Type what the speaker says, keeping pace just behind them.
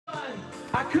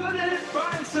I couldn't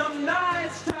find some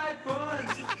nice tight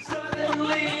buns.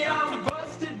 Suddenly I'm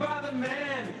busted by the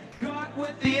man, caught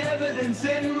with the evidence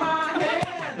in my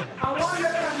hand. I wonder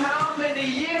how many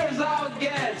years I'll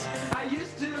get. I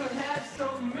used to have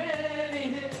so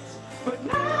many hits, but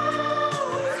now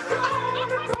they're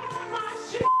gonna burn my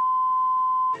shit.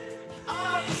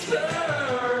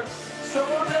 Officer, so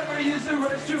I'll never use the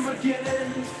restroom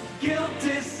again.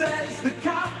 Guilty says the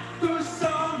cop who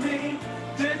saw me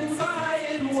didn't buy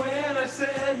it when I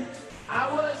said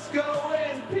I was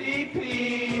going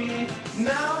pee-pee.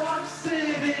 Now I'm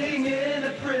sitting in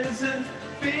a prison,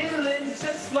 feeling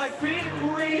just like Pee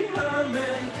Wee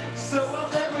Herman. So I'll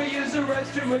never use the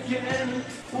restroom again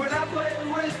when I play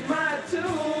with my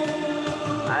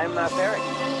tools. I'm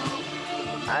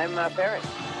Ferret.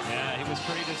 Yeah, he was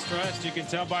pretty distressed. You can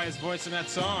tell by his voice in that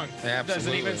song. Absolutely. It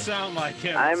doesn't even sound like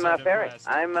him. I'm so Ferret. depressed.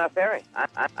 I'm Ferret.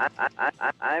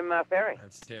 I'm Ferret.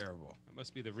 That's terrible. It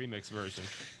must be the remix version.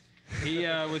 He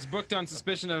was booked on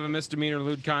suspicion of a misdemeanor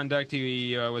lewd conduct.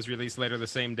 He was released later the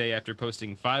same day after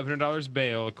posting $500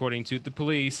 bail, according to the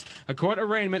police. A court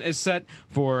arraignment is set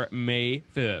for May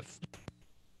 5th.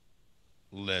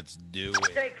 Let's do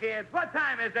it. Hey, kids, what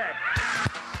time is it?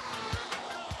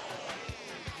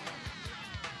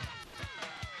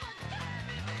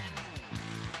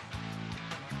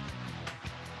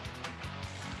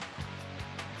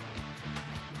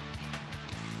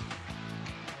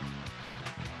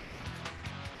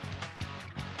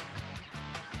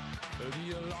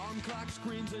 The alarm clock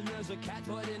screams and there's a cat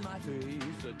butt in my face.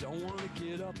 I don't want to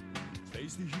get up,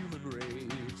 face the human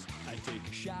race. I take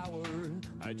a shower,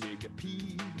 I take a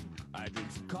pee, I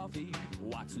drink some coffee,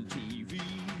 watch some TV.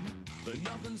 But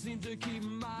nothing seems to keep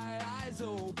my eyes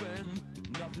open,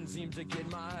 nothing seems to get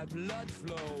my blood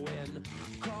flowing.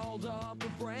 Called up a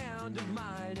friend of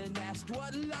mine and asked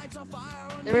what lights a fire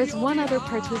under There is your one other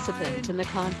behind. participant in the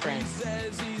conference.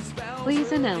 Says he spells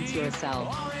Please it announce yourself.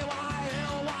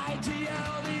 R-A-Y-L-Y-T-L-E.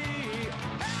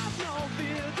 Have no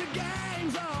fear, the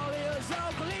gang's all here, so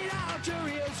clean out your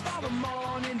ears for the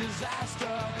morning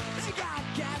disaster. They got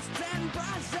gas and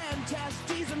brass and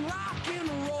testes and rock and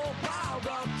roll piled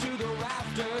up to the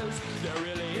rafters. They're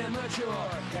really immature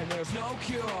and there's no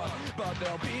cure, but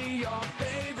they'll be your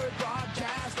favorite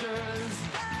broadcasters.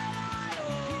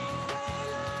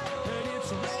 And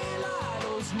it's Ray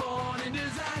Lytle's morning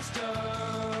disaster.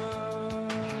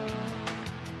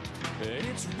 And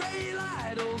it's Ray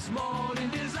Lytle's morning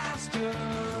disaster.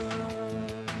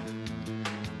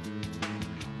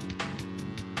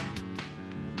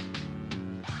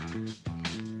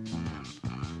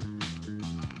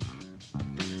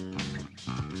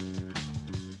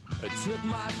 I took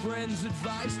my friend's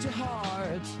advice to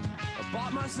heart. I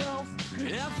bought myself an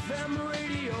FM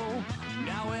radio.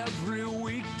 Now every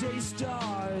weekday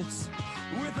starts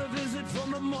with a visit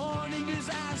from the morning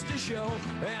disaster show.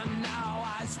 And now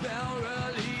I spell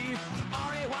relief,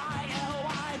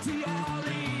 R-A-Y-L-Y-T-L-E.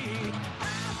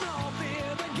 Have no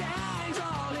fear, the gang's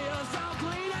all here, so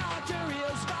clean out your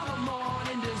ears for the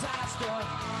morning disaster.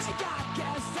 They got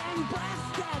gas and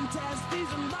breast and testes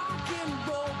and rock and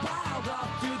roll piled up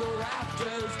to the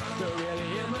rafters. They're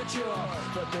really immature,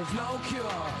 but there's no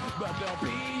cure, but they'll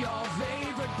be your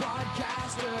favorite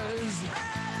podcasters.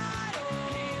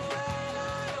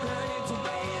 And it's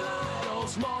Ray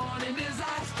Lytle's morning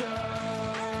disaster.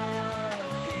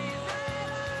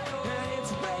 And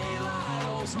it's Ray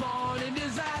Lytle's morning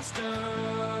disaster.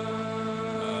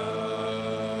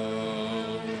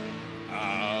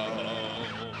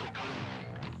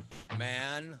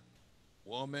 Man,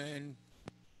 woman,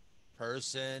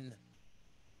 person,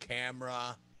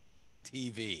 camera,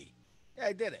 TV. Yeah,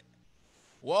 I did it.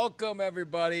 Welcome,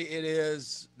 everybody. It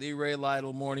is the Ray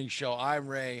Lytle Morning Show. I'm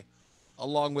Ray,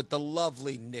 along with the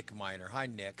lovely Nick Miner. Hi,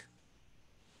 Nick.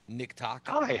 Nick Talk.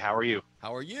 Hi, how are you?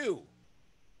 How are you?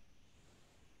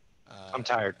 I'm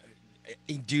tired.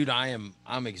 Dude, I'm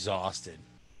exhausted.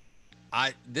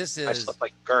 I slept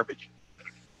like garbage.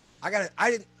 I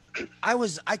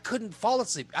couldn't fall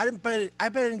asleep. I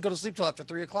didn't go to sleep till after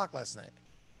 3:00 last night.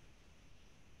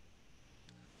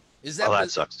 That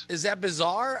sucks. Is that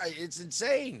bizarre? It's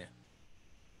insane.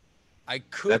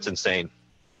 That's insane.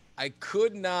 I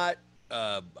could not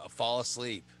fall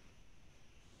asleep.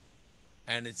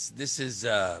 And this is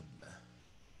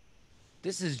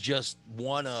just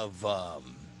one of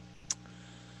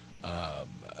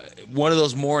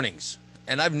those mornings.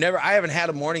 And I haven't had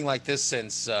a morning like this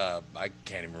since I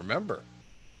can't even remember.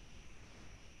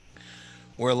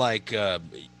 Where like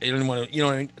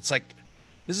it's like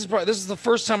this is the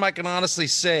first time I can honestly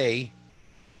say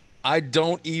I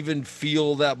don't even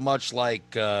feel that much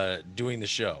like doing the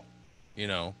show, you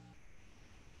know.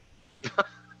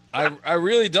 I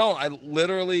really don't. I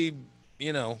literally,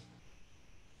 you know,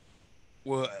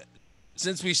 well,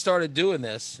 since we started doing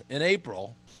this in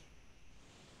April,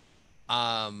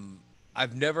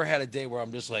 I've never had a day where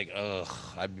I'm just like, ugh,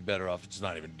 I'd be better off just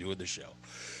not even doing the show.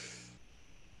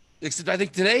 Except I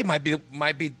think today might be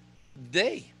the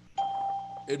day.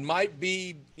 It might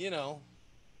be, you know,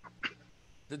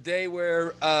 the day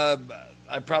where I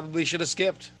probably should have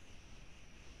skipped.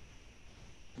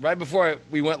 Right before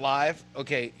we went live,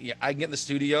 okay, yeah, I can get in the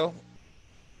studio.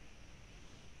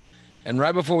 And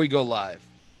right before we go live,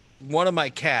 one of my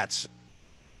cats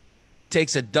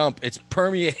takes a dump. It's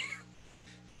permeating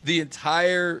the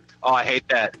entire... Oh, I hate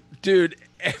that. Dude,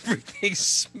 everything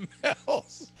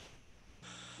smells.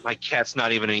 My cat's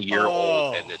not even a year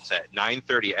old, and it's at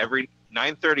 9:30 every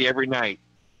night.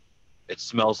 It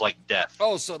smells like death.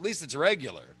 Oh, so at least it's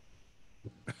regular.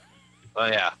 Oh,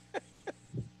 yeah.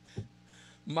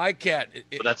 My cat...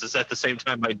 But that's at the same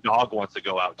time my dog wants to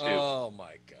go out, too. Oh,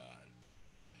 my God.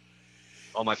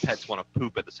 All my pets want to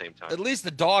poop at the same time. At least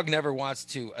the dog never wants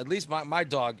to. At least my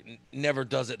dog never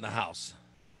does it in the house.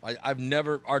 I've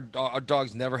never... Our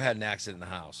dog's never had an accident in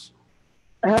the house.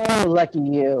 Oh, lucky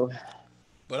you.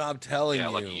 But I'm telling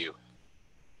lucky you.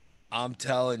 I'm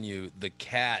telling you, the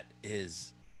cat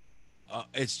is...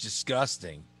 it's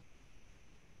disgusting.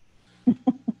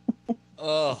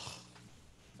 Ugh.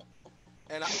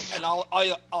 And all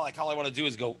I want to do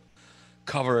is go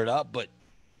cover it up, but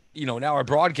you know, now we're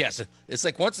broadcasting. It's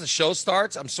like once the show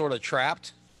starts, I'm sort of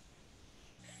trapped.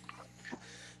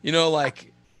 You know,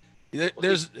 like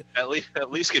there's at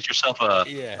least get yourself a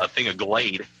thing of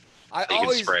Glade. I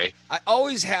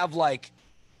always have like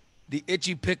the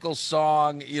Itchy Pickle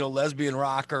song, you know, Lesbian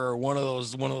Rocker, or one of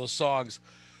those songs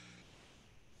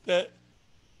that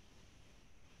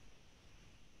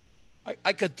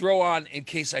I could throw on in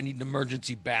case I need an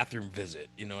emergency bathroom visit.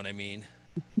 You know what I mean?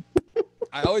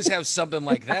 I always have something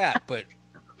like that, but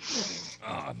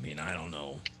I mean, I don't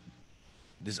know.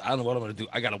 I don't know what I'm gonna do.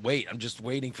 I gotta wait. I'm just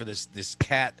waiting for this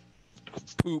cat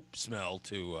poop smell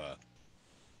to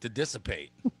dissipate.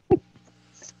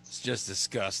 It's just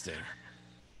disgusting.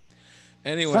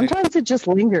 Anyway, sometimes it just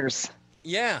lingers.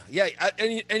 Yeah.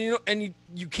 And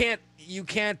you can't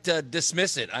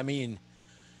dismiss it. I mean,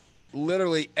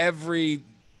 literally everything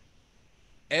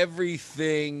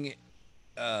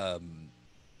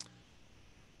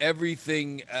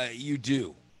you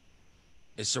do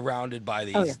is surrounded by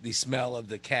the smell of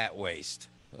the cat waste.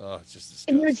 Oh, it's just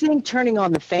disgusting. And you would think turning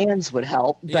on the fans would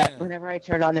help, but whenever I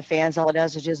turn on the fans, all it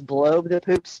does is just blow the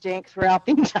poop stink throughout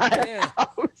the entire house.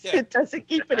 Yeah. It doesn't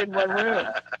keep it in one room.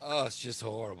 Oh, it's just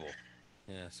horrible.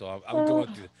 Yeah, so I'm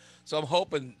going through. So I'm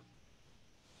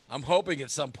hoping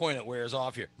at some point it wears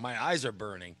off here. My eyes are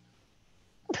burning.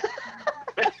 I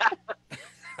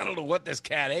don't know what this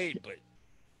cat ate, but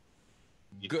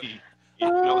you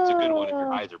know it's a good one if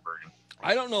your eyes are burning.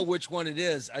 I don't know which one it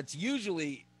is. It's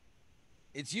usually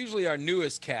our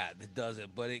newest cat that does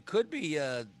it, but it could be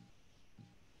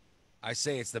I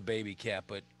say it's the baby cat,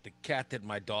 but the cat that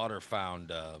my daughter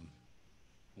found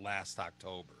last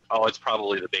October. Oh, it's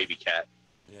probably the baby cat.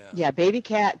 Yeah, baby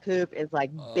cat poop is like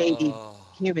baby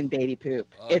human baby poop.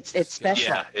 It's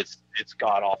special. Yeah, it's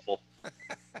god awful.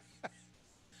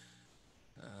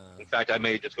 In fact, I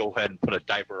may just go ahead and put a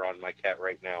diaper on my cat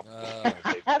right now.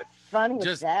 How funny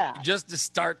was that? Just to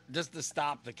stop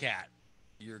the cat,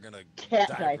 you're gonna cat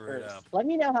diaper diapers. it up. Let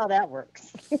me know how that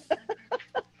works.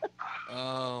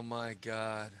 Oh my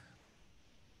God.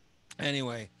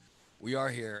 Anyway, we are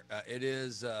here. It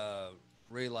is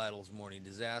Ray Lytle's Morning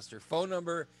Disaster. Phone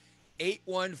number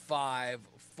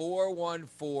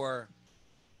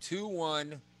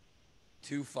 815-414-2125.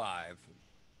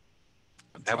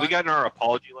 Have we gotten our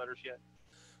apology letters yet?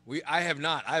 I have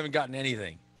not. I haven't gotten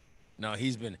anything. No,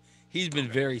 he's been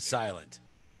very silent.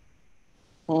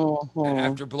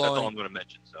 After blowing, that's all I'm going to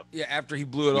mention. So yeah, after he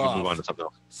blew it off, move on to something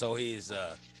else. So he's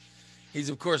of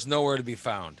course nowhere to be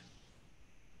found.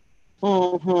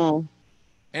 Mm-hmm.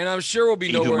 And I'm sure we'll be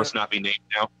He nowhere. who must not be named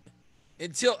now.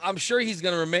 Until I'm sure he's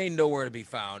going to remain nowhere to be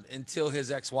found until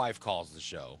his ex-wife calls the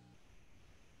show.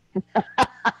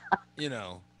 You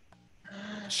know,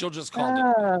 she'll just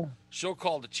call. She'll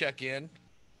call to check in,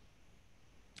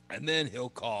 and then he'll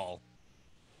call,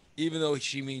 even though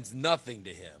she means nothing to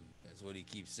him. That's what he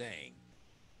keeps saying.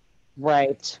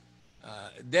 Right.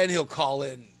 Then he'll call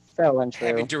in, so untrue,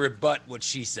 having to rebut what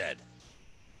she said.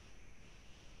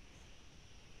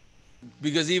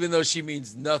 Because even though she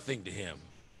means nothing to him,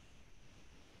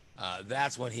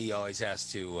 that's when he always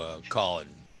has to call and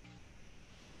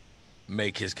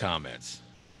make his comments.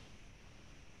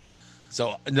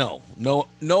 So no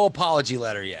apology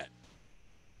letter yet.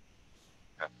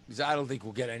 because I don't think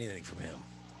we'll get anything from him.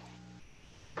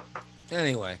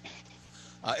 Anyway,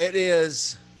 it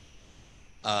is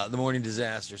the morning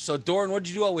disaster. So, Doran, what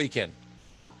did you do all weekend?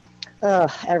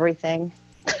 Everything.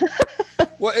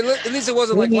 Well, at least it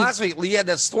wasn't like last week. You had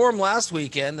that storm last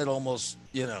weekend that almost,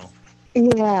 Yeah.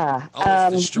 almost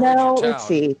destroyed No, your town. let's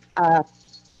see.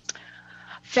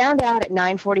 Found out at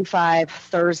 9:45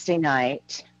 Thursday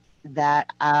night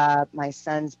that my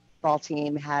son's ball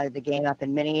team had the game up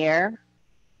in Minier.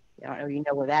 I don't know if you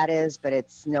know where that is, but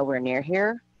it's nowhere near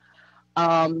here.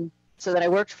 So that I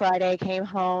worked Friday, came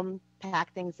home,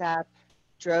 packed things up,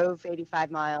 drove 85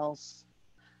 miles.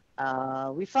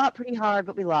 We fought pretty hard,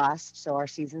 but we lost, so our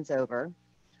season's over.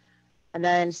 And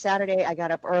then Saturday, I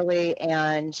got up early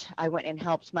and I went and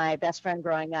helped my best friend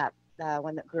growing up,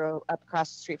 one that grew up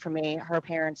across the street from me. Her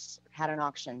parents had an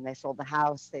auction. They sold the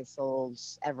house, they sold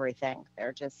everything.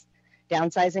 They're just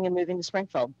downsizing and moving to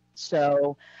Springfield.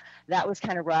 So that was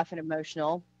kind of rough and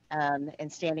emotional,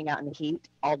 and standing out in the heat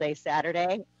all day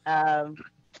Saturday.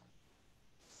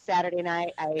 Saturday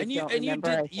night, I don't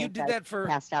remember. You did that for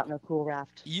passed out in a cool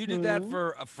raft. You did that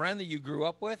for a friend that you grew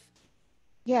up with?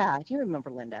 Yeah, I do remember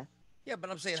Linda. Yeah, but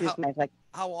I'm saying,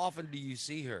 how often do you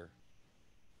see her?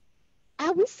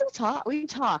 We still talk. We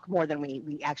talk more than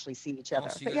we actually see each other.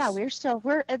 so But you yeah, guys-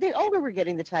 we're the older we're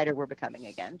getting, the tighter we're becoming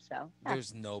again. So yeah.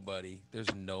 There's nobody.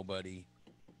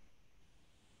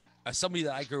 Somebody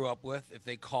that I grew up with, if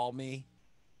they call me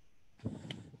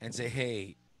and say,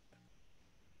 "Hey,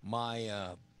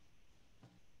 my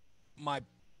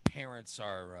parents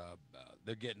are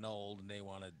they're getting old and they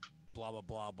want to blah blah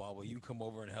blah blah. Will you come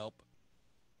over and help?"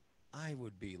 I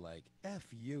would be like, "F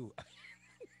you."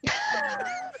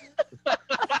 I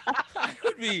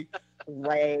would be.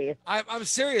 Way. I'm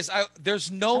serious.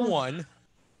 There's no one.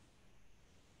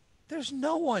 There's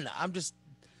no one.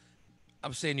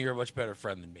 I'm saying you're a much better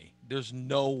friend than me. There's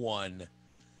no one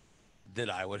that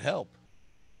I would help.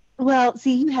 Well,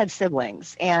 see, you had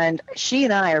siblings, and she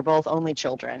and I are both only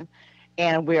children,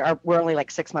 and we're only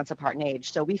like 6 months apart in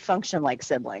age, so we function like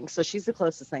siblings. So she's the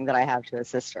closest thing that I have to a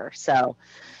sister. So,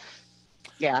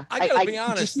 yeah, I gotta be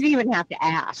honest. She didn't even have to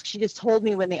ask. She just told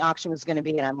me when the auction was going to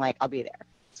be, and I'm like, I'll be there.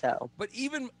 So, but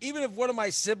even if one of my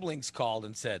siblings called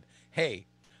and said, "Hey,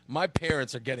 my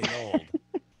parents are getting old.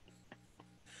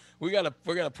 we're gonna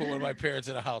put one of my parents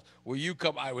in a house. Will you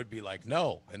come?" I would be like,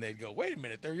 "No," and they'd go, "Wait a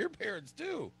minute, they're your parents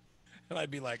too," and I'd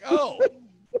be like, "Oh."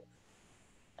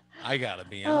 I gotta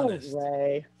be honest.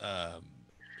 Way.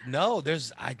 No,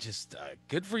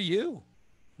 good for you,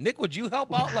 Nick. Would you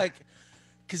help out?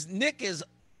 Because Nick is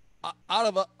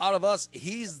out of us.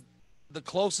 He's the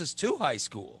closest to high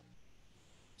school,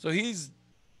 so he's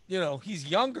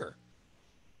younger.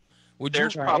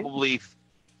 There's probably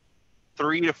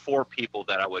 3 to 4 people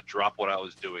that I would drop what I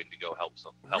was doing to go help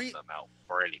them out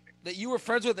or anything. That you were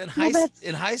friends with in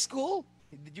high school?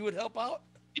 Did you would help out?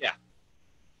 Yeah.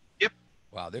 Yep.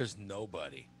 Wow, there's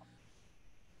nobody.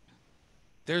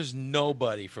 There's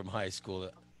nobody from high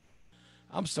school.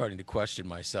 I'm starting to question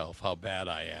myself how bad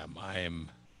I am.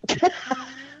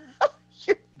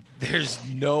 There's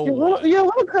no one. You're a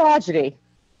little crotchety. I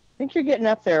think you're getting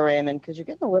up there, Raymond, because you're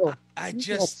getting a little, a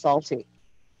little salty.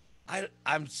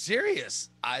 I'm serious.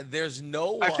 There's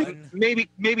no one. I think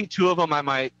maybe 2 of them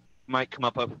I might come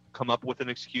up with an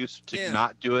excuse to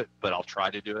not do it, but I'll try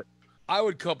to do it. I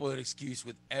would come up with an excuse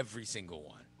with every single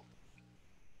one.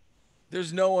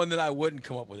 There's no one that I wouldn't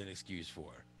come up with an excuse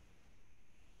for.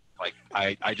 Like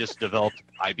I just developed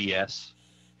IBS.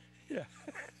 Yeah.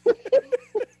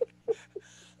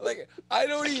 Like I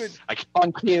don't even.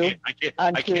 On cue.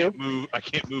 I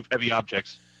can't move heavy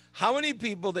objects. How many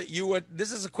people that you went?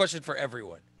 This is a question for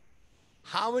everyone.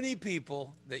 How many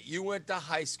people that you went to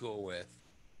high school with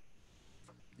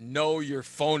know your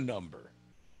phone number?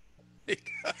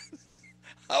 Because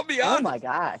I'll be honest. Oh my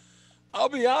God. I'll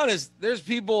be honest. There's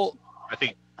people. I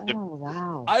think. Oh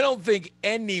wow. I don't think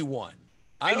anyone.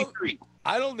 I Maybe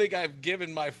don't think I've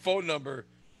given my phone number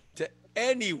to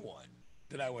anyone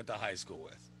that I went to high school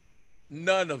with.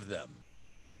 None of them.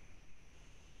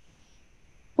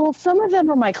 Well, some of them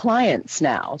are my clients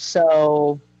now,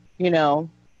 so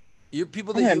Your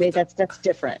people that's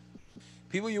different.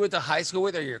 People you went to high school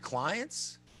with are your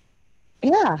clients?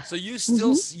 Yeah. So you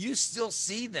still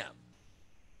see them.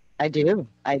 I do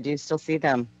still see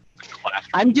them.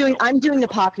 I'm doing the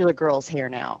popular girls' hair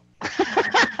now.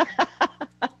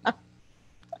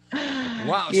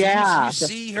 Wow. So yeah. you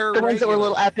see her. The ones that were a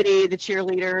little uppity, the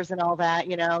cheerleaders and all that,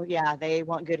 yeah, they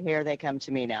want good hair. They come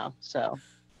to me now. So.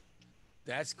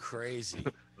 That's crazy.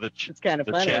 It's kind of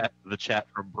funny. The chat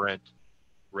from Brent.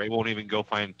 Ray won't even go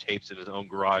find tapes in his own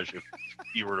garage if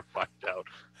you were to find out.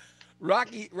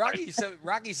 Rocky sent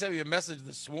me a message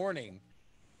this morning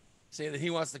saying that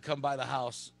he wants to come by the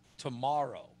house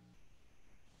tomorrow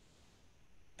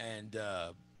and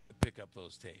pick up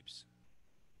those tapes.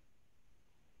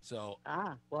 So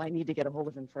well, I need to get a hold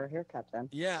of him for a haircut then.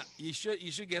 yeah, you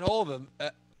should get hold of him.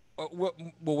 Well,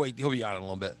 wait, he'll be on in a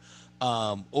little bit.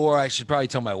 Or I should probably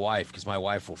tell my wife because my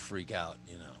wife will freak out,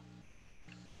 you know.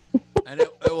 And it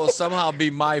will somehow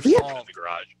be my fault. In the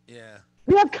garage. Yeah.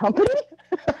 We have company?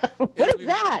 What is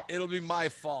that? It'll be my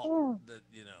fault that,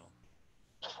 you know.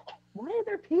 Why are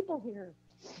there people here?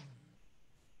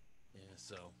 Yeah,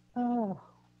 so Oh.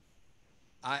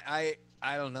 I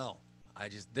don't know.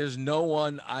 There's no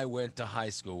one I went to high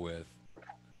school with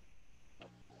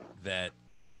that,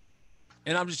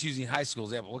 and I'm just using high school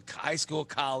example. High school,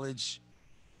 college.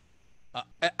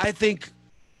 I think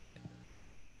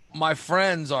my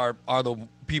friends are the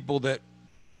people that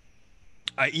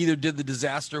I either did the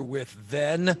disaster with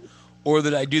then or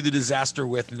that I do the disaster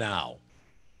with now.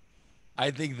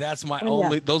 I think that's my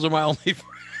only. Those are my only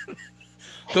friends.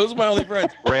 Those are my only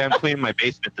friends. Ray, I'm cleaning my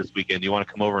basement this weekend. Do you want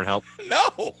to come over and help?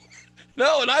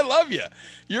 No, and I love you.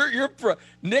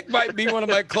 Nick might be one of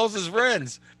my closest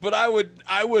friends, but I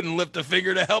wouldn't lift a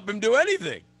finger to help him do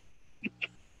anything.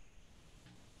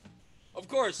 Of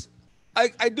course,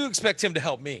 I do expect him to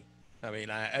help me. I mean,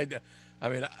 I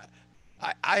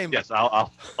am. Yes,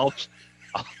 I'll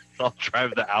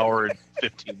drive the hour and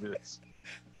 15 minutes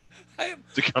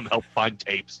to come help find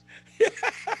tapes.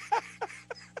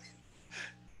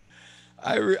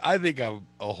 I think I'm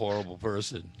a horrible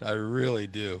person. I really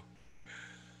do.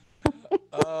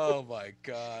 Oh my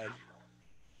God.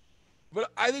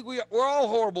 But I think we're all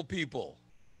horrible people.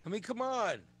 I mean, come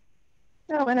on.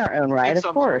 No, in our own right, of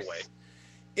course.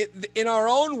 In our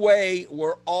own way,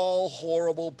 we're all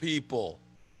horrible people.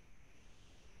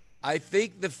 I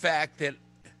think the fact that,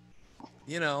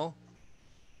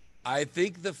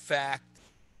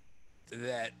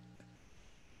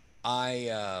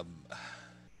 I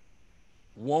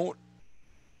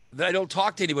don't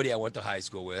talk to anybody I went to high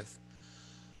school with.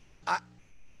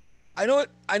 I know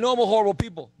I'm a horrible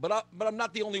people, but I'm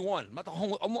not the only one.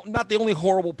 I'm not the only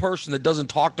horrible person that doesn't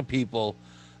talk to people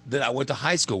that I went to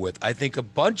high school with. I think a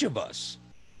bunch of us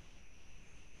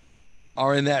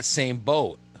are in that same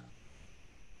boat.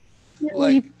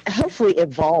 We've hopefully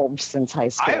evolved since high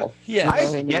school.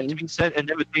 I've yet to be sent an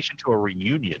invitation to a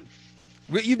reunion.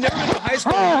 You've never been to a high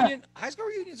school reunion? High school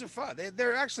reunions are fun.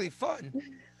 They're actually fun.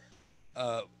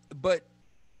 But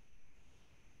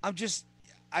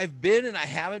I've been and I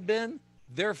haven't been.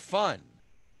 They're fun.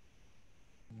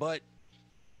 But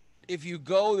if you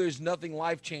go, there's nothing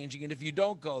life-changing. And if you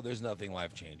don't go, there's nothing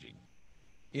life-changing.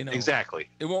 Exactly.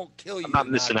 It won't kill you. I'm not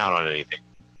missing out on anything.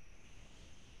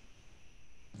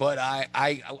 But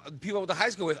I people with the high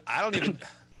school with, I don't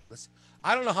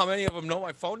know how many of them know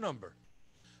my phone number.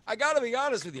 I got to be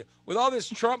honest with you. With all this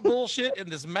Trump bullshit and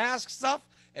this mask stuff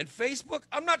and Facebook,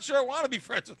 I'm not sure I want to be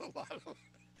friends with a lot of them.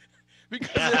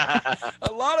 Because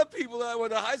a lot of people that I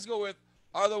went to high school with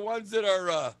are the ones that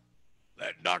are,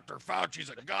 that Dr. Fauci's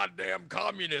a goddamn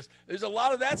communist. There's a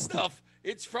lot of that stuff.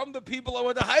 It's from the people I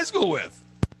went to high school with.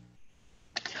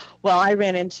 Well, I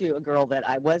ran into a girl that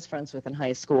I was friends with in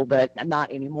high school, but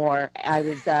not anymore. I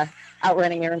was out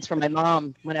running errands for my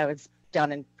mom when I was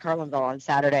down in Carlinville on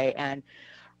Saturday, and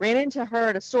ran into her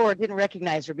at a store, didn't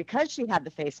recognize her because she had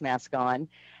the face mask on.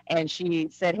 And she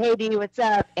said, "Hey, Dee, what's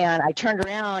up?" And I turned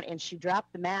around and she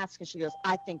dropped the mask and she goes,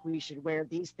 "I think we should wear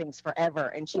these things forever."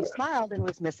 And she smiled and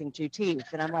was missing 2 teeth.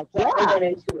 And I'm like, yeah,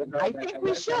 I think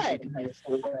we should.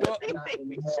 Well,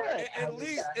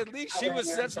 at least she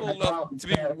was sensible enough to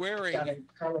be wearing.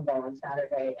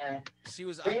 She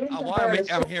was. I'm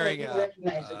hearing.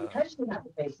 Because she had the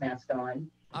face mask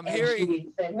on. I'm hearing. She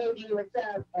said, "Hey, Dee, what's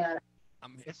up?"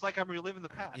 It's like I'm reliving the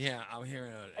past. Yeah, I'm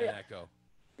hearing an echo.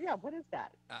 Yeah, what is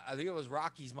that? I think it was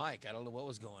Rocky's mic. I don't know what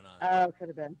was going on. Oh, could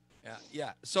have been.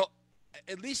 Yeah. So,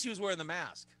 at least she was wearing the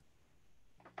mask.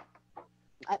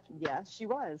 Yeah, she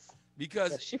was.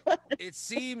 Because yes, she was. It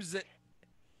seems that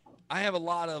I have a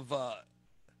lot of.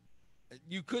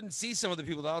 You couldn't see some of the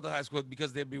people that I went to high school with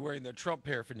because they'd be wearing their Trump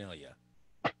paraphernalia.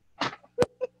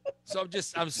 So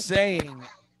I'm saying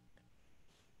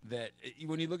that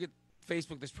when you look at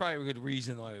Facebook, there's probably a good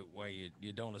reason why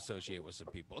you don't associate with some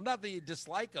people. Not that you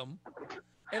dislike them,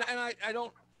 and I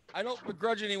don't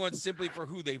begrudge anyone simply for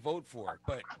who they vote for,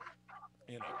 but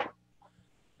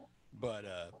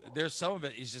there's some of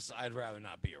it is just I'd rather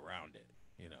not be around it,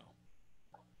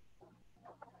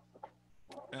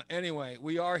 Anyway,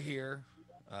 we are here.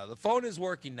 The phone is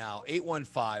working now.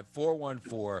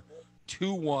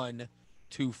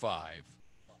 815-414-2125.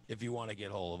 If you want to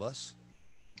get hold of us.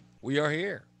 we are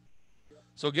here.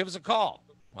 So give us a call.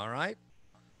 All right.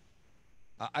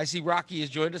 I see Rocky has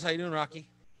joined us. How you doing, Rocky?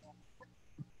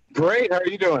 Great. How are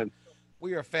you doing?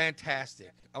 We are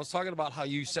fantastic. I was talking about how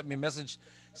you sent me a message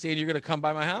saying you're going to come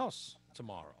by my house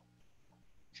tomorrow.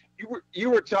 You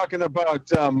were talking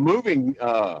about moving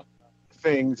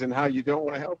things and how you don't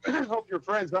want to help your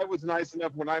friends. I was nice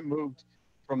enough when I moved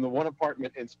from the one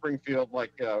apartment in Springfield,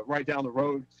 like right down the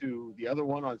road, to the other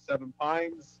one on Seven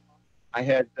Pines. I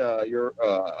had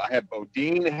I had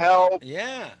Bodine help.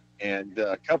 Yeah. And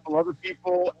a couple other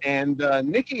people, and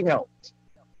Nikki helped.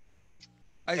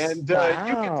 And you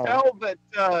could tell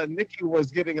that Nikki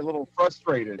was getting a little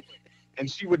frustrated, and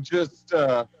she would just,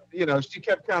 she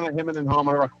kept kind of hemming and hawing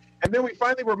around. And then we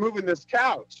finally were moving this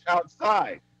couch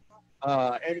outside,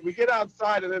 and we get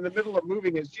outside, and in the middle of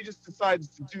moving it, she just decides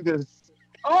to do this,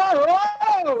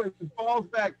 and falls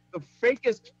back, the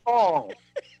fakest fall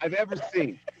I've ever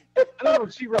seen. I don't know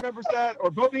if she remembers that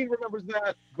or Bodine remembers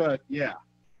that, but yeah.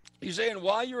 You're saying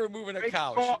while you were moving a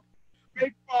couch.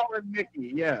 Fake fall and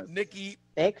Nikki, yes. Nikki.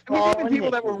 Fake fall and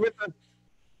people Nikki. that were with us.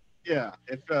 Yeah,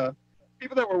 if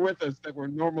people that were with us that were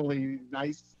normally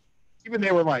nice, even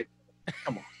they were like,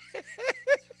 come on.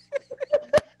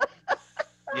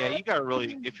 Yeah, you got to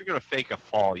really, if you're going to fake a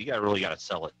fall, you really got to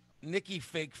sell it. Nikki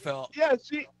fake fell. Yeah,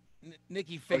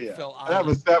 Nikki fake fell out.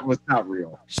 That was not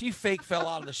real. She fake fell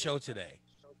out of the show today.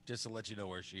 Just to let you know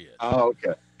where she is. Oh,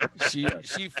 okay.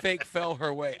 She fake fell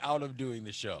her way out of doing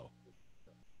the show.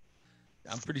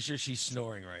 I'm pretty sure she's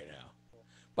snoring right now.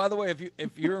 By the way,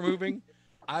 if you were moving,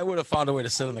 I would have found a way to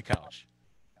sit on the couch.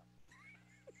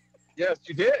 Yes,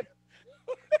 you did.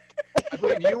 I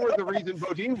believe you were the reason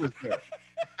Bodine was there.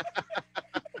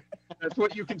 That's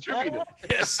what you contributed.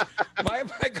 Yes. My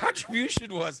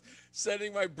contribution was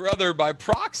sending my brother by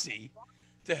proxy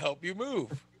to help you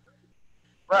move.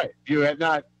 Right. If you had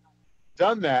not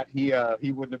done that, he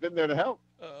wouldn't have been there to help.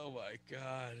 Oh my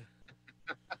God.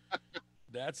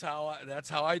 That's how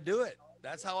I do it.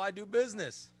 That's how I do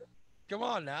business. Come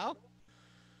on now.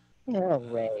 No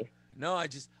way. No,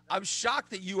 I'm shocked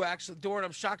that you actually, Doran,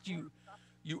 I'm shocked you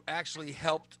actually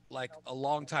helped like a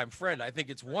longtime friend. I think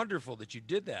it's wonderful that you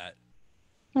did that.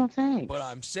 Oh, thanks. But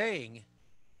I'm saying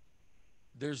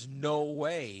there's no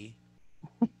way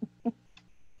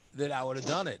that I would have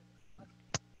done it.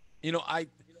 You know, I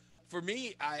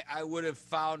would have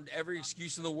found every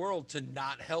excuse in the world to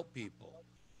not help people.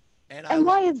 And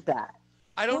why is that?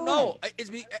 I don't know. I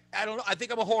don't know. I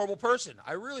think I'm a horrible person.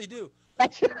 I really do.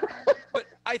 But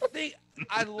I think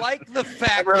I like the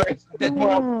fact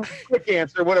that quick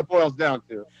answer, what it boils down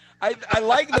to. I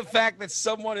like the fact that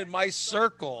someone in my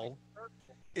circle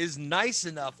is nice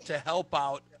enough to help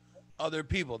out other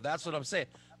people. That's what I'm saying.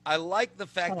 I like the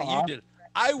fact that you did it.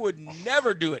 I would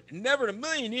never do it. Never in a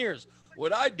million years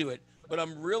would I do it. But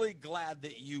I'm really glad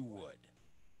that you would.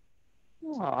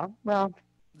 Aw, well.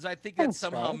 Because I think that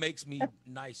somehow makes me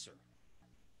nicer.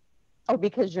 Oh,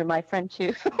 because you're my friend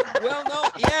too. Well, no,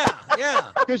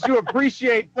 yeah. Because you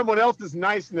appreciate someone else's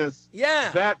niceness. Yeah.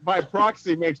 That by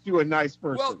proxy makes you a nice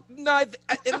person. Well, no,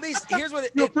 at least here's what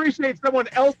you appreciate someone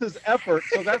else's effort,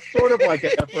 so that's sort of like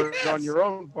an effort on your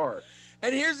own part.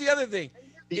 And here's the other thing: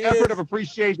 the effort of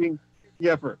appreciating the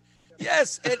effort.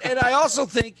 Yes, and I also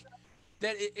think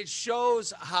that it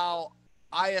shows how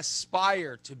I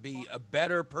aspire to be a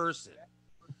better person.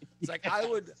 It's like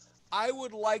I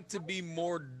would like to be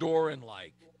more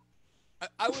Doran-like.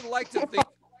 I would like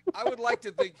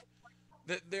to think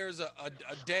that there's a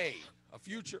day, a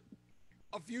future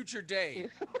day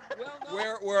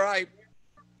where I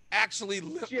actually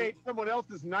appreciate someone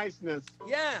else's niceness.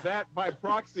 Yeah. That by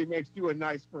proxy makes you a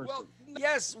nice person. Well,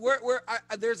 yes,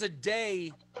 there's a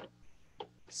day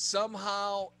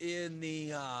somehow in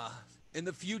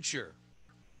the future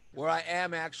where I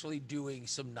am actually doing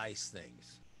some nice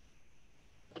things.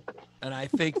 And I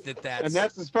think that's... And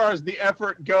that's as far as the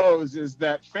effort goes, is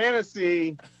that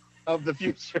fantasy of the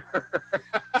future.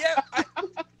 Yeah,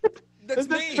 that's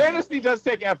me. Fantasy does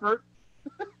take effort.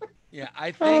 Yeah,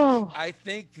 I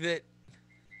think that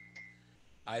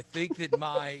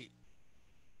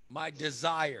my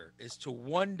desire is to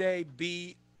one day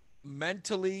be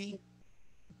mentally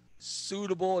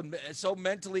suitable and so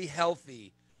mentally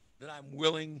healthy that I'm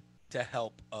willing to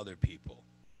help other people.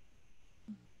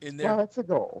 It's a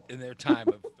goal. In their time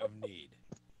of need.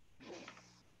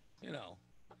 You know.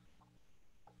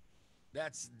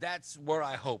 That's where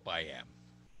I hope I am.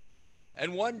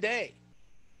 And one day,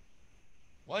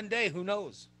 who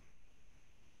knows?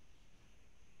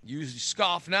 You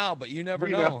scoff now, but you never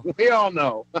know. We all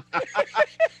know.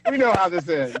 We know how this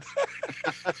ends.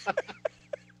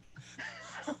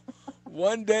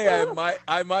 One day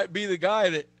I might be the guy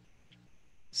that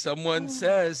someone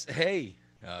says, hey,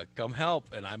 come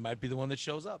help, and I might be the one that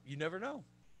shows up. You never know.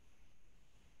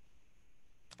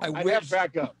 I have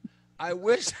backup. I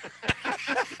wish.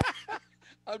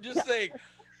 I'm just saying,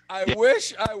 I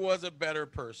wish I was a better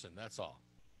person. That's all.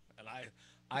 And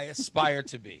I aspire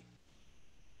to be.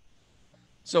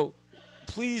 So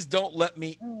please don't let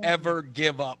me ever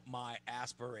give up my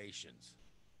aspirations,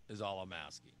 is all I'm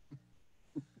asking.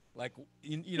 Like,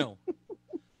 you know,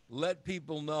 let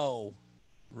people know,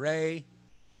 Ray,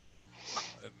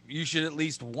 you should at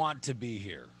least want to be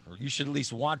here, or you should at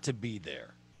least want to be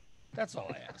there. That's all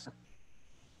I ask.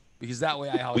 Because that way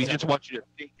I always just want you to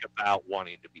think about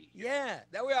wanting to be here. Yeah,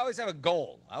 that way I always have a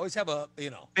goal. I always have a,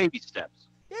 baby steps.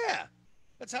 Yeah,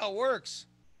 that's how it works.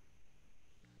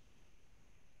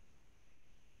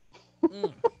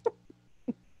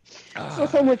 So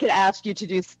someone could ask you to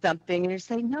do something and you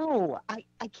say, no, I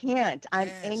can't. I'm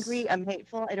angry. I'm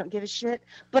hateful. I don't give a shit.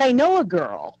 But I know a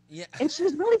girl. Yeah. And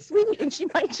she's really sweet and she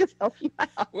might just help you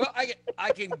out. Well,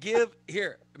 I can give,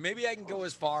 here, maybe I can go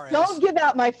as far as. Don't give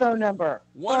out my phone number.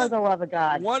 For the love of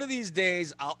God. One of these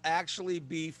days, I'll actually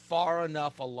be far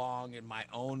enough along in my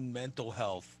own mental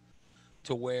health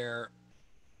to where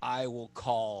I will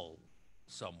call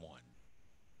someone.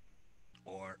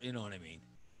 Or, you know what I mean?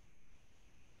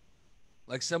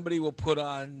 Like somebody will put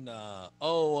on,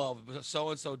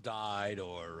 so-and-so died,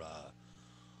 or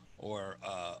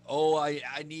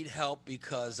I need help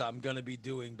because I'm going to be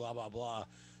doing blah, blah, blah,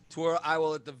 to where I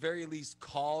will at the very least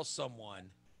call someone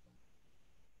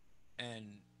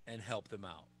and help them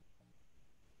out.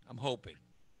 I'm hoping.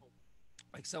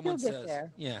 Like someone says,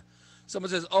 someone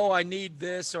says, oh, I need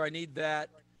this or I need that,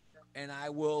 and I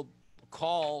will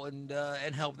call and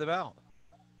help them out.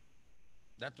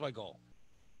 That's my goal.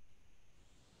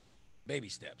 Baby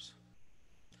steps.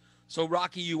 So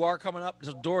Rocky, you are coming up.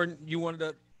 So Doran, you wanted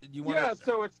to. Yeah,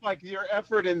 so it's like your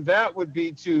effort in that would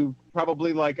be to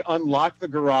probably like unlock the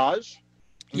garage.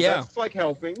 Yeah, that's like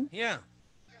helping. Yeah,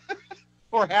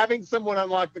 or having someone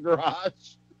unlock the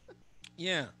garage.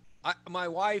 Yeah, my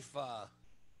wife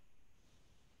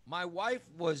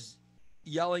was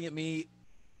yelling at me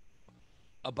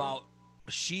about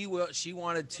she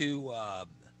wanted to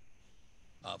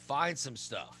find some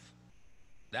stuff.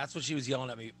 That's what she was yelling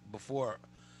at me before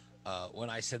when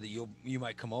I said that you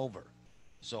might come over.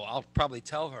 So I'll probably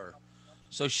tell her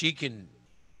so she can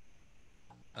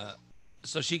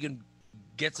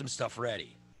get some stuff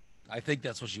ready. I think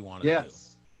that's what she wanted to do.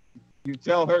 Yes. You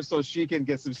tell her so she can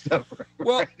get some stuff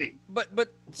ready. Well,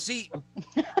 but see,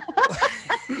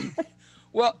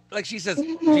 well, like she says,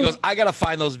 she goes, I got to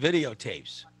find those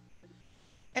videotapes.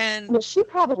 And well, she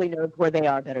probably knows where they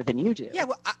are better than you do. Yeah,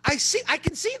 well, I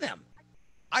can see them.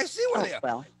 I see where they are.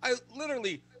 Well. I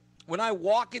literally, when I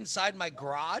walk inside my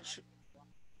garage,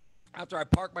 after I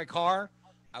park my car,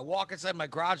 I walk inside my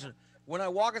garage. And when I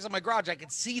walk inside my garage, I can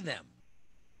see them.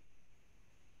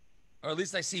 Or at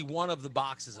least I see one of the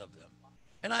boxes of them.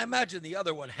 And I imagine the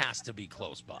other one has to be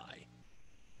close by.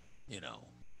 You know.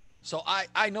 So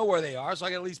I know where they are, so I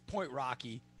can at least point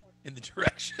Rocky in the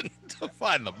direction to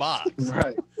find the box.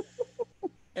 Right.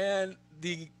 And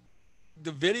the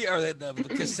video or the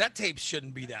cassette tapes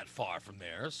shouldn't be that far from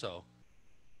there, so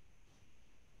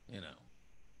you know.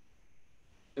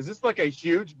 Is this like a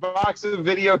huge box of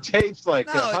videotapes, like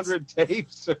 100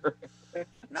 tapes? Or...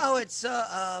 No, it's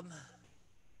a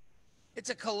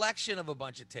collection of a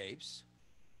bunch of tapes,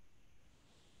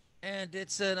 and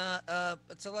it's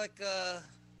like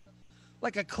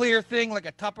a clear thing, like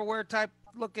a Tupperware type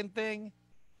looking thing.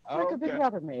 Like a big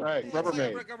Rubbermaid. Right, Yeah,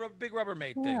 Rubbermaid. Like a big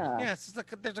Rubbermaid thing. Yeah, it's like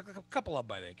there's a couple of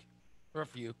them, I think, or a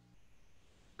few.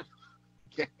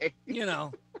 Okay. You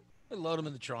know, load them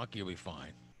in the trunk, you'll be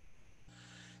fine.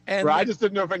 And I just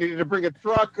didn't know if I needed to bring a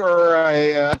truck or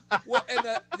a. Well,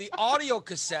 and the audio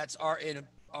cassettes are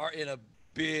in a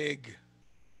big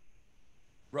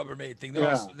Rubbermaid thing.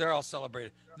 They're all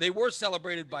celebrated. They were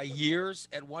celebrated by years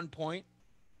at one point.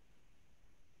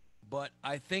 But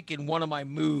I think in one of my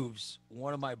moves,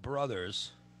 one of my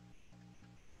brothers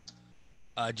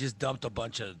just dumped a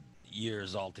bunch of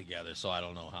years altogether. So I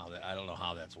don't know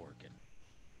how that's working.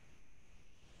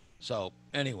 So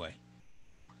anyway,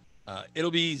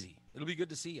 it'll be easy. It'll be good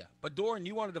to see you. But Doran,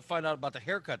 you wanted to find out about the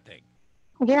haircut thing.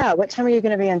 Yeah. What time are you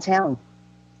going to be in town?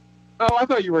 Oh, I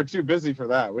thought you were too busy for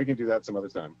that. We can do that some other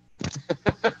time.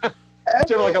 You have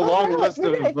like a long list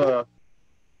of.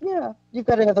 Yeah, you've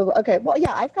got another. Okay, well,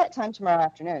 yeah, I've got time tomorrow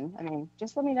afternoon. I mean,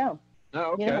 just let me know.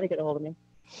 Oh, okay. You know how to get a hold of me.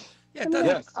 Yeah, it doesn't.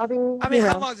 Yes. I'll be. I mean,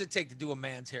 how long does it take to do a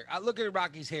man's hair? I look at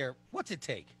Rocky's hair. What's it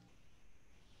take?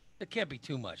 There can't be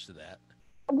too much to that.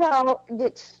 Well,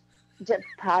 it's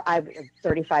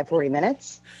 35, 40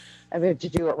 minutes. I mean, to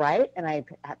do it right. And I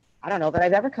don't know that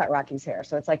I've ever cut Rocky's hair.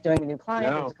 So it's like doing a new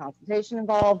client. No. There's a consultation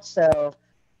involved. So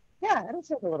yeah, it'll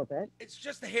take a little bit. It's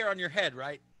just the hair on your head,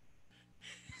 right?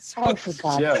 So Oh, for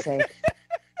God's sake.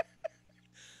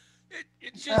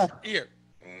 it's just here.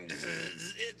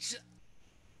 It's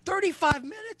 35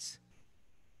 minutes.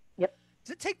 Yep.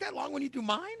 Does it take that long when you do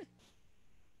mine?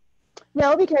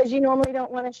 No, because you normally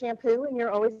don't want to shampoo and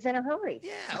you're always in a hurry.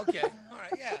 Yeah, okay. All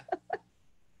right, yeah.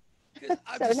 'Cause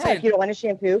I'm So just no, saying, if you don't want to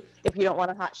shampoo, if you don't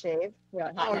want a hot shave, you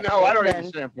know, Oh no, I don't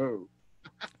even shampoo.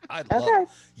 I'd love Okay.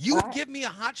 you would All right. give me a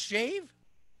hot shave?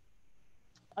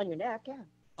 On your neck, yeah.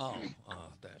 Oh,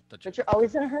 But you're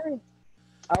always in a hurry.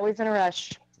 Always in a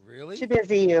rush. really? Too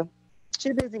busy, you.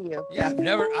 Too busy, you. Yeah, I've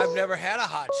never had a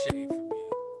hot shave from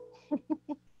you.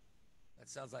 That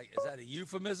sounds like, is that a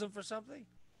euphemism for something?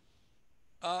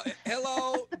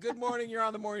 Hello, good morning. You're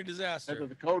on the Morning Disaster. That's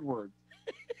the code word.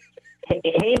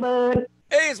 Hey, bud.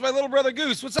 Hey, it's my little brother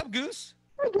Goose. What's up, Goose?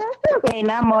 Hey,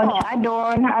 not much. Hi,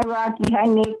 Dawn. Hi, Rocky. Hi,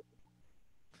 Nick.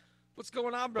 What's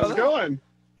going on, How's brother? it going?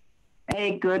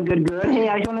 Hey, good. Hey,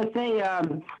 I was going to say,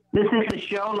 this is the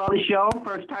show. Love the show.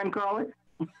 First time caller.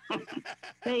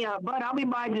 Hey, bud, I'll be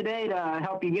by today to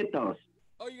help you get those.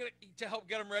 Oh, you're going to help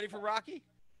get them ready for Rocky?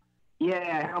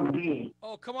 Yeah, help me.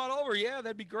 Oh, come on over. Yeah,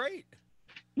 that'd be great.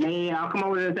 Yeah, I'll come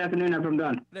over this afternoon after I'm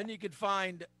done. Then you could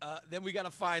find, then we got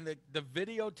to find the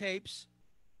videotapes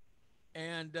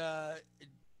and,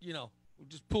 we'll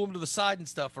just pull them to the side and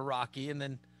stuff for Rocky. And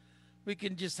then we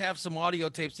can just have some audio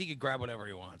tapes. He can grab whatever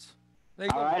he wants. There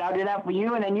you All go. right, I'll do that for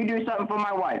you, and then you do something for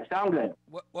my wife. Sound good.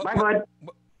 Bye, bud.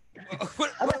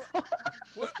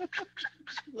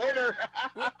 Later.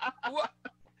 What?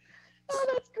 Oh,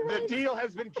 that's great. The deal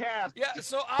has been cast. Yeah,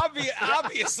 so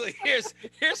obviously,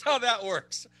 here's how that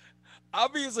works.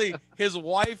 Obviously, his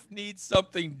wife needs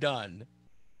something done.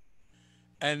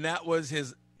 And that was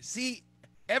his. See,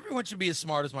 everyone should be as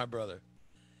smart as my brother.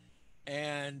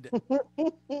 And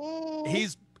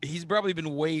he's probably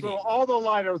been waiting. So all the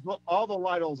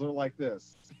Lidls are like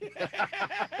this.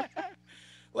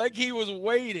 Like he was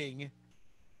waiting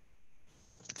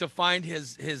to find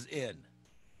his in.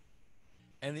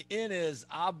 And the in is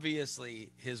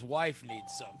obviously his wife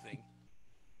needs something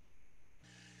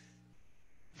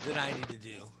that I need to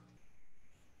do.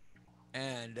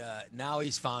 And now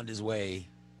he's found his way,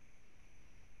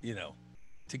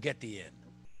 to get the in.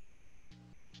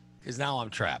 Because now I'm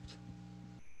trapped.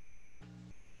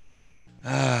 So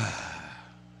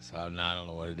I don't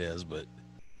know what it is, but.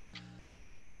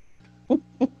 All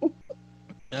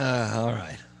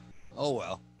right. Oh,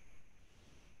 well.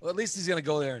 Well, at least he's going to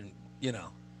go there and, At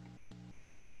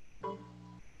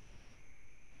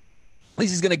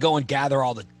least he's going to go and gather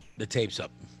all the tapes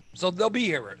up. So they'll be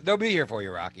here. They'll be here for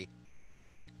you, Rocky.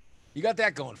 You got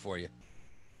that going for you.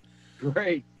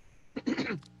 Great.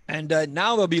 And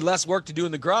now there'll be less work to do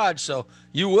in the garage, so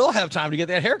you will have time to get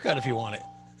that haircut if you want it.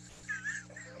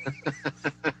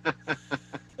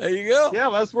 There you go. Yeah,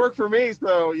 less work for me,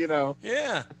 so,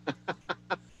 Yeah.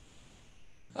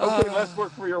 Hopefully less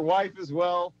work for your wife as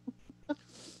well.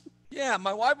 Yeah,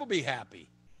 my wife will be happy.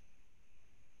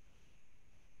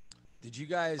 Did you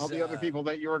guys... All the other people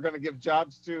that you are going to give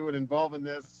jobs to and involve in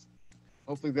this,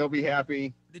 hopefully they'll be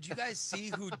happy. Did you guys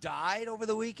see who died over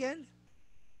the weekend?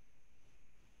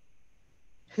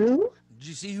 Who? Did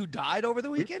you see who died over the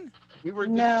weekend? We were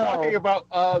just talking about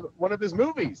one of his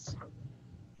movies.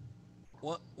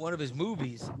 One of his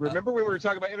movies. Remember we were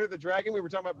talking about Enter the Dragon? We were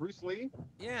talking about Bruce Lee?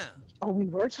 Yeah. Oh, we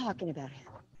were talking about him.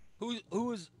 Who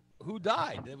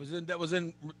died? That was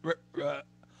in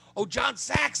John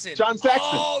Saxon. John Saxon.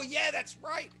 Oh, yeah, that's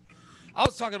right. I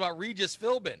was talking about Regis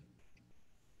Philbin.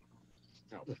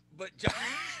 No. But John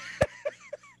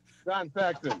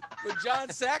Saxon. But John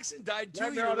Saxon died too.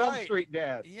 Nightmare You're on Elm right. Street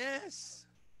Dad. Yes,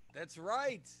 that's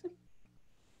right.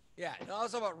 Yeah, no, I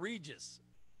was talking about Regis.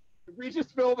 Regis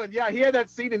Philbin. Yeah, he had that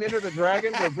scene in Enter the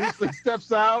Dragon where Bruce Lee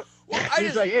steps out. Well,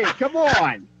 He's like, "Hey, come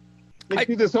on!" They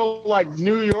do this whole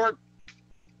New York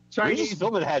Chinese. Regis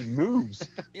Philbin had moves.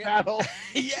 Battle.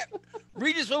 Yeah,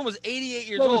 Regis Philbin was 88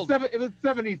 years Well, old. it was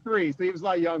 73, so he was a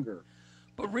lot younger.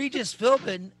 But Regis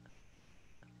Philbin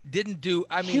didn't do.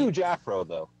 I mean, Huge afro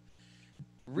though.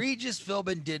 Regis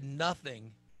Philbin did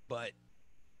nothing but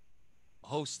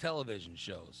host television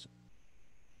shows.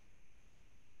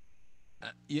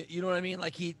 You know what I mean?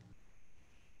 Like he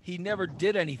never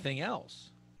did anything else.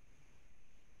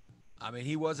 I mean,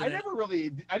 he wasn't.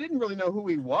 I didn't really know who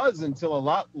he was until a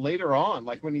lot later on.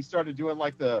 Like when he started doing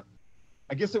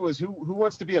I guess it was Who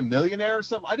Wants to Be a Millionaire or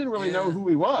something. I didn't really know who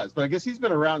he was, but I guess he's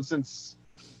been around since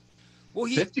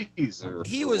 50s or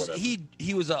he or was whatever.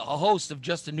 he was a host of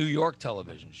just a New York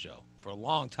television show. for a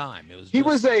long time. It was He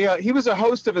was a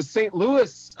host of a St.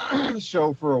 Louis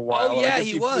show for a while. Oh, yeah, I guess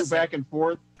he flew was. back and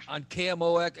forth on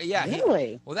KMOX. Yeah,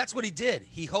 really? Well, that's what he did.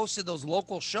 He hosted those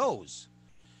local shows,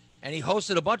 and he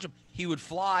hosted a bunch of. He would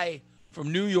fly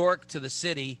from New York to the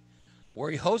city, where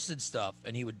he hosted stuff,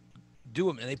 and he would do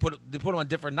them, and they put them on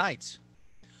different nights.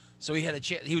 So he had a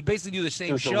chance. He would basically do the same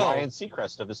He was show. the Ryan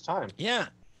Seacrest of his time. Yeah,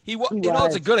 he was. You know,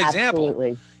 it's a good example.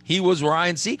 Absolutely. He was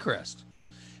Ryan Seacrest.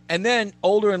 And then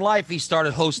older in life, he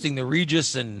started hosting the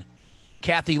Regis and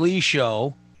Kathy Lee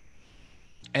show.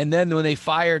 And then when they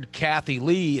fired Kathy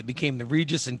Lee, it became the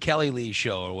Regis and Kelly Lee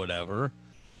show or whatever.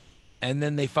 And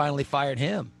then they finally fired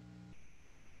him.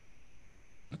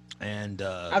 And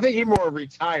I think he more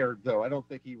retired, though. I don't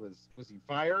think he was he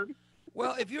fired?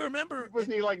 Well, if you remember,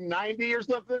 wasn't he like 90 or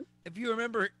something? If you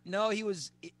remember, no, he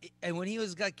was, and when he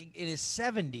was like in his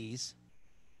 70s,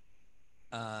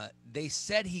 they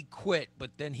said he quit, but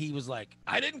then he was like,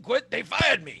 I didn't quit, they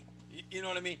fired me. You know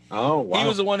what I mean? Oh, wow. He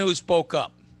was the one who spoke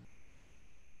up.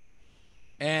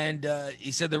 And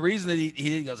he said the reason that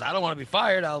he goes, I don't want to be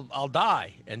fired, I'll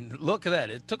die. And look at that.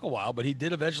 It took a while, but he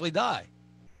did eventually die.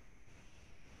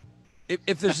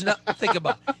 If there's no, think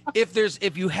about it.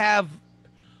 If you have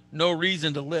no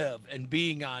reason to live, and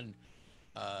being on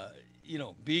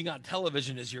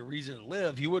television is your reason to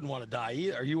live, you wouldn't want to die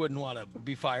either, or you wouldn't want to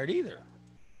be fired either.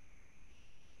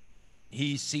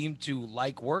 He seemed to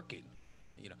like working.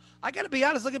 You know, I got to be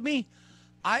honest. Look at me.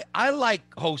 I like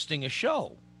hosting a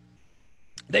show.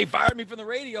 They fired me from the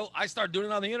radio. I started doing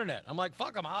it on the internet. I'm like,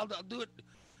 fuck them. I'll do it.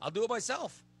 I'll do it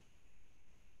myself.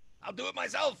 I'll do it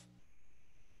myself.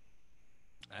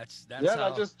 That's yeah.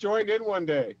 how... I just joined in one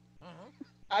day.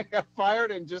 I got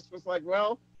fired and just was like,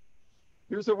 well,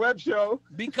 here's a web show.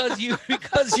 Because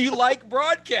you like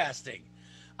broadcasting.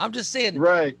 I'm just saying.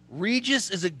 Right. Regis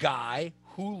is a guy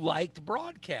who liked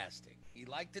broadcasting. He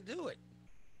liked to do it.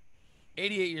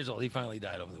 88 years old. He finally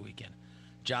died over the weekend.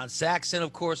 John Saxon,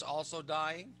 of course, also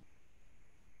dying.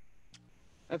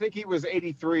 I think he was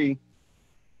 83.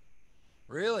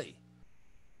 Really?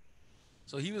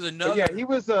 So he was another. But yeah,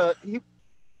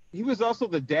 he was also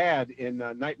the dad in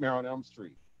Nightmare on Elm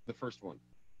Street, the first one.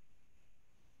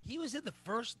 He was in the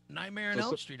first Nightmare on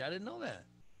Elm Street. I didn't know that.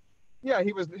 Yeah,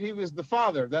 he was the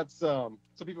father. That's some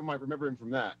people might remember him from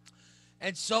that.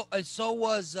 And so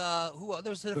was who?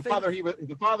 There was the father.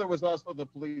 The father was also the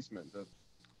policeman, the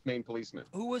main policeman.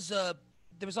 Who was there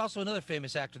was also another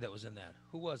famous actor that was in that.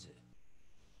 Who was it?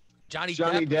 Johnny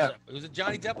Depp. Was it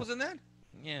Johnny Depp was in that?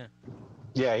 Yeah.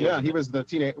 Yeah, he was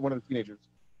one of the teenagers.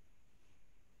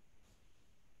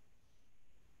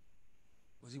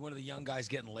 Was he one of the young guys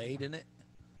getting laid in it?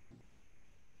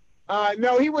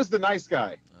 No, he was the nice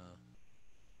guy.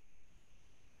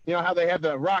 You know how they have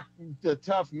the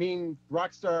tough, mean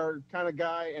rock star kind of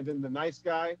guy, and then the nice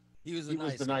guy? He was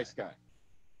the nice guy.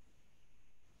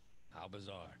 How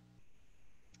bizarre.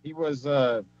 He was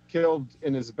killed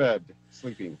in his bed,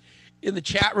 sleeping. In the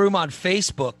chat room on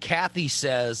Facebook, Kathy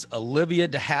says Olivia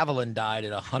de Havilland died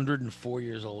at 104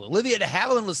 years old. Olivia de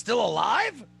Havilland was still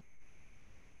alive?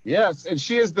 Yes, and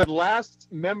she is the last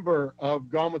member of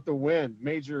Gone with the Wind,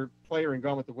 major player in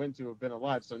Gone with the Wind to have been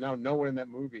alive. So now no one in that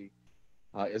movie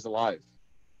is alive.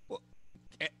 Well,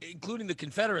 including the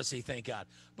Confederacy, thank God.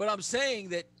 But I'm saying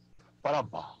that...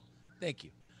 Thank you.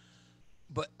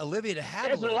 But Olivia de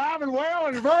Havilland... It's alive and well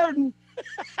and burdened.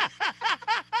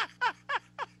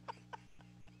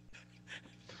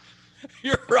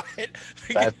 You're right.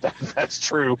 That's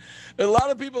true. A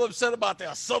lot of people have said about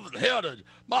their Southern heritage.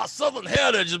 My Southern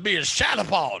heritage is being shat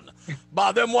upon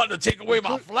by them wanting to take away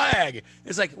my flag.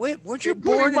 It's like, wait, weren't you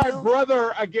born in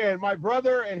my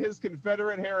brother and his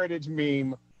Confederate heritage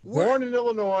meme, born in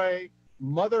Illinois,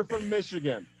 mother from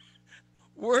Michigan.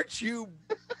 Weren't you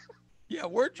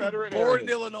born in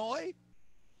Illinois?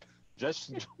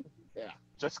 Just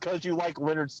because you like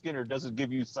Leonard Skinner doesn't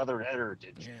give you Southern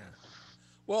heritage. Yeah.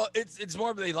 Well, it's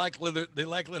more they like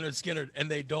Leonard Skinner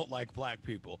and they don't like black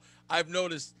people. I've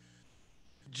noticed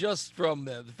just from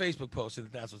the Facebook post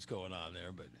that that's what's going on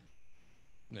there. But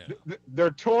yeah. They're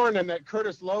torn, and that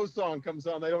Curtis Lowe song comes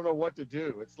on. They don't know what to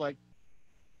do. It's like,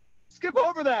 skip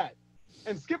over that,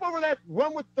 and skip over that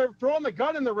one with they're throwing the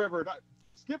gun in the river.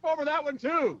 Skip over that one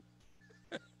too.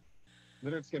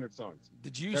 Leonard Skinner songs.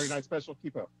 Did you? Very nice special.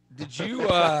 Keep up. Did you?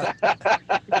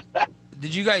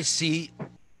 Did you guys see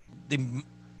the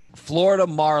Florida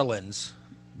Marlins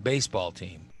baseball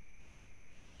team?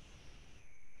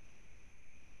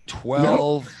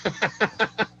 12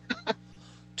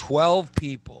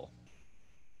 people.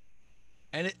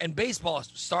 And baseball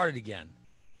started again.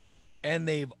 And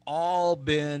they've all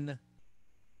been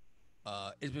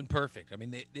it's been perfect. I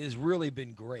mean, it has really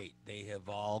been great. They have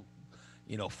all,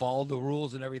 followed the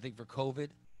rules and everything for COVID,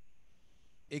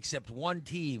 except one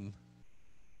team.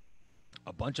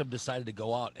 A bunch of them decided to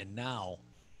go out, and now,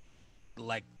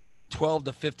 like 12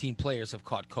 to 15 players have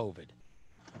caught COVID.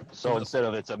 So instead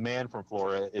of it's a man from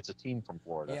Florida, it's a team from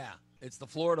Florida. Yeah, it's the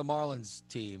Florida Marlins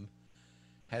team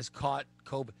has caught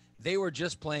COVID. They were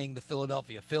just playing the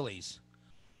Philadelphia Phillies.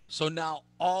 So now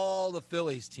all the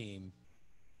Phillies team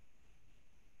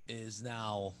is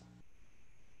now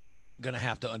going to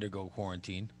have to undergo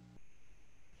quarantine.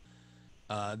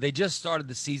 They just started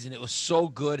the season. It was so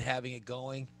good having it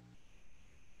going.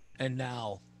 And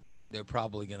now they're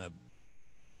probably going to,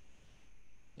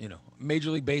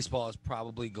 Major League Baseball is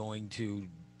probably going to,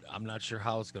 I'm not sure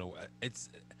how it's going to work.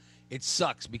 It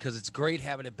sucks because it's great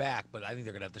having it back, but I think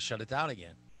they're going to have to shut it down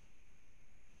again.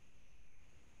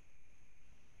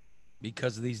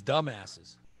 Because of these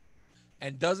dumbasses.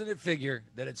 And doesn't it figure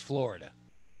that it's Florida?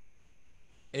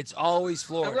 It's always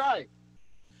Florida. Right.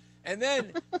 And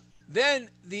then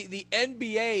the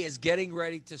NBA is getting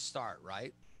ready to start,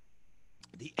 right?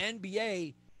 The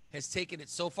NBA has taken it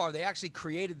so far. They actually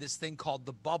created this thing called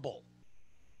the bubble.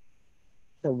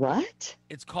 The what?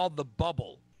 It's called the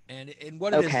bubble. And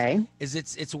what it is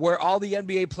it's where all the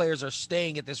NBA players are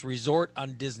staying at this resort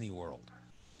on Disney World.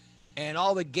 And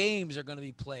all the games are going to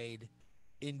be played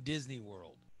in Disney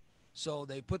World. So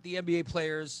they put the NBA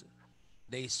players,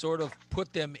 they sort of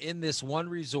put them in this one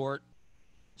resort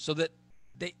so that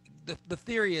the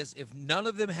theory is if none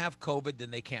of them have COVID,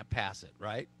 then they can't pass it,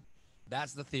 right?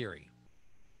 That's the theory.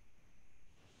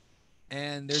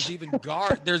 And there's even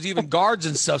guards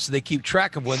and stuff, so they keep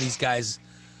track of when these guys,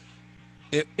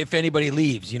 if anybody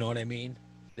leaves, you know what I mean?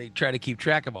 They try to keep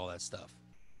track of all that stuff.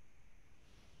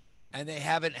 And they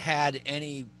haven't had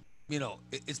any,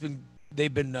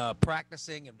 they've been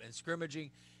practicing and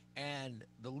scrimmaging, and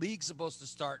the league's supposed to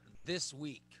start this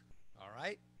week. All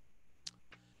right.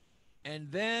 And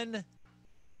then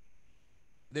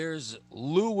there's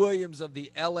Lou Williams of the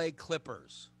LA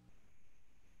Clippers,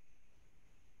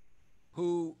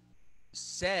 who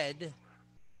said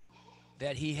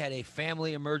that he had a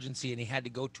family emergency and he had to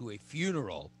go to a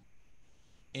funeral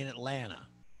in Atlanta.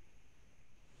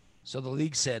 So the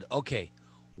league said, okay,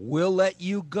 we'll let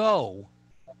you go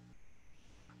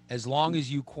as long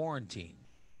as you quarantine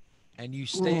and you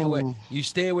stay away. You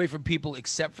stay away from people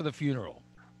except for the funeral.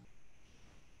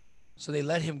 So they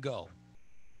let him go.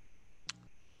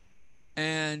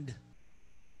 And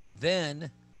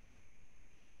then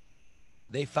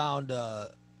they found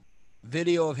a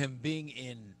video of him being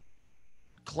in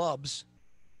clubs.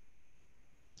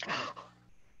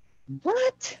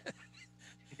 What?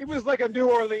 It was like a New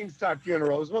Orleans type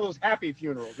funeral. It was one of those happy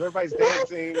funerals. Everybody's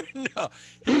dancing. No.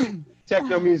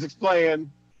 Techno music's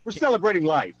playing. We're celebrating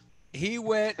life. He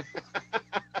went.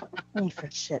 Oh,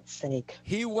 for shit's sake.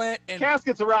 He went and.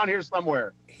 Casket's around here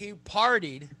somewhere. He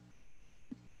partied.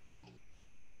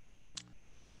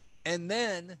 And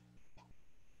then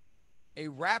a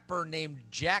rapper named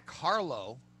Jack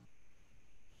Harlow,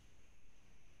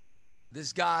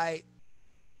 this guy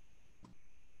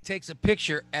takes a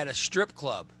picture at a strip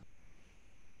club.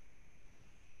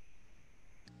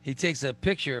 He takes a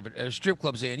picture of it at a strip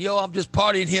club saying, yo, I'm just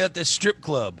partying here at this strip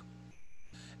club.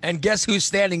 And guess who's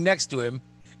standing next to him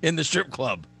in the strip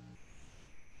club?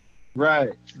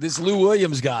 Right. This Lou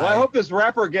Williams guy. Well, I hope this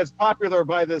rapper gets popular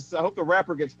by this. I hope the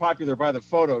rapper gets popular by the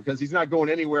photo because he's not going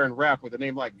anywhere in rap with a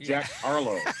name like Jack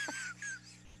Harlow.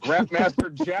 Rap master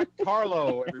Jack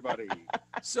Harlow, everybody.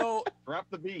 So drop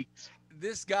the beat.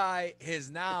 This guy has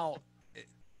now,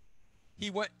 he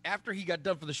went, after he got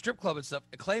done for the strip club and stuff,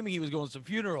 claiming he was going to some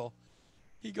funeral,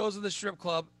 he goes to the strip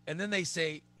club, and then they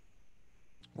say,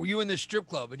 were you in the strip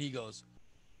club? And he goes,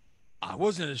 I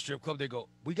wasn't in a strip club. They go,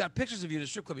 we got pictures of you in the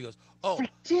strip club. He goes,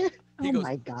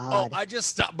 my God. Oh, I just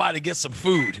stopped by to get some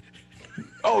food.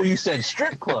 Oh, you said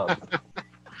strip club.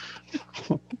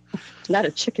 Not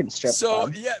a chicken strip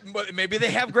club. So, yeah, but maybe they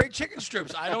have great chicken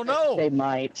strips. I don't know. They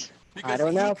might. Because I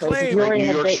don't know. Claimed, you already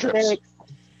have great steaks.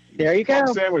 There you go.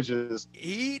 Sandwiches.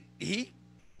 He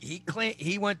claimed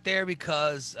he went there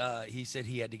because he said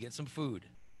he had to get some food.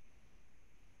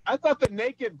 I thought the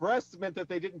naked breasts meant that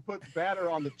they didn't put batter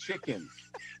on the chicken.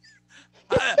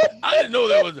 I didn't know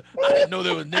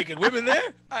there was naked women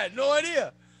there. I had no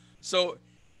idea. So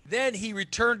then he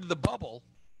returned to the bubble.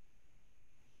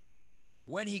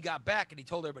 When he got back and he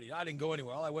told everybody, I didn't go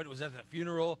anywhere. All I went was at the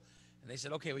funeral. And they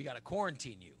said, okay, we got to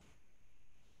quarantine you.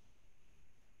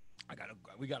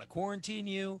 We got to quarantine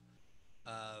you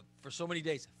for so many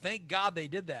days. Thank God they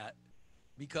did that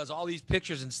because all these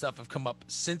pictures and stuff have come up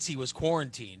since he was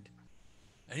quarantined.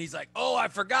 And he's like, oh, I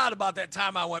forgot about that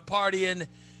time I went partying,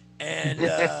 and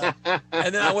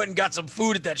then I went and got some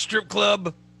food at that strip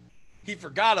club. He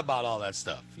forgot about all that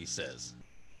stuff, he says.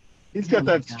 He's got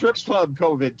that strip club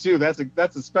COVID, too. That's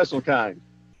a special kind.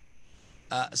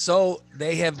 So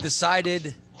they have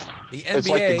decided, the NBA... It's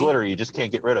like the glitter. You just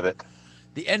can't get rid of it.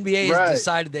 The NBA has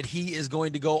decided that he is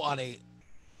going to go on a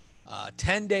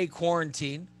 10-day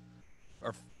quarantine,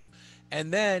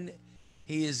 and then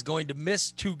he is going to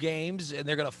miss 2 games, and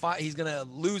he's going to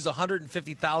lose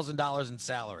 $150,000 in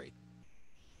salary.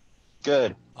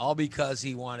 Good. All because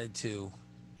he wanted to,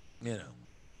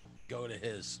 go to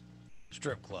his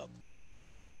strip club.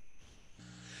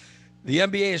 The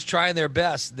NBA is trying their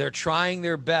best. They're trying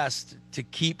their best to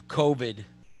keep COVID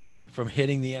from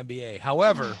hitting the NBA.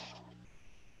 However,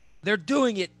 they're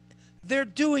doing it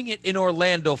in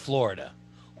Orlando, Florida.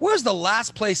 Where's the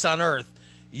last place on earth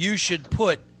you should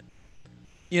put,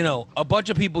 a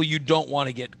bunch of people you don't want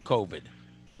to get COVID?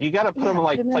 You got to put them in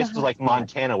like places like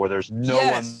Montana where there's no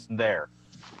one there.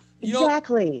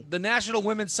 Exactly. The National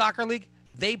Women's Soccer League,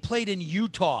 they played in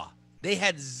Utah. They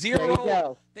had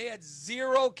zero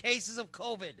cases of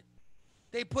COVID.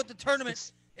 They put the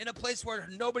tournament in a place where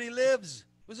nobody lives. It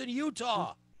was in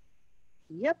Utah.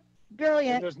 Yep.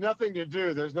 Brilliant. And there's nothing to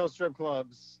do. There's no strip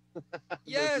clubs.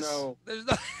 Yes. There's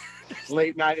no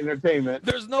late night entertainment.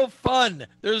 There's no fun.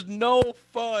 There's no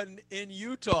fun in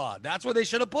Utah. That's where they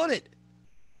should have put it.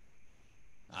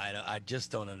 I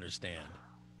just don't understand.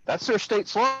 That's their state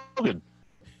slogan.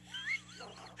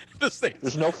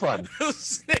 There's no fun.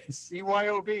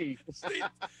 BYOB.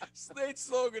 State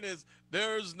slogan is,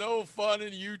 there's no fun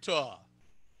in Utah.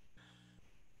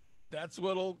 That's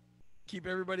what'll keep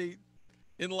everybody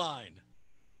in line.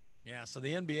 Yeah, so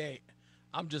the NBA,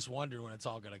 I'm just wondering when it's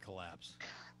all going to collapse.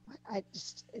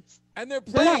 And they're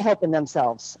not helping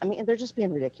themselves. I mean, they're just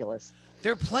being ridiculous.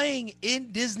 They're playing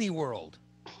in Disney World.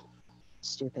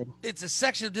 Stupid. It's a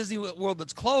section of Disney World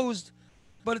that's closed,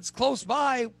 but it's close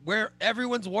by where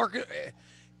everyone's walking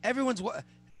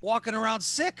around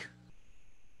sick.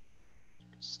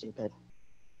 Stupid.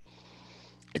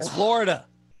 It's Florida.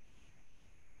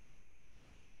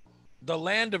 The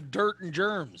land of dirt and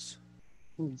germs.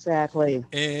 Exactly.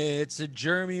 It's a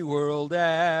germy world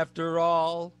after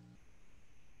all.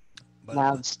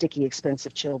 Loud, sticky,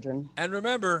 expensive children. And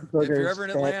remember, if you're ever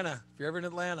in Atlanta,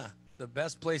 the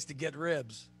best place to get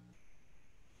ribs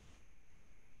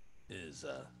is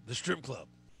the strip club.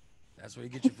 That's where you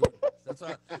get your food.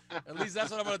 At least that's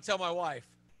what I'm going to tell my wife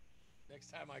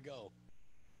next time I go.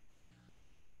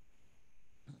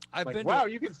 Wow,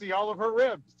 you can see all of her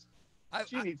ribs.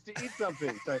 She needs to eat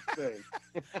something, type thing.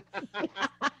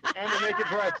 And to make it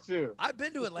breast, too. I've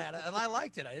been to Atlanta, and I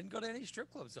liked it. I didn't go to any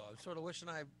strip clubs, though. I'm sort of wishing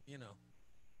I,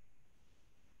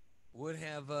 would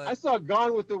have... I saw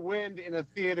Gone with the Wind in a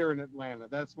theater in Atlanta.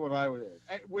 That's what I was.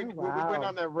 When we went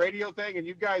on that radio thing, and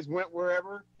you guys went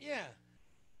wherever. Yeah.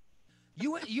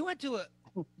 You went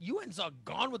and saw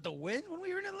Gone with the Wind when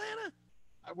we were in Atlanta?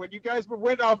 When you guys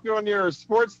went off on your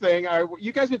sports thing,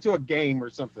 you guys went to a game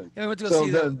or something. Yeah, we went to go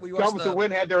see Gone with the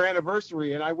Wind had their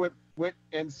anniversary, and I went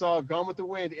and saw Gone with the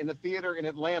Wind in a theater in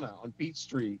Atlanta on Beach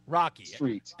Street. Rocky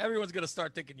Street. Everyone's gonna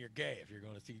start thinking you're gay if you're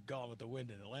going to see Gone with the Wind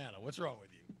in Atlanta. What's wrong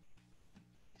with you?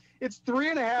 It's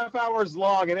 3.5 hours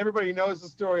long, and everybody knows the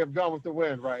story of Gone with the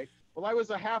Wind, right? Well, I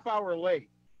was a half hour late,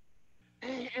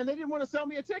 and they didn't want to sell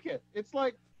me a ticket. It's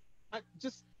like,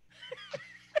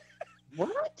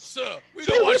 what? Sir, we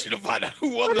don't want you to find out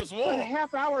who won this war. The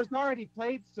half hour's already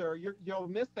played, sir. You'll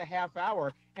miss the half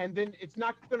hour, and then it's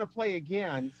not going to play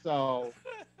again. So,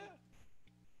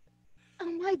 oh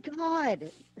my God,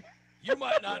 you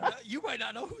might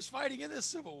not know who's fighting in this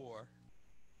Civil War.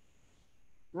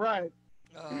 Right.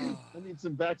 I need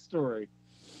some backstory.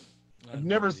 I've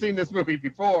never seen this movie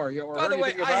before, or By the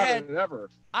way, anything about it ever.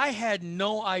 I had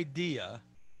no idea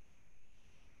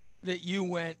that you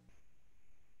went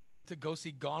to go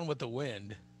see Gone with the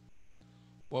Wind.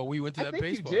 Well, we went to that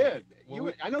baseball. You did.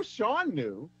 I know Sean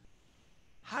knew.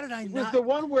 How did I It not? was the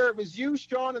one where it was you,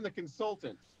 Sean, and the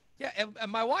consultant. Yeah,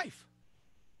 and my wife.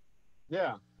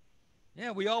 Yeah.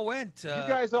 Yeah, we all went. You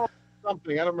guys all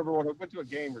something. I don't remember what. I went to a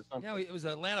game or something. Yeah, it was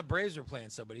Atlanta Braves were playing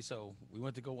somebody, so we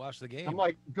went to go watch the game. I'm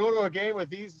like, go to a game with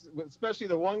these, especially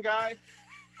the one guy.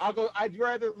 I'd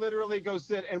rather literally go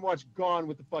sit and watch Gone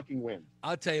with the fucking Wind.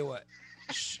 I'll tell you what.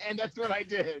 And that's what I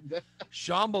did.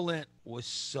 Sean Balint was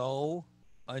so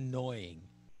annoying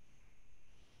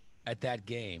at that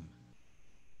game.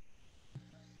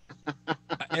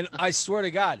 And I swear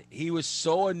to God, he was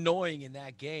so annoying in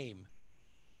that game.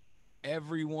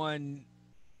 Everyone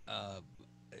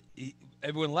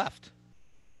left.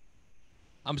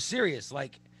 I'm serious.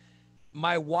 Like,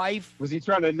 My wife. Was he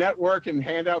trying to network and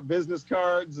hand out business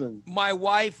cards? And my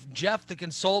wife, Jeff, the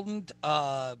consultant.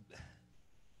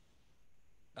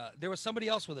 There was somebody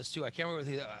else with us too. I can't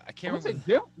remember. I can't remember.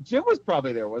 Jim was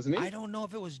probably there, wasn't he? I don't know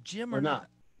if it was Jim or not.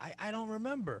 I don't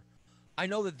remember. I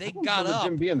know that they got up.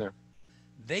 Jim being there.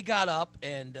 They got up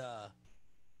and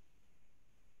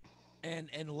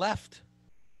left.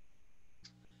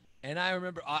 And I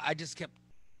remember I just kept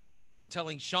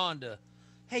telling Sean to,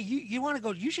 hey, you want to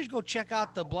go? You should go check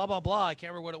out the blah blah blah. I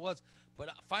can't remember what it was, but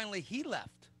finally he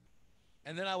left,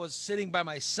 and then I was sitting by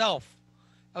myself.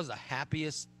 That was the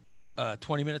happiest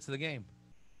 20 minutes of the game.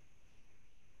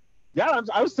 Yeah,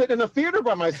 I was sitting in the theater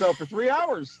by myself for 3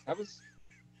 hours. I was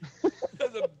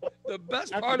the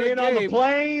best after part of being the game. on the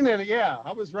plane, and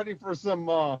I was ready for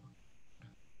some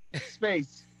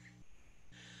space.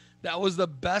 That was the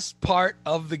best part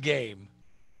of the game,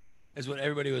 is when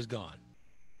everybody was gone.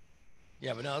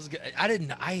 Yeah, but no, it was good.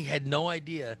 I had no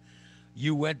idea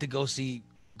you went to go see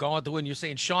Gone with the Wind. You're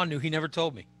saying Sean knew. He never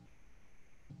told me.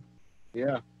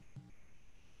 Yeah.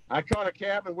 I caught a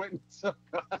cab and went and saw.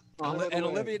 And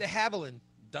Olivia de Havilland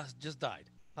just died,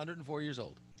 104 years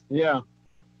old. Yeah.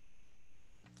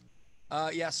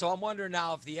 Yeah, so I'm wondering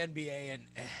now if the NBA and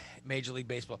Major League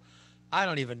Baseball, I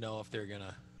don't even know if they're going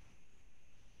to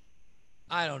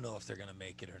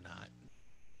make it or not.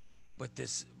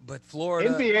 But Florida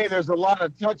NBA, there's a lot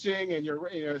of touching, and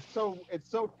it's so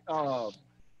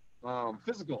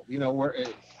physical.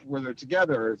 Where they're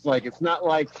together. It's not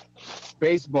like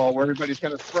baseball where everybody's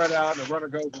kind of spread out and the runner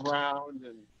goes around.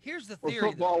 And here's the or theory.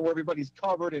 Football where everybody's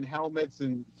covered in helmets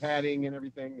and padding and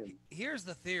everything. And here's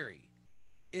the theory: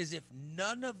 is if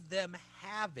none of them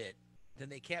have it, then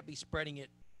they can't be spreading it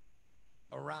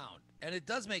around, and it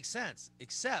does make sense,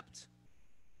 except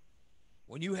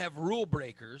when you have rule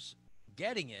breakers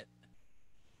getting it,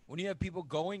 when you have people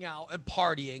going out and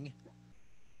partying,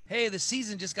 hey, the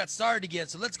season just got started again,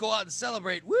 so let's go out and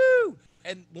celebrate, woo!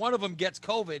 And one of them gets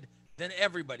COVID, then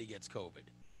everybody gets COVID.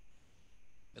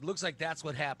 It looks like that's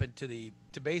what happened to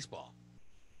baseball.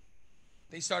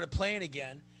 They started playing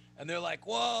again, and they're like,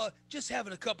 well, just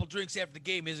having a couple drinks after the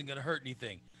game isn't going to hurt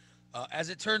anything. As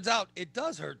it turns out, it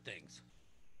does hurt things.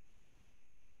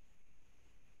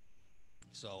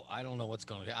 So I don't know what's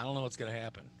going to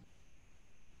happen.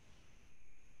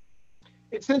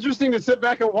 it's interesting to sit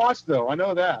back and watch, though. I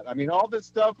know that. I mean, all this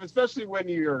stuff, especially when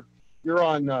you're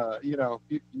on, you're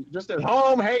just at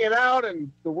home hanging out,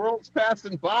 and the world's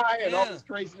passing by, and all this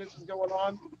craziness is going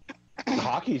on.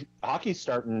 Hockey's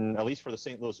starting, at least for the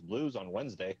St. Louis Blues, on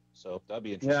Wednesday, so that'd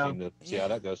be interesting to see how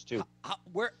that goes too.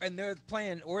 They're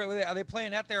playing? Where are they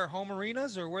playing at their home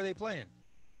arenas, or where are they playing?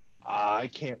 I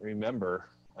can't remember.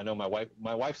 I know my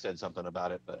wife said something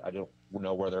about it, but I don't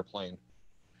know where they're playing.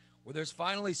 Well, there's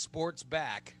finally sports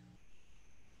back.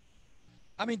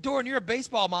 I mean, Doran, you're a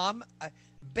baseball mom.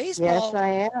 Baseball. Yes,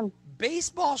 I am.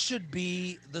 Baseball should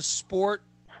be the sport.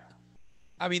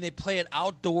 I mean, they play it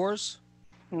outdoors.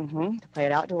 Mm-hmm. Play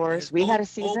it outdoors. We had a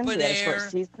season. We had a short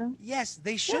season. Yes,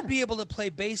 they should be able to play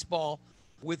baseball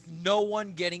with no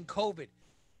one getting COVID,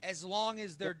 as long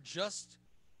as they're just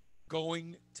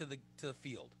going to the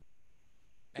field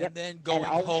and then going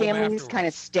home. And all families afterwards. kind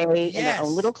of stay in their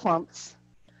own little clumps.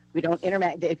 We don't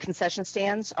interact. The concession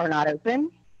stands are not open.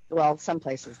 Well, some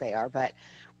places they are, but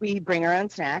we bring our own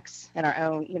snacks and our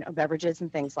own, beverages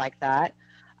and things like that.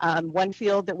 One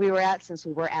field that we were at, since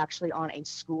we were actually on a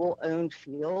school-owned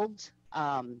field,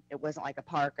 it wasn't like a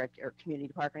park or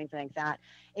community park or anything like that.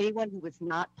 Anyone who was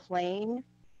not playing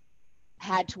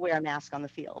had to wear a mask on the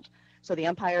field. So the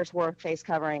umpires wore face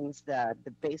coverings, the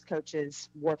base coaches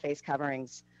wore face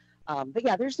coverings. But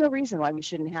yeah, there's no reason why we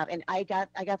shouldn't have. And I got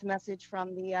the message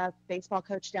from the baseball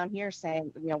coach down here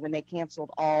saying, when they canceled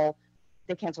all,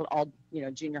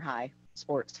 junior high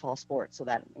sports, fall sports, so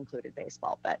that included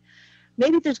baseball. But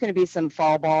maybe there's going to be some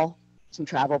fall ball, some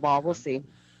travel ball. We'll see.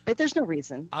 But there's no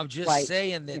reason. I'm just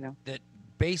saying that that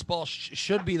baseball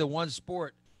should be the one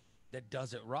sport that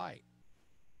does it right.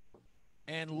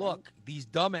 And look, these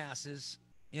dumbasses,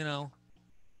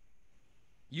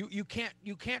 you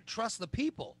can't trust the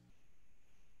people.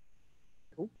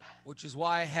 Which is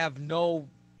why I have no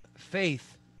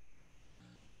faith.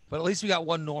 But at least we got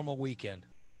one normal weekend.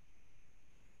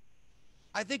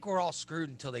 I think we're all screwed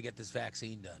until they get this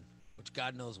vaccine done, which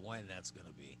God knows when that's going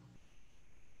to be.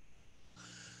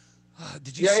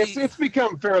 Did you see? It's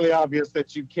become fairly obvious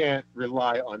that you can't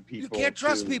rely on people. You can't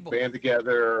trust people. Band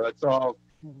together. Let's all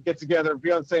get together,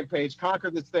 be on the same page, conquer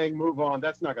this thing, move on.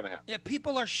 That's not going to happen. Yeah,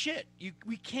 people are shit.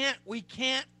 We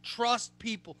can't trust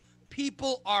people.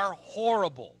 People are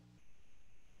horrible.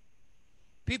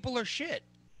 People are shit.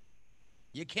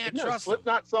 You can't trust them.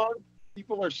 Slipknot song?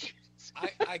 People are shit.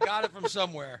 I got it from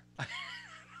somewhere.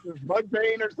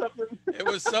 Mudbane or something. It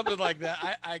was something like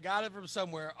that. I got it from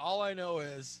somewhere. All I know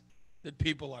is that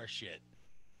people are shit,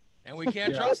 and we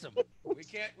can't trust them.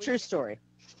 True story.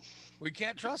 We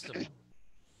can't trust them.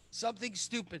 Something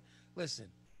stupid. Listen,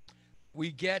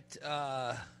 we get.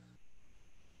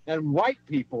 And white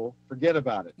people, forget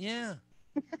about it. Yeah.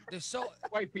 They're so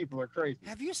white people are crazy.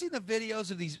 Have you seen the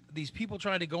videos of these people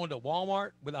trying to go into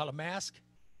Walmart without a mask?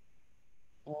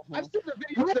 I've seen the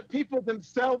videos that people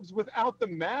themselves without the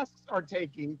masks are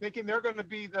taking, thinking they're going to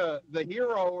be the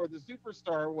hero or the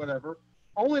superstar or whatever,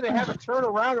 only to have it turn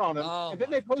around on them, and then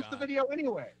they post the video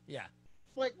anyway. Yeah.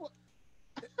 Like, what?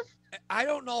 I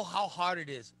don't know how hard it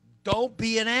is. Don't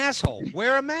be an asshole.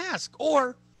 Wear a mask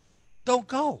or don't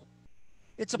go.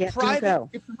 It's a private.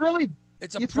 It's really.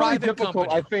 It's a it's private really difficult,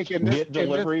 company. I think, in this, Get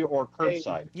delivery or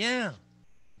curbside. Yeah.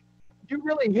 You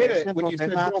really hit it when you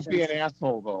Simple said don't be options. an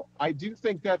asshole, though. I do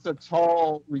think that's a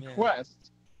tall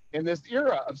request in this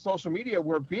era of social media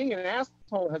where being an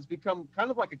asshole has become kind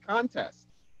of like a contest.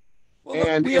 Well, look,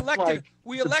 And we it's elected like,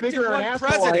 we the elected bigger an one asshole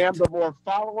president. I am, the more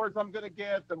followers I'm going to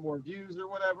get, the more views or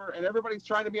whatever, and everybody's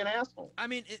trying to be an asshole. I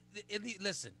mean,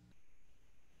 listen.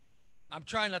 I'm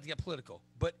trying not to get political,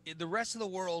 but in the rest of the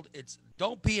world, it's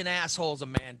don't be an asshole as a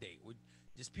mandate.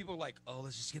 Just people are like, oh,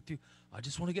 let's just get through. I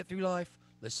just want to get through life.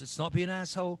 Let's just not be an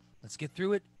asshole. Let's get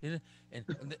through it. And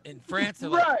in France, they're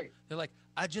like,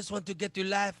 I just want to get through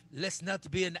life. Let's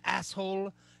not be an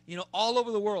asshole. You know, all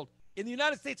over the world. In the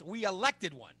United States, we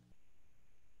elected one.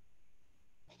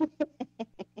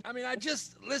 I mean,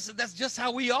 listen, that's just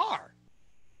how we are.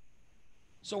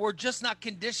 So we're just not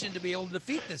conditioned to be able to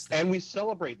defeat this thing. And we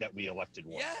celebrate that we elected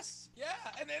one. Yes, yeah,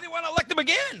 and then they want to elect him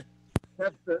again.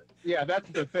 That's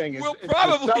the thing. It's, We'll it's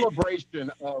probably- the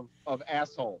celebration of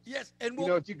assholes. Yes, and you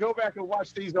know, if you go back and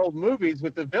watch these old movies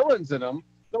with the villains in them,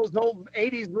 those old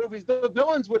 80s movies, the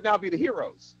villains would now be the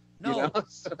heroes. No, you know?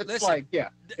 So it's listen, like,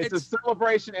 it's a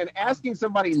celebration, and asking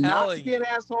somebody not to be an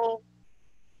asshole,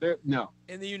 no.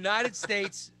 In the United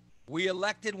States, we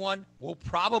elected one. We'll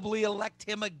probably elect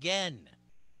him again.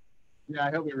 Yeah,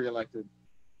 he'll be reelected.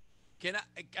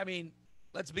 I mean,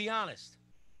 let's be honest.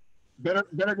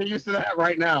 Better get used to that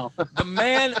right now. The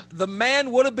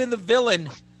man would have been the villain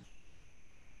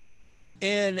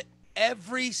in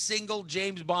every single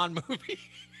James Bond movie.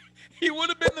 He would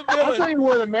have been the villain. I'll tell you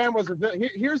where the man was a villain.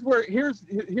 Here's where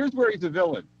he's a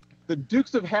villain. The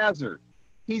Dukes of Hazzard.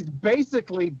 He's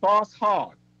basically Boss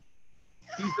Hogg.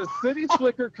 He's a city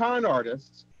slicker con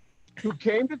artist who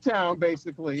came to town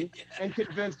basically and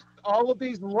convinced all of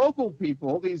these local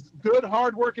people, these good,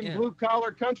 hardworking,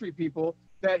 blue-collar country people,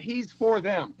 that he's for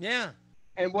them. Yeah.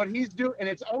 And what he's doing, and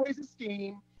it's always a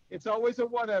scheme, it's always a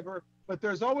whatever, but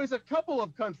there's always a couple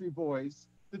of country boys,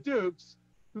 the Dukes,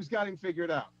 who's got him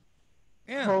figured out.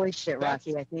 Yeah. Holy shit,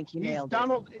 Rocky! I think you nailed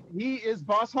it. He is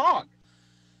Boss Hogg.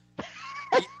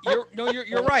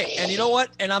 You're right. And you know what?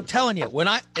 And I'm telling you, when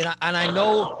I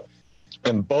know.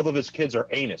 And both of his kids are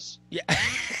anus. Yeah.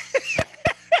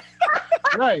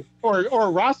 Right.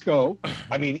 Or Roscoe.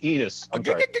 I mean, Enos. I'm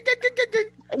sorry.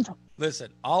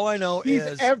 Listen, all I know He's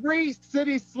is every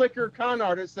city slicker con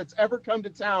artist that's ever come to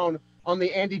town on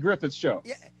the Andy Griffith Show.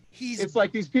 Yeah, it's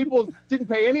like these people didn't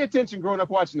pay any attention growing up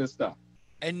watching this stuff.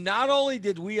 And not only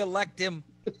did we elect him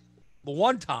the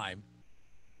one time,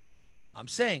 I'm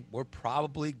saying we're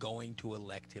probably going to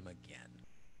elect him again.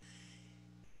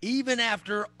 Even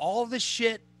after all the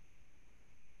shit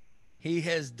he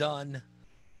has done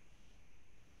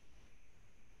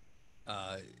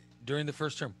during the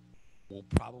first term, we'll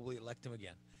probably elect him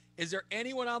again. Is there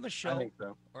anyone on the show I think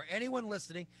so. or anyone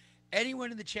listening,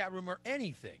 anyone in the chat room or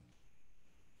anything?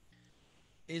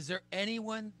 Is there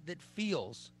anyone that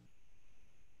feels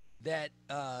that,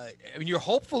 I mean, you're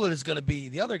hopeful that it's going to be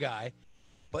the other guy,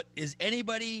 but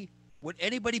would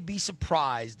anybody be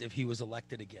surprised if he was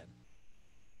elected again?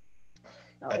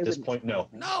 At this point, no.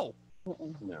 No.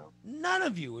 No. None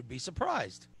of you would be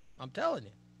surprised. I'm telling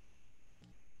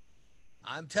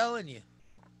you.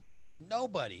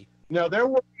 Nobody. No, there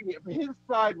will be, his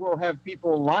side will have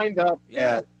people lined up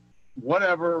at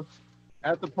whatever,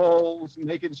 at the polls,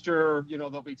 making sure, you know,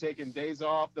 they'll be taking days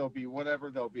off, they'll be whatever,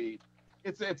 they'll be,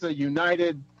 it's a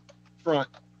united front.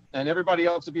 And everybody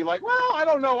else will be like, well, I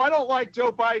don't know, I don't like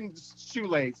Joe Biden's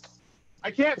shoelace.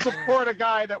 I can't support a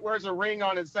guy that wears a ring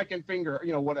on his second finger,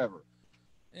 you know, whatever.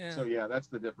 Yeah. So, yeah, that's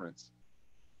the difference.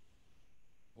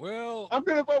 Well, I'm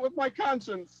going to vote with my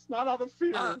conscience, not out of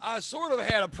fear. I sort of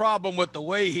had a problem with the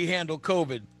way he handled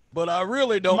COVID, but I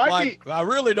really don't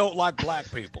like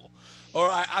black people. Or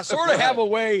I sort of have a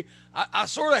way. I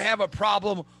sort of have a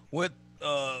problem with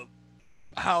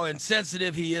how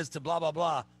insensitive he is to blah, blah,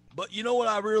 blah. But you know what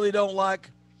I really don't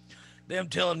like? Them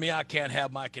telling me I can't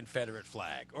have my Confederate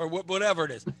flag or whatever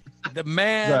it is. The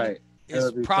man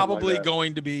is probably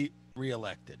going to be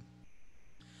reelected.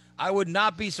 I would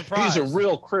not be surprised. He's a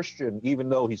real Christian, even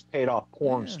though he's paid off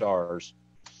porn stars.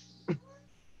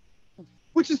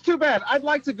 Which is too bad. I'd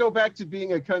like to go back to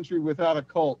being a country without a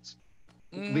cult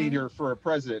leader for a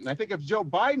president. And I think if Joe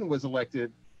Biden was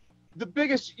elected, the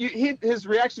biggest his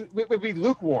reaction would be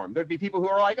lukewarm. There'd be people who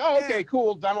are like, "Oh, okay,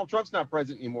 cool. Donald Trump's not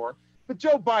president anymore." But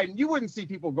Joe Biden, you wouldn't see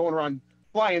people going around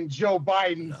flying Joe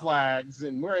Biden flags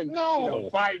and wearing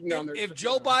Biden on their. If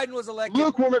Joe Biden was elected,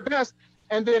 lukewarm at best,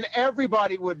 and then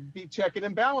everybody would be checking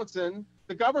and balancing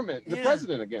the government, the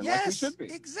president again, like we should be.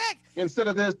 Exactly. Instead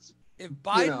of this. If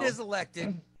Biden is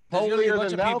elected, holier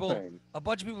than thou a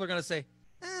bunch of people are going to say,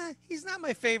 he's not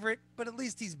my favorite, but at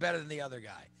least he's better than the other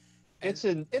guy.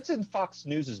 And It's in Fox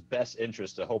News' best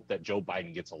interest to hope that Joe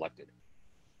Biden gets elected.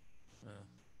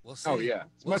 We'll see. Oh yeah,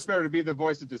 it's much better to be the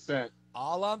voice of dissent.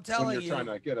 All I'm telling you, trying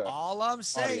to get all I'm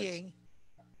saying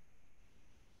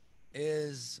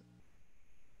is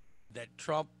that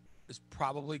Trump is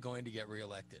probably going to get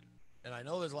reelected. And I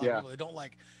know there's a lot of people that don't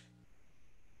like.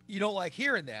 You don't like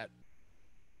hearing that,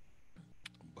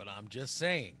 but I'm just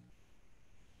saying.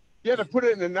 You had to put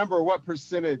it in a number. What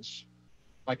percentage,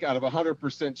 like out of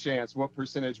 100% chance, what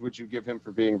percentage would you give him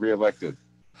for being reelected?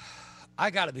 I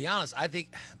got to be honest. I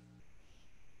think.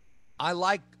 I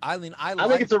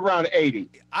think it's around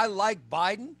 80. I like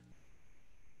Biden,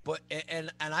 but and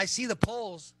I see the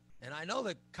polls, and I know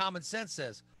that common sense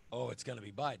says, "Oh, it's going to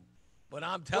be Biden." But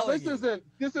I'm telling you,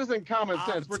 this isn't common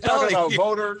sense. We're talking about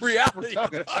voters. Reality.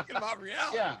 We're talking about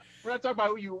reality. Yeah, we're not talking about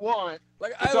who you want.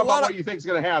 Like we're talking about what you think is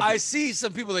going to happen. I see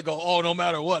some people that go, "Oh, no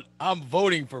matter what, I'm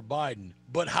voting for Biden."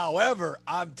 But however,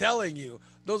 I'm telling you,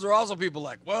 those are also people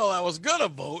like, "Well, I was gonna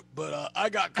vote, but I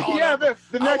got caught." Yeah, up.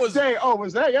 the next day. Oh,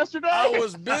 was that yesterday? I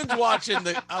was binge watching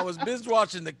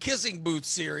the Kissing Booth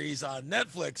series on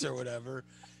Netflix or whatever,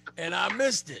 and I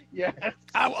missed it. Yeah,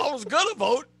 I was gonna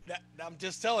vote. I'm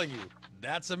just telling you,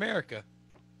 that's America.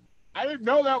 I didn't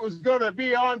know that was gonna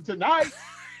be on tonight.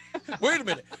 Wait a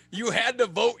minute, you had to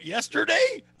vote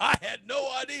yesterday? I had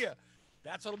no idea.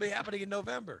 That's what'll be happening in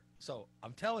November. So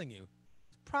I'm telling you,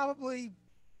 probably.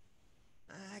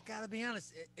 I gotta be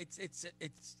honest.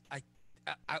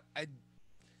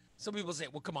 Some people say,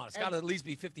 well, come on, it's gotta at least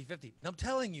be 50-50. And I'm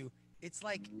telling you, it's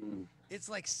like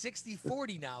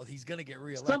 60-40 now. He's gonna get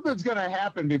reelected. Something's gonna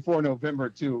happen before November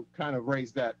to kind of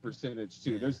raise that percentage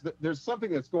too. There's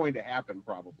something that's going to happen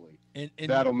probably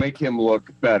that'll make him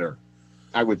look better.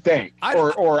 I would think,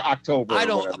 or October. I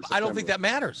don't think that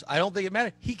matters. I don't think it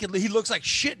matters. He looks like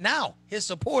shit now. His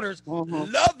supporters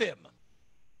love him.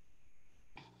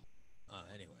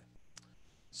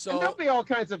 And there'll be all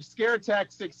kinds of scare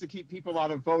tactics to keep people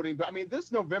out of voting. But I mean,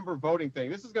 this November voting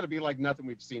thing, this is going to be like nothing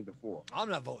we've seen before. I'm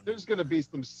not voting. There's going to be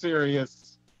some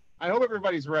serious. I hope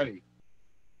everybody's ready.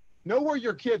 Know where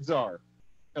your kids are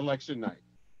election night.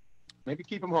 Maybe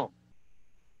keep them home.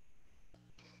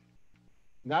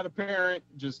 Not a parent,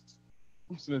 just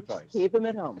some advice. Keep them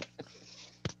at home.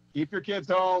 Keep your kids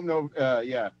home. No,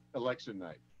 election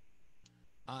night.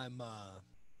 I'm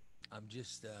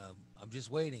just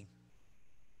waiting.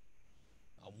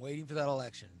 I'm waiting for that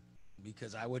election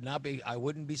because I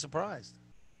wouldn't be surprised.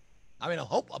 I mean, I'm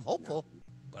hopeful,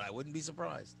 but I wouldn't be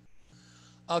surprised.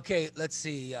 Okay, let's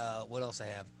see what else I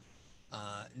have.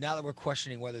 Now that we're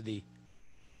questioning whether the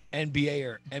NBA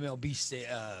or MLB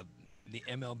the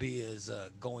MLB is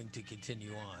going to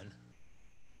continue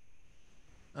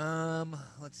on.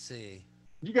 Let's see.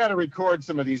 You got to record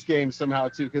some of these games somehow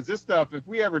too, because this stuff, if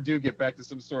we ever do get back to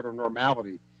some sort of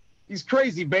normality, these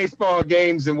crazy baseball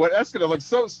games and that's going to look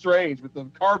so strange with the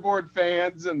cardboard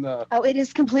fans and the. Oh, it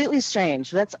is completely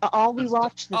strange. That's all we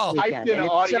watched this weekend. And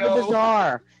it's so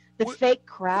bizarre. The fake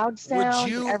crowd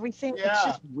sound, everything. Yeah. It's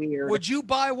just weird. Would you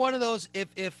buy one of those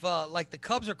if like the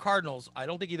Cubs or Cardinals? I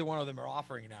don't think either one of them are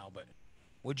offering now, but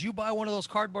would you buy one of those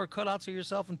cardboard cutouts of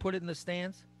yourself and put it in the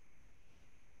stands?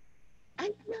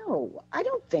 No, I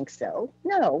don't think so.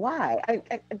 No, why?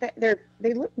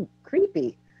 They look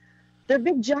creepy. They're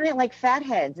big, giant, like fat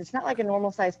heads. It's not like a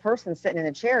normal-sized person sitting in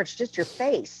a chair. It's just your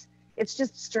face. It's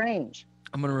just strange.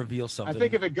 I'm going to reveal something. I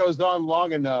think if it goes on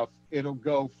long enough, it'll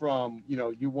go from,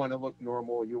 you want to look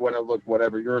normal, you want to look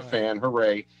whatever, you're a fan,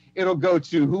 hooray. It'll go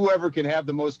to whoever can have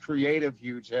the most creative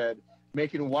huge head,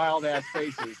 making wild-ass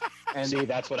faces. And see,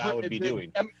 that's what I would be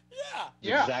doing.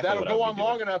 Yeah, exactly that'll go on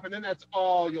long enough, and then that's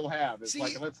all you'll have. It's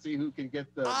like, let's see who can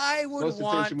get the most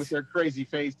attention with their crazy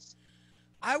face.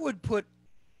 I would put,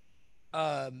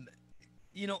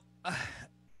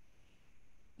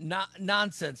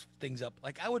 nonsense things up.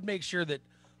 Like I would make sure that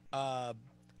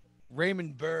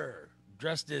Raymond Burr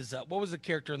dressed as what was the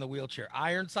character in the wheelchair?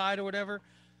 Ironside or whatever.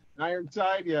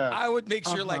 Ironside, yeah. I would make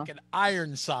sure like an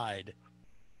Ironside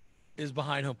is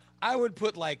behind home. I would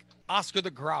put like Oscar the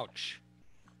Grouch,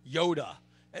 Yoda,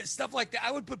 and stuff like that.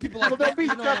 I would put people like that. Be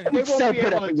stuff, they won't be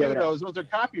able to do those. Those are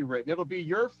copywritten. It'll be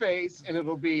your face, and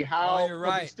it'll be how. Oh, you're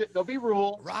right. There'll be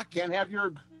rules. Can't have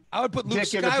your. I would put Luke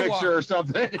Skywalker in a picture or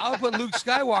something. I would put Luke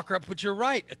Skywalker up, but you're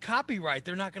right. A copyright.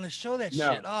 They're not going to show that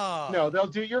shit. Oh. No, they'll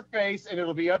do your face, and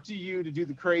it'll be up to you to do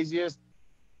the craziest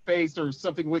face or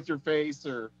something with your face,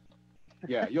 or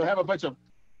you'll have a bunch of,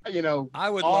 I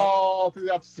would all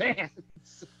throughout sand.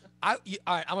 All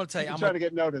right, I'm going to tell you. I'm trying to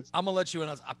get noticed. I'm going to let you in.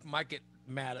 I might get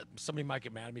mad at somebody. Might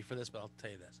get mad at me for this, but I'll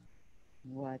tell you this.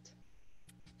 What?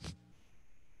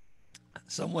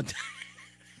 Someone.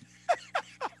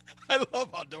 I love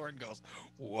how Doran goes,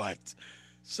 what?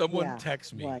 Someone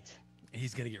texts me. What?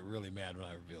 He's going to get really mad when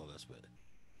I reveal this, but.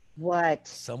 What?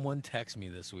 Someone texted me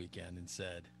this weekend and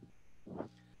said,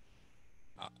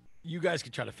 you guys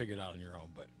can try to figure it out on your own,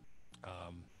 but.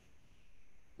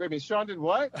 Wait a minute, Sean did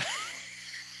what?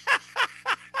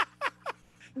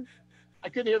 I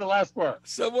couldn't hear the last part.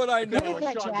 Someone I know. What did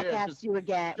that jackass you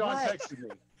again? Sean What? texted me.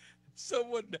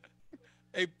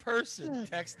 A person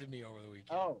texted me over the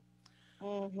weekend. Oh.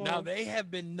 Mm-hmm. Now they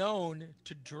have been known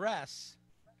to dress.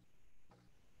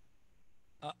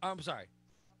 I'm sorry.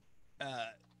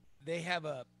 They have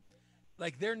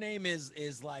their name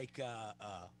is like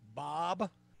Bob,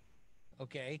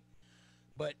 okay,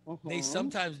 but they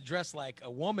sometimes dress like a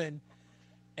woman,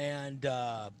 and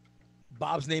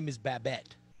Bob's name is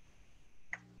Babette.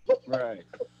 Right.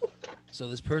 So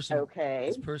this person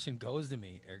goes to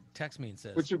me or texts me and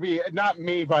says, which would be not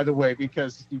me, by the way,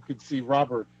 because you could see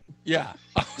Robert. Yeah.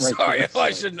 Oh, sorry.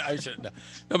 I shouldn't.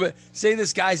 No, but say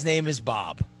this guy's name is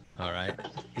Bob. All right.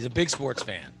 He's a big sports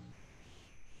fan.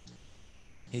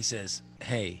 He says,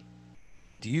 hey,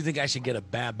 do you think I should get a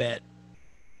Babette?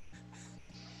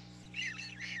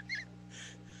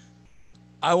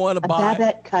 I want to buy a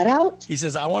Babette cutout. He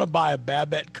says, I want to buy a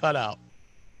Babette cutout.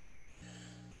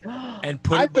 And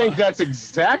put. I think that's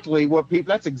exactly what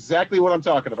people. That's exactly what I'm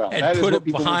talking about. And that put is it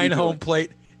behind home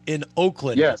plate in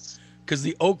Oakland. Yes. Because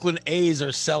the Oakland A's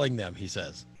are selling them. He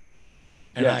says.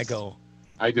 And yes, I go.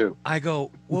 I do. I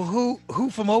go. Well, who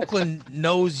from Oakland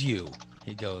knows you?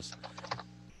 He goes.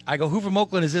 I go. Who from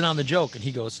Oakland is in on the joke? And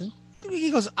he goes.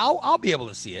 I'll be able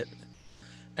to see it.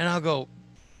 And I'll go.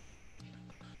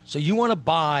 So you want to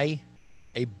buy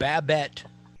a Babette?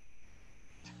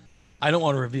 I don't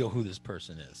want to reveal who this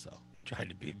person is, so I'm trying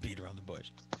to beat around the bush.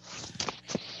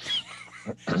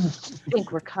 I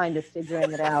think we're kind of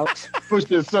figuring it out. Bush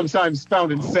is sometimes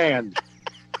found in sand.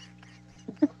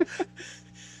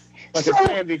 Like a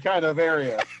sandy kind of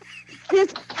area.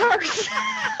 This person.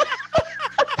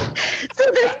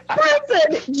 So this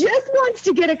person just wants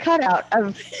to get a cutout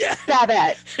of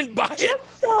Babette. And buy it.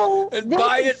 So and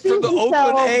buy it from the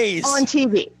Oakland A's. On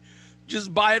TV.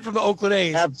 Just buy it from the Oakland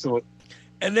A's. Absolutely.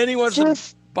 And then he wants to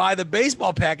buy the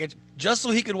baseball package just so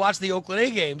he could watch the Oakland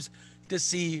A games to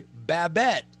see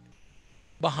Babette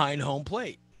behind home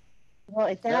plate. Well,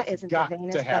 if that isn't the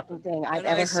vainest fucking thing I've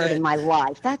ever heard in my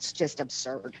life, that's just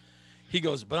absurd. He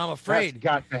goes, but I'm afraid. That's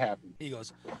got to happen. He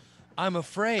goes, I'm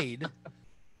afraid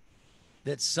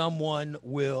that someone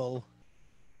will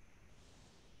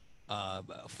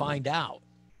find out.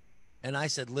 And I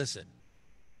said, listen,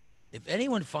 if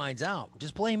anyone finds out,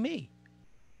 just blame me.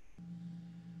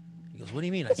 He goes, what do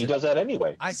you mean? I said, he does that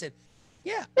anyway. I said,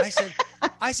 yeah.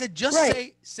 I said, just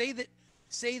say that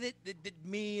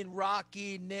me and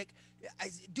Rocky, Nick,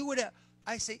 do it.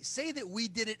 I say that we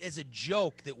did it as a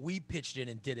joke, that we pitched in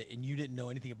and did it, and you didn't know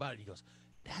anything about it. He goes,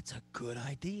 that's a good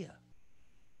idea.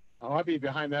 Oh, I'd be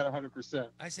behind that 100%.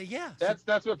 I say, yeah.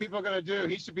 That's what people are going to do.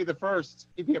 He should be the first.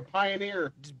 He'd be a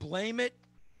pioneer. Just blame it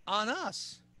on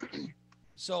us.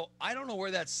 So I don't know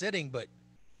where that's sitting, but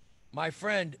my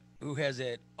friend who has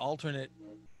an alternate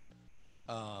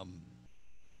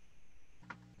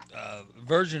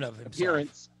version of himself,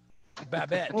 appearance,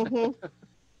 Babette,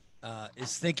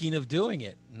 is thinking of doing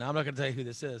it. Now I'm not going to tell you who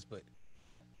this is, but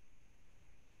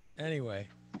anyway,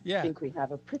 yeah. I think we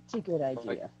have a pretty good idea.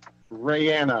 Like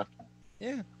Rihanna.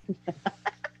 Yeah.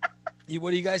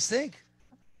 What do you guys think?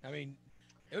 I mean,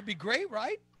 it would be great,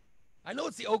 right? I know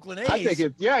it's the Oakland A's. I think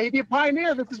he'd be a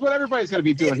pioneer. This is what everybody's going to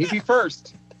be doing. He'd be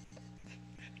first.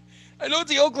 I know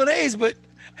it's the Oakland A's, but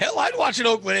hell, I'd watch an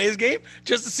Oakland A's game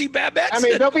just to see Babette. I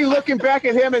mean, they'll be looking back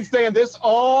at him and saying, this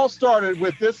all started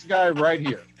with this guy right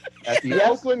here at the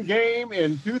Oakland game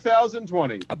in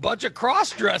 2020. A bunch of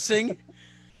cross-dressing.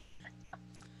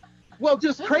 Well,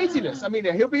 just craziness. I mean,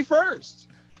 he'll be first.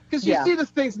 Because you see the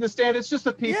things in the stand, it's just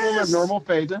the people in their normal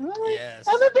phase. Yes.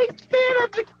 I'm a big fan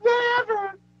of the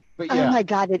forever. But yeah. Oh my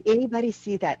God! Did anybody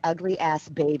see that ugly ass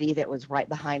baby that was right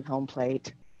behind home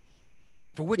plate?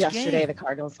 For which yesterday, game? the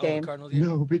Cardinals Oh, the game. Cardinals game.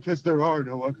 No, because there are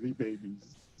no ugly babies.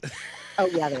 Oh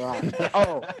yeah, there are.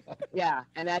 Oh yeah,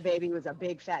 and that baby was a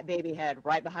big fat baby head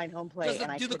right behind home plate.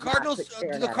 Do the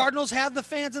Cardinals have the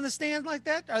fans in the stand like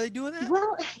that? Are they doing that?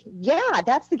 Well, yeah,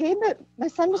 that's the game that my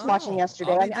son was watching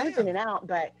yesterday. I'll I be mean, I was in and out,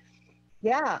 but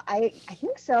yeah, I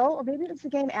think so, or maybe it was the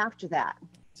game after that.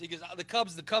 See,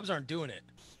 because the Cubs aren't doing it.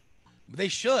 They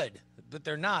should, but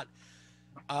they're not.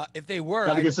 If they were,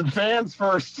 Gotta get some fans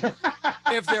first.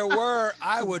 If there were,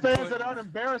 I would. Fans that aren't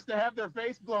embarrassed to have their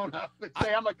face blown up and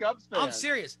say, "I'm a Cubs fan." I'm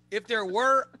serious. If there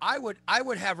were, I would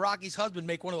have Rocky's husband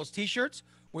make one of those T-shirts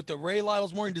with the Ray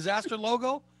Lytle's Morning Disaster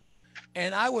logo,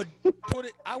 and I would put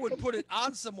it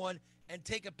on someone and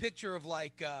take a picture of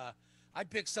like. I'd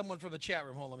pick someone from the chat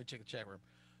room. Hold on, let me check the chat room.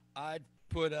 I'd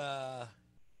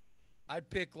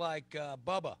pick like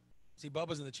Bubba. See,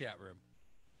 Bubba's in the chat room.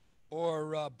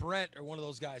 Or Brent or one of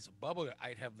those guys. Bubba,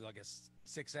 I'd have like a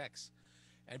 6X.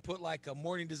 And put like a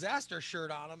Morning Disaster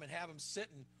shirt on him and have him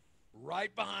sitting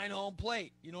right behind home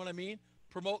plate. You know what I mean?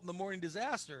 Promoting the Morning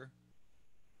Disaster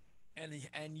and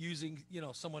using,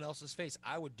 someone else's face.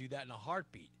 I would do that in a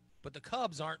heartbeat. But the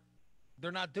Cubs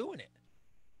they're not doing it.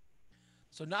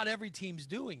 So not every team's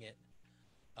doing it.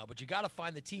 But you got to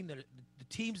find the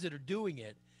teams that are doing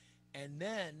it. And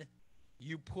then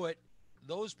you put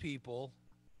those people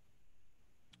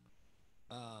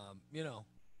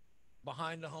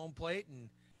behind the home plate and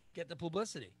get the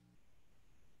publicity.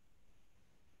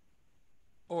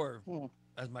 Or,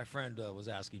 as my friend was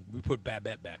asking, we put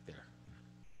Babette back there.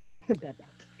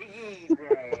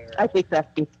 I think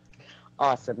that'd be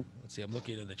awesome. Let's see, I'm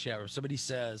looking in the chat room. Somebody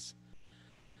says,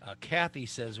 Kathy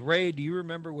says, Ray, do you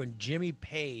remember when Jimmy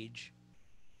Page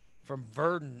from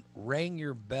Verdun rang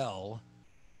your bell?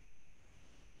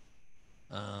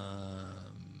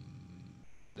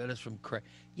 That is from Craig.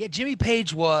 Yeah, Jimmy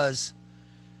Page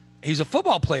he's a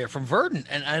football player from Verdun.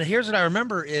 And here's what I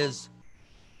remember is,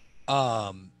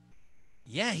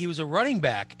 he was a running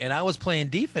back and I was playing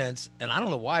defense. And I don't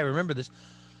know why I remember this.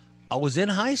 I was in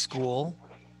high school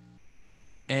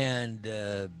and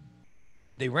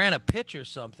they ran a pitch or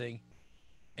something.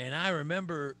 And I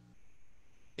remember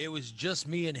it was just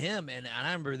me and him. And I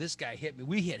remember this guy hit me.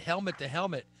 We hit helmet to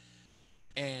helmet.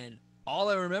 And all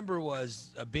I remember was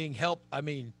being helped. I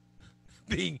mean,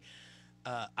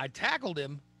 I tackled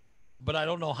him, but I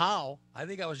don't know how. I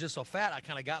think I was just so fat, I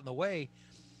kind of got in the way.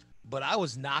 But I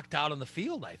was knocked out on the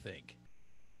field, I think,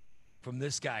 from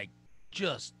this guy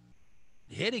just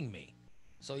hitting me.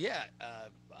 So, yeah,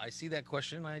 I see that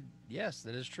question. Yes,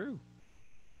 that is true.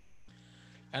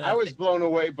 And I was blown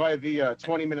away by the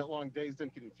 20-minute long Dazed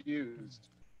and Confused.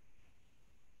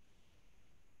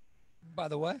 By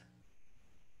the way?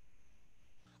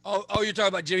 Oh, you're talking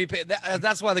about Jimmy Page.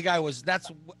 That's why the guy was.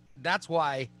 That's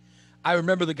why I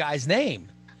remember the guy's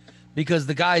name, because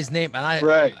the guy's name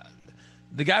and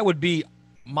the guy would be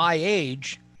my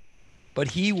age, but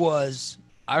he was.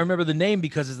 I remember the name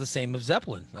because it's the same as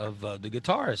Zeppelin of the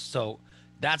guitarist. So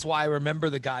that's why I remember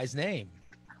the guy's name.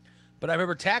 But I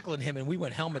remember tackling him and we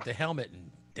went helmet to helmet and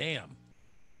damn,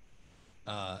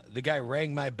 the guy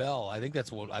rang my bell. I think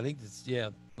that's what. I think it's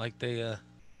like they.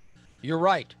 You're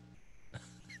right.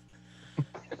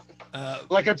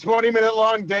 Like a 20-minute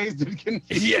long Dazed and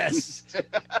Confused. Yes.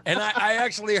 And I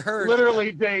actually heard.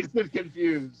 Literally Dazed and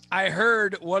Confused. I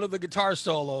heard one of the guitar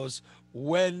solos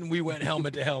when we went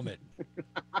helmet to helmet.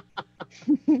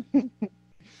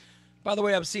 By the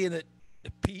way, I'm seeing that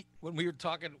Pete, when we were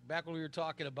talking about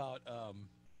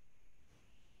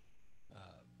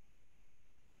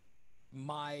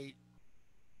my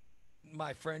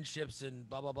friendships and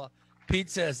blah, blah, blah. Pete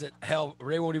says that, hell,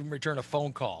 Ray won't even return a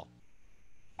phone call.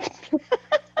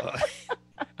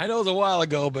 I know it was a while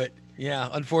ago, but yeah,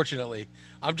 unfortunately.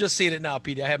 I'm just seeing it now,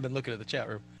 Pete. I haven't been looking at the chat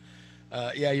room.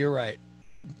 Yeah, you're right.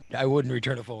 I wouldn't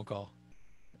return a phone call.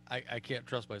 I can't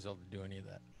trust myself to do any of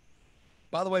that.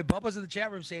 By the way, Bubba's in the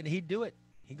chat room saying he'd do it.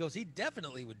 He goes, he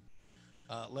definitely would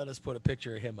let us put a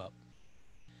picture of him up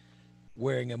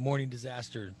wearing a Morning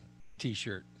Disaster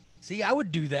T-shirt. See, I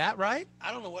would do that, right?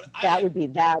 I don't know what that would be.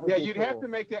 Yeah, you'd have to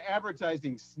make the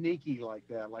advertising sneaky like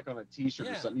that, like on a T-shirt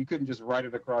or something. You couldn't just write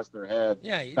it across their head.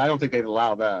 Yeah, I don't think they'd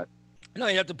allow that. No,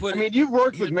 you have to put. I mean, you've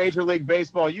worked with Major League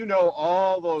Baseball. You know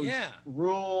all those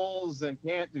rules and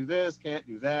can't do this, can't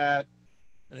do that.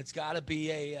 And it's got to be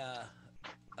a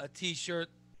T-shirt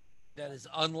that is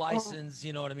unlicensed.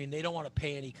 You know what I mean? They don't want to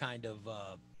pay any kind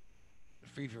of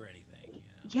fee for anything. You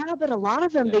know? Yeah, but a lot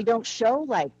of them they don't show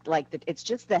like it's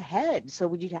just the head. So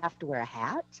would you have to wear a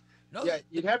hat? No. Yeah,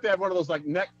 you'd have to have one of those like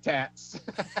neck tats.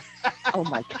 Oh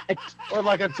my god! Or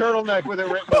like a turtleneck with it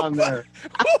written on there.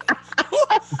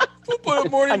 Who put a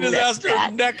morning A neck disaster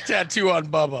tat. neck tattoo on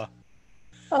Bubba?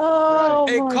 Oh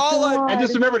Hey, my call it- god! And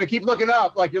just remember to keep looking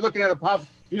up, like you're looking at a pop.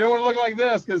 You don't want to look like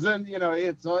this, because then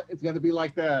it's going to be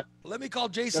like that. Let me call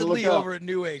Jason Gotta look Lee up. over at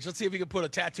New Age. Let's see if he can put a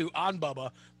tattoo on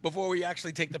Bubba before we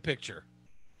actually take the picture.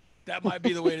 That might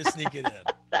be the way to sneak it in.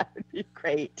 That would be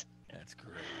great. That's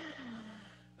great.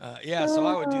 Yeah, so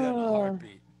I would do that in a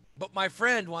heartbeat. But my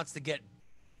friend wants to get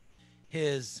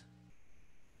his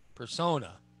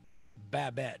persona,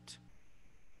 Babette.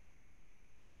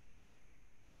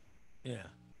 Yeah,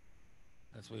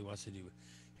 that's what he wants to do.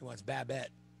 He wants Babette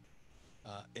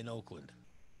in Oakland.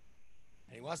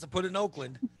 And he wants to put it in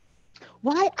Oakland.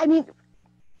 Why? I mean,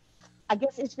 I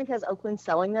guess it's because Oakland's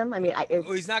selling them. I mean,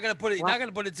 Well, he's not gonna put it. He's not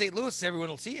gonna put it in St. Louis. Everyone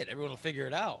will see it. Everyone will figure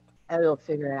it out. I'll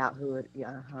figure out who it.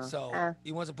 Yeah. Uh-huh. So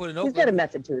he wants to put it in He's Oakland. got a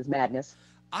method to his madness.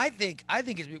 I think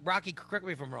it's Rocky. Correct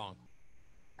me if I'm wrong.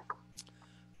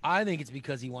 I think it's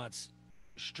because he wants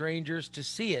strangers to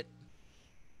see it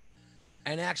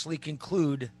and actually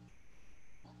conclude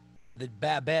that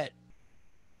Babette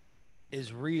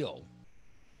is real.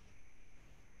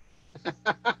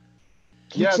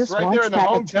 Yes, just right there in the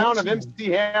wants that hometown of attention.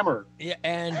 MC Hammer. Yeah,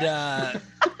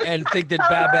 and think that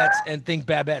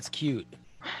Babette's cute.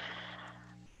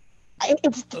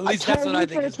 It's At least that's what I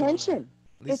think for is going on. attention.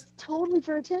 At least- It's totally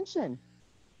for attention.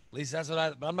 At least that's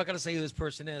what but I'm not gonna say who this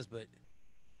person is, but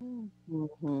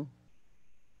Mm-hmm.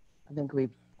 I think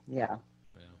yeah.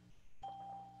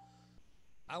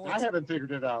 I haven't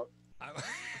figured it out.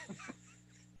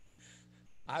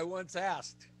 I once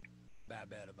asked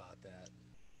Babette about that.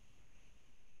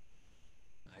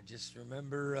 I just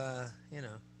remember,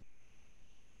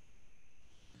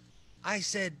 I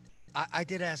said, I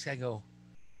did ask, I go,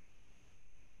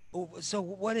 oh, so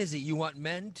what is it? You want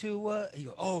men to, he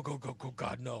go, oh, go,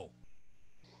 God, no.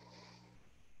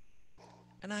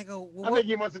 And I go, well, I think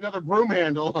he wants another broom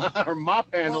handle or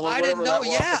mop handle. well, or I didn't whatever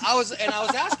know. that was. Yeah, I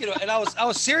was asking, and I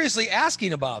was seriously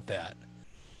asking about that.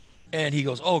 And he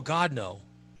goes, "Oh God, no."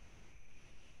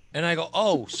 And I go,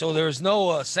 "Oh, so there's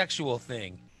no sexual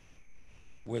thing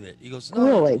with it?" He goes, "No."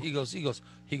 Really? He goes,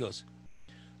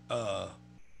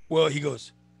 well, he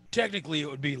goes, technically it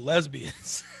would be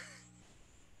lesbians.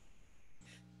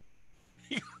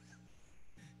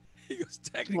 he goes,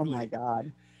 technically. Oh my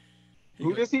god.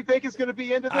 Who does he think is going to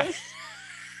be into this?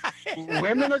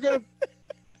 Women are going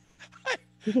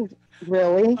to.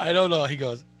 Really? I don't know. He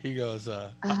goes.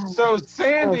 So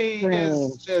Sandy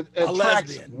strange. is A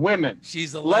attracts lesbian. women.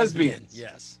 She's a lesbian. Lesbians.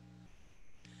 Yes.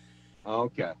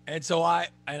 Okay. And so I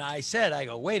said, I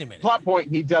go, wait a minute. Plot point: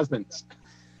 he doesn't.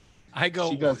 I go,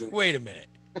 She doesn't. wait a minute.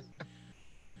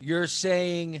 You're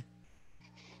saying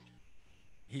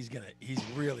he's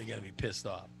really gonna be pissed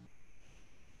off.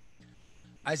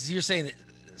 I said, you're saying that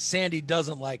Sandy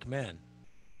doesn't like men.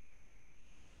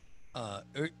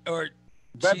 Or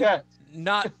Babette.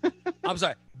 not. I'm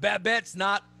sorry. Babette's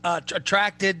not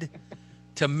attracted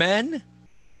to men.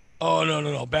 Oh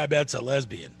no. Babette's a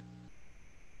lesbian.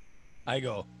 I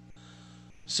go.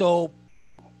 So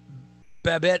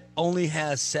Babette only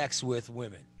has sex with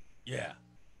women. Yeah.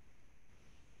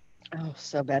 Oh,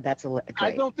 so bad. That's great.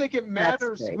 I don't think it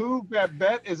matters great. who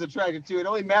Babette is attracted to. It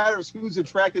only matters who's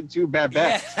attracted to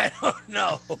Babette. Yeah, I don't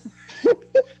know.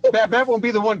 Babette won't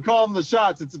be the one calling the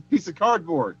shots. It's a piece of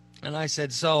cardboard. And I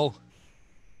said, so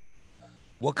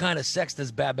what kind of sex does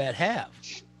Babette have?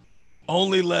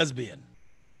 Only lesbian.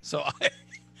 So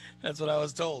that's what I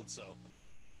was told. So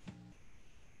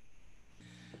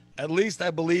at least I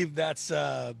believe that's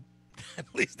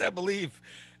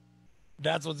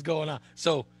what's going on.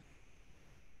 So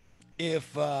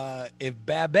if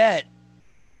Babette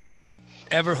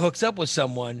ever hooks up with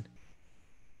someone,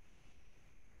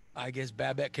 I guess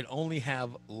Babette can only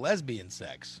have lesbian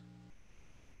sex.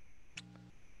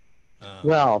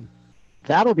 Well,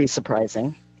 that'll be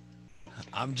surprising.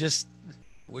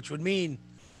 Which would mean,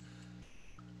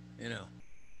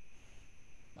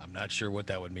 I'm not sure what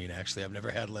that would mean. Actually, I've never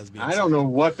had lesbian. I don't know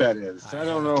what that is. I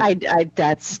don't know.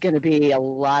 That's going to be a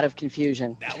lot of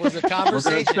confusion. That was a We're going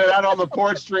conversation. to sit out on the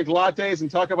porch, drink lattes, and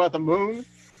talk about the moon.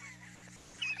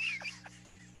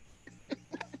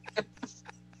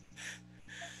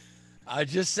 I'm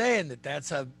just saying that's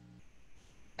how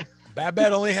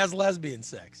Babette only has lesbian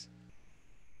sex.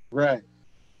 Right.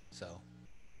 So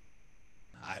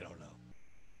I don't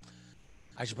know.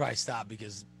 I should probably stop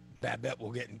because Babette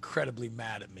will get incredibly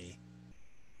mad at me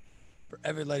for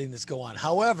ever letting this go on.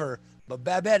 However, but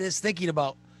Babette is thinking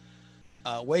about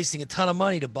wasting a ton of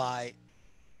money to buy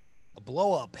a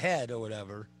blow-up head or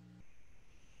whatever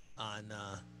on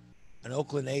an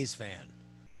Oakland A's fan.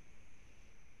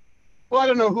 Well, I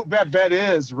don't know who that bet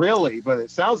is really, but it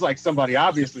sounds like somebody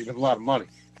obviously with a lot of money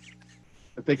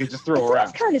that they could just throw It around.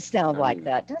 does kind of sound like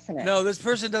that, doesn't it? No, this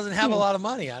person doesn't have a lot of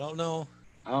money. I don't know.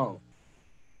 Oh.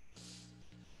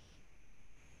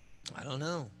 I don't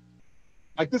know.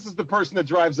 Like this is the person that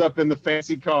drives up in the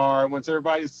fancy car and wants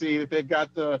everybody to see that they've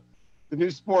got the new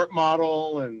sport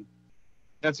model, and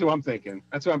that's who I'm thinking.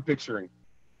 That's who I'm picturing.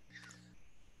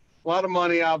 A lot of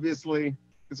money, obviously,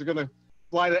 because they're going to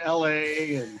fly to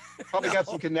L.A. and probably got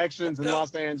some connections in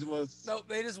Los Angeles. Nope,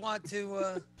 they just want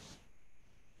to.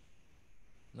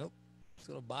 Nope, just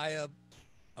going to buy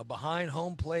a behind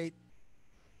home plate.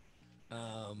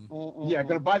 Yeah, going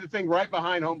to buy the thing right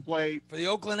behind home plate for the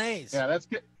Oakland A's. Yeah, that's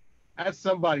good. That's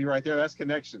somebody right there. That's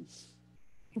connections.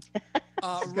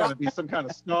 It's got to be some kind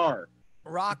of star.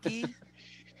 Rocky,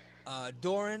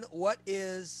 Doran, what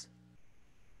is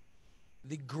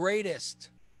the greatest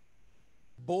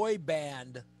boy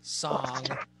band song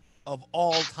of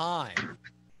all time?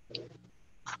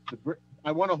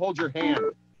 I Want to Hold Your Hand.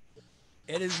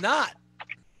 It is not.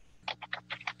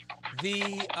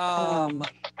 The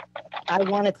I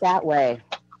Want It That Way.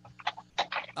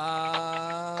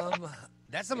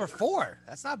 That's number 4.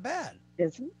 That's not bad.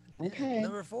 Isn't okay.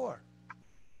 Number 4.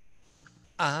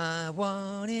 I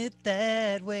want it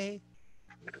that way.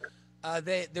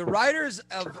 The writers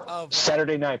of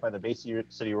Saturday Night by the Bay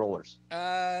City Rollers.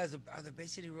 Are the Bay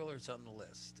City Rollers on the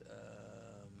list?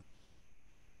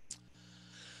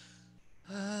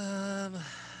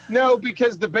 No,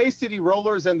 because the Bay City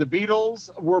Rollers and the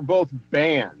Beatles were both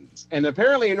bands, and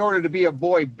apparently, in order to be a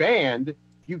boy band,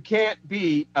 you can't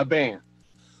be a band.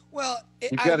 Well,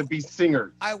 you've got to be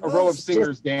singers. A row of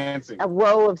singers dancing. A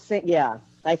row of yeah,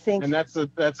 I think. And that's a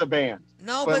band.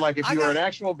 No, but like if you were an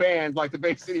actual band like the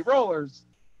Bay City Rollers,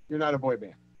 you're not a boy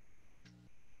band.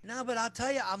 No, but I'll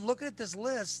tell you, I'm looking at this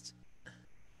list.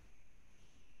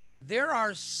 There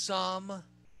are some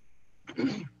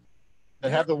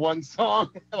that have the one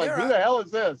song. Like who the hell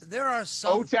is this? There are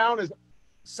some. O-Town is.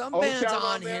 Some bands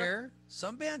on here.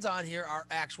 Some bands on here are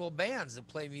actual bands that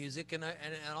play music and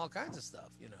all kinds of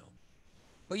stuff, you know.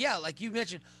 But yeah, like you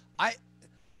mentioned,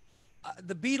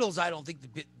 the Beatles. I don't think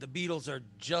the Beatles are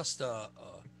just a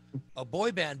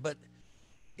boy band. But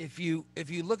if you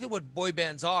look at what boy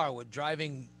bands are, with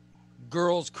driving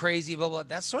girls crazy, blah blah,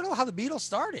 that's sort of how the Beatles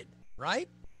started, right?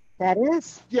 That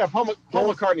is. Yeah, Paul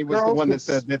McCartney was the one that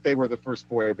said that they were the first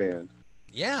boy band.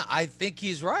 Yeah, I think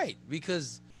he's right,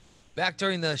 because back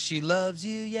during the "She Loves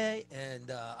You," yay,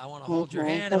 and "I Want to Hold Your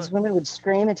Hand," those women would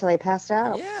scream until they passed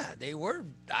out. Yeah, they were.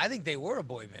 I think they were a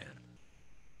boy band.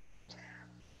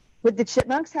 Would the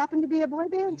Chipmunks happen to be a boy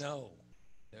band? No,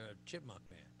 they're a chipmunk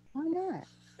band. Why not?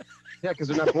 Yeah, because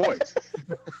they're not boys.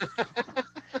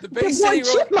 The Bay City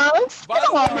Chipmunks.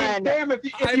 Come on. Damn, if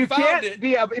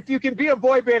you can be a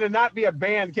boy band and not be a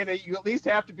band, you at least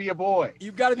have to be a boy?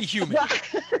 You've got to be human.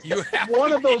 You have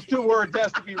one of those two words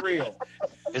has to be real.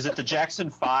 Is it the Jackson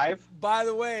 5? By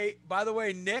the way,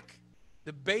 Nick,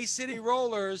 the Bay City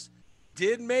Rollers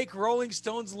did make Rolling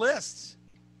Stones lists.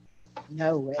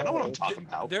 No way. I know what I'm talking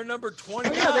about. They're number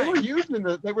 29. Yeah, they were used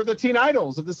they were the teen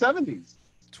idols of the 70s.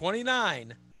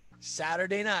 29,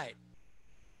 Saturday Night.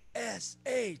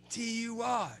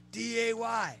 SATURDAY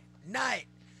night.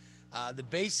 The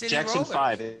Bay City Jackson Rollers.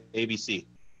 5 ABC.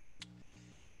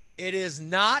 It is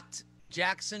not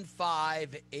Jackson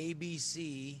 5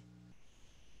 ABC.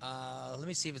 Let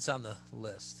me see if it's on the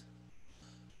list.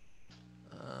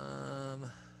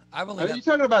 I've only. Are you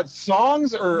talking about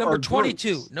songs or number or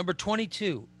 22? groups? Number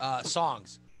 22.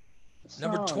 Songs.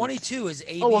 Number 22 is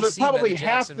ABC. Oh well, there's by probably the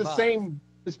half Jackson the 5. same.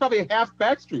 There's probably half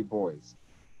Backstreet Boys.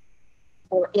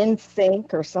 Or In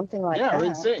Sync or something like that. Yeah, or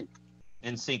In Sync.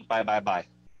 In Sync, bye.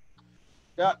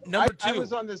 Yeah, Number I 2.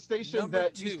 was on this station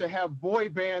that used to have boy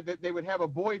band, that they would have a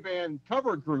boy band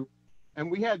cover group, and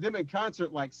we had them in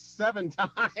concert like 7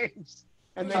 times,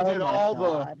 and they did all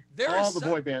the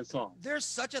boy band songs. There's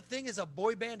such a thing as a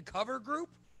boy band cover group?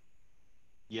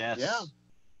 Yes. Yeah.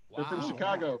 They're from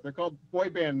Chicago. They're called Boy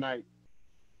Band Night.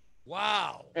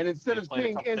 Wow. And instead of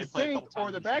seeing In Sync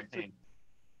or the Backstreet,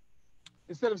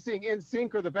 instead of seeing In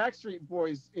Sync or the Backstreet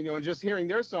Boys, and just hearing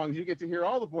their songs, you get to hear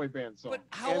all the boy band songs. But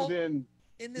how and then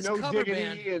in this No cover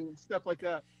Diggity band, and stuff like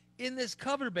that. In this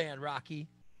cover band, Rocky,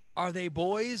 are they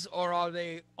boys or are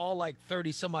they all like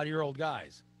 30-some-odd-year-old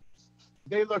guys?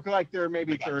 They look like they're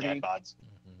maybe They got 30. dad bods.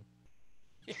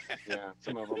 Yeah,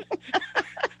 some of them.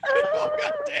 They all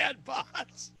got dad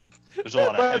bods. There's a lot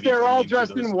of But heavy they're all breathing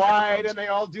dressed through in those white microphones. and they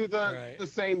all do the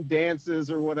same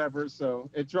dances or whatever. So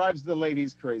it drives the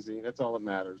ladies crazy. That's all that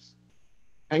matters.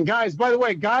 And guys, by the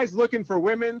way, guys looking for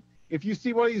women, if you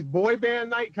see one of these boy band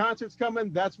night concerts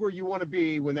coming, that's where you want to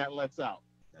be when that lets out.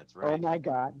 That's Oh right. my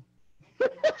God.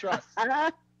 Trust.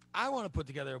 I want to put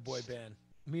together a boy band.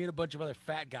 Me and a bunch of other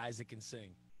fat guys that can sing.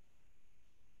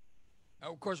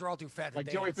 Of course, we're all too fat to Like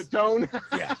dance. Joey Fatone.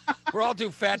 Yeah, we're all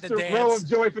too fat to Just a row dance. of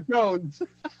Joey Fatones.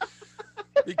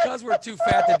 Because we're too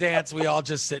fat to dance, we all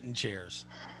just sit in chairs.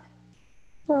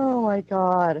 Oh my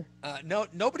God. No,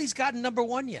 nobody's gotten number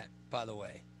 1 yet, by the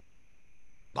way.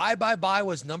 Bye Bye Bye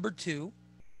was number 2.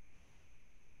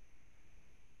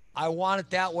 I Want It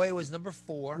That Way was number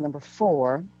 4. Number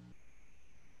 4.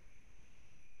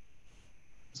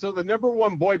 So the number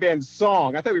one boy band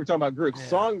song, I thought we were talking about groups. Yeah.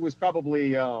 Song was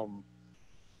probably,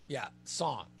 Yeah,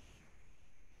 song.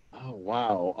 oh,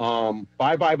 wow.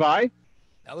 Bye, Bye, Bye.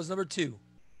 That was number 2.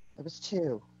 It was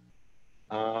 2.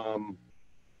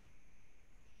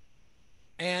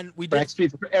 And we did.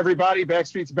 Backstreet's Everybody,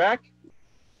 Backstreet's Back.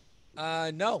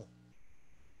 No.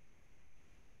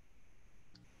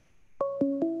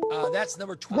 That's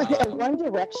number Was 12. it a One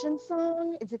Direction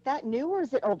song? Is it that new or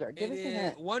is it older? Give It us a is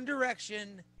hint. One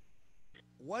Direction.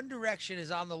 One Direction is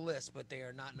on the list, but they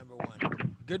are not number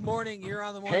 1. Good morning. You're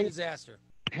on the Morning Disaster.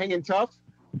 Hanging Tough.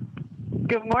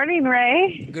 Good morning,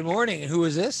 Ray. Good morning. And who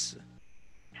is this?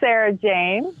 Sarah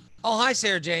Jane. Oh, hi,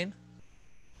 Sarah Jane.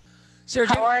 Sarah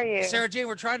How Jane, are you? Sarah Jane,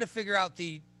 we're trying to figure out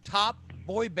the top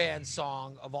boy band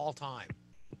song of all time.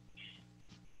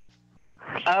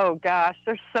 Oh, gosh.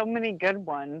 There's so many good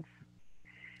ones.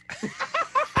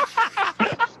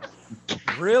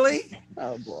 Really?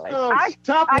 Oh, boy. Oh, I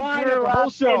line grew of the whole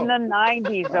up show. in the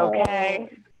 90s, okay?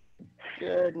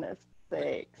 Goodness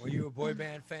sakes. Were you a boy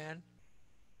band fan?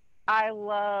 I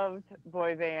loved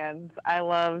boy bands. I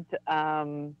liked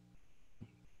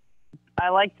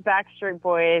Backstreet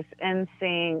Boys,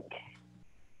 NSYNC.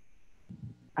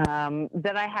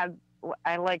 Then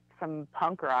I liked some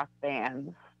punk rock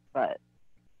bands, but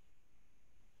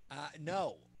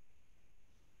No.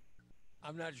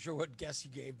 I'm not sure what guess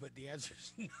you gave, but the answer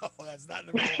is no. That's not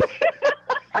number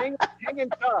 1. Hanging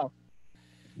Tough.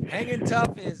 Hanging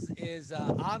Tough is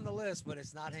on the list, but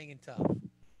it's not Hanging Tough.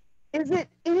 Is it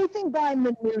anything by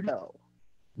Menudo?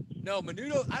 No,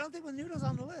 Menudo. I don't think Menudo's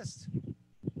on the list.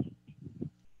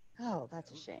 Oh, that's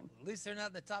a shame. At least they're not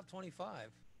in the top 25.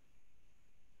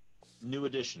 New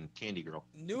Edition, Candy Girl.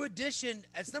 New Edition.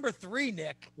 It's number 3,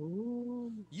 Nick.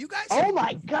 Ooh. You guys. Oh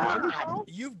my God.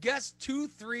 You've guessed 2,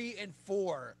 3, and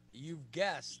 4. You've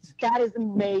guessed. That is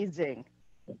amazing.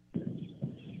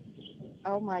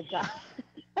 Oh my God.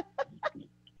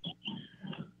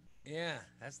 Yeah,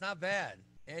 that's not bad.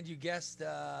 And you guessed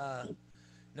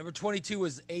number 22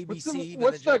 was ABC.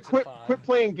 What's by the Jackson quit 5.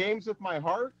 playing games with my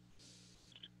heart?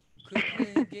 Quit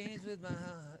playing games with my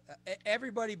heart.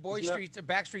 Everybody,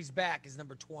 Backstreet's Back is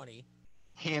number 20.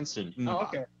 Hanson. Oh,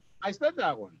 okay. I said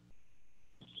that one.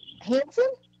 Hanson?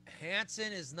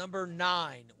 Hanson is number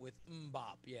 9 with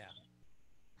Mbop. Yeah.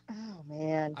 Oh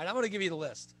man. All right, I'm going to give you the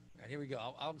list. All right, here we go.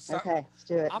 I'll start. Okay, let's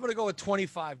do it. I'm going to go with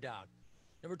 25 down.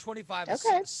 Number 25 is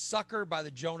Okay. Sucker by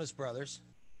the Jonas Brothers.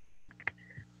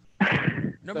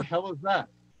 The hell is that?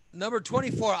 Number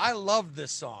 24, I loved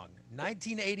this song.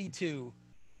 1982,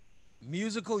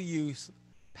 Musical Youth,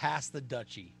 Pass the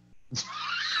Dutchie.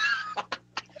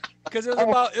 Because it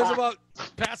was about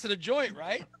passing a joint,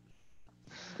 right?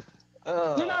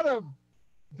 They're not a.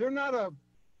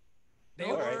 They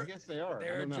Oh, were. I guess they are. I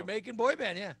They're a don't know. Jamaican boy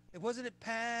band, yeah. Wasn't it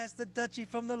Pass the Dutchie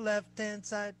from the left-hand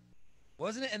side?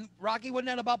 Wasn't it? And Rocky, wasn't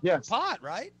that about pot,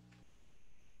 right?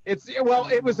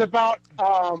 It was about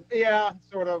yeah,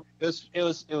 sort of. It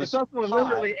was It's also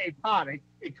literally a pot,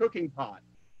 a cooking pot.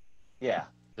 Yeah,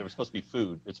 there was supposed to be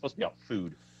food. It's supposed to be about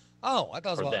food. Oh, I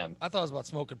thought it For was them. about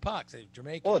smoking pot. 'Cause they're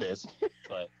Jamaican. Well, it is,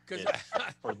 but 'Cause-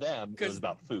 for them, it was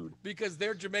about food. Because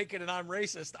they're Jamaican and I'm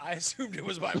racist, I assumed it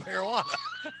was by marijuana.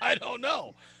 I don't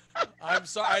know. I'm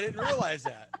sorry, I didn't realize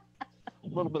that. A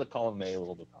little bit of column A, a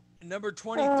little bit of column. Number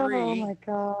 23. Oh my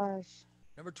gosh.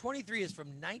 Number 23 is from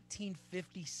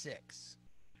 1956.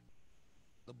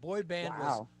 The boy band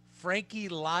was Wow. Frankie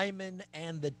Lyman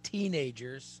and the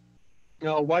Teenagers.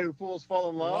 Why do fools fall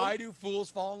in love? Why do fools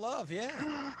fall in love?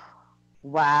 Yeah.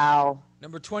 Wow.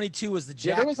 Number 22 was the Yeah,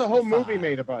 Jackson there was a whole movie 5.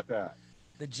 made about that.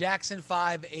 The Jackson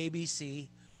 5 ABC.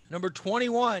 Number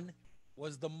 21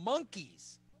 was the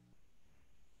Monkees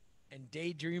and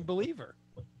Daydream Believer.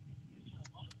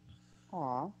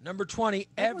 Aw. Number 20,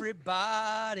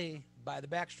 Everybody by the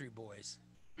Backstreet Boys.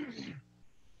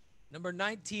 Number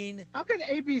 19. How can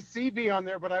ABC be on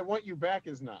there, but I Want You Back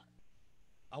is not?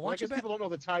 I Want You guess Back. people don't know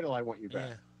the title. I Want You Back.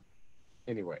 Yeah.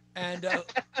 Anyway. And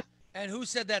who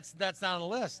said that's not on the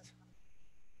list?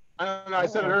 I don't know. I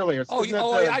said it earlier. Oh, Isn't that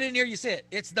I didn't hear you say it.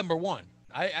 It's number one.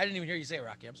 I didn't even hear you say it,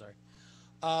 Rocky. I'm sorry.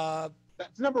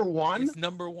 That's number one? It's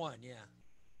number one, yeah.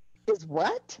 Is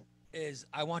what? Is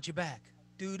I Want You Back.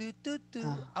 Do, do, do, do.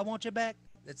 I Want You Back.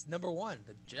 It's number one,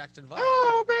 the Jackson 5.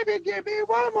 Oh, baby, give me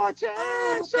one more chance.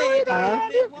 Oh, Show you baby, that I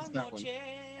love give me you. one It's that more one.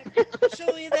 chance.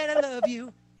 Show you that I love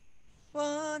you.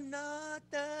 One, da,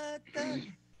 da, da.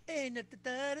 Ain't da,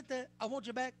 da, da, da. I Want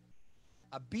You Back.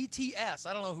 BTS.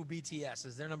 I don't know who BTS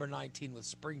is. They're number 19 with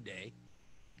Spring Day.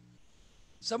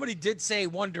 Somebody did say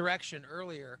One Direction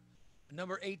earlier.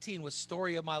 Number 18 was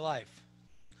Story of My Life.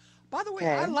 By the way,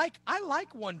 Okay. I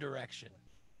like One Direction.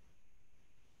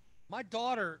 My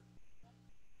daughter,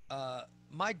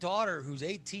 who's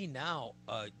 18 now,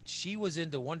 she was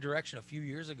into One Direction a few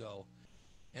years ago,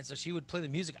 and so she would play the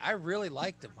music. I really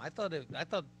liked them. I thought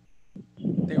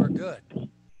they were good.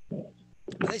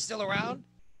 Are they still around?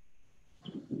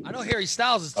 I know Harry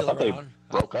Styles is still I thought around.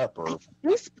 they broke up or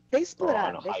They split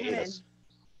on up. a hiatus.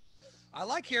 I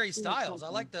like Harry Styles. I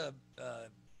like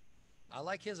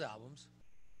his albums.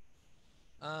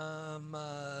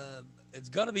 It's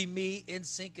Gonna Be Me.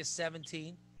 NSYNC is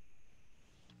 17.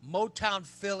 Motown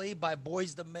Philly by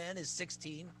Boyz II Men is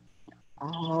 16.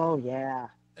 Oh, yeah.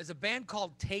 There's a band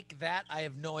called Take That. I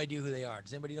have no idea who they are.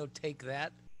 Does anybody know Take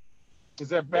That? Is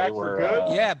that Back for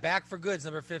Good? Yeah, Back for Good's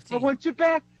number 15. I want you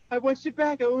back. I want you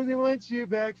back. I only want you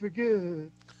back for good.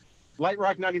 Light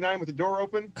Rock 99 with the door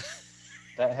open.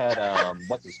 That had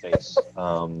what's his face?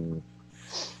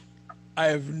 I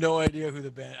have no idea who the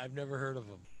band. I've never heard of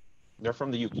them. They're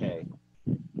from the UK.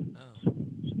 Oh.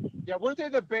 Yeah, weren't they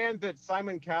the band that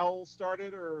Simon Cowell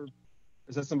started, or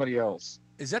is that somebody else?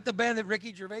 Is that the band that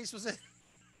Ricky Gervais was in?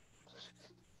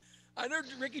 I know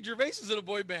Ricky Gervais was in a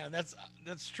boy band.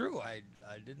 That's true. I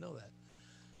didn't know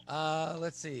that.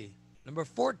 Let's see. Number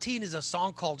 14 is a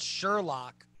song called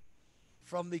Sherlock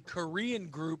from the Korean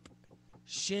group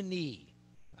Shinee.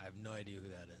 I have no idea who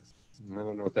that is. I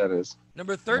don't know what that is.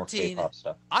 Number 13,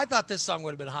 I thought this song would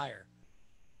have been higher.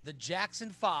 The Jackson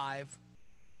 5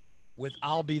 with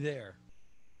I'll Be There.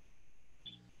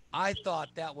 I thought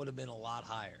that would have been a lot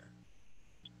higher.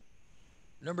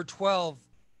 Number 12,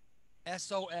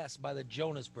 SOS by the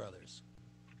Jonas Brothers.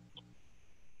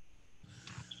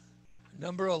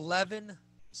 Number 11,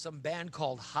 some band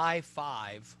called High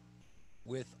Five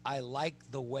with I Like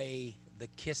the Way the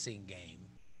Kissing Game.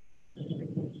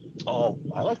 Oh,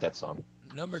 I like that song.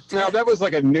 Number 10. Now, that was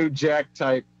like a New Jack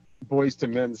type Boys to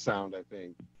Men sound, I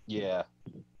think. Yeah.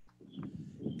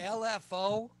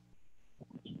 LFO.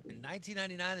 In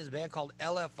 1999, there's a band called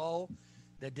LFO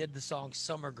that did the song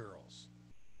Summer Girls.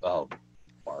 Oh,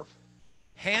 barf.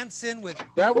 Hanson with...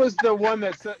 That was the one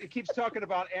that it keeps talking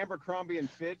about Abercrombie and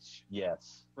Fitch.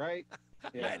 Yes. Right?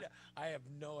 Yeah. I have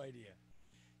no idea.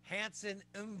 Hanson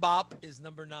Mbop is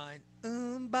number 9.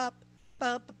 Mbop.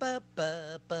 Ba, ba, ba,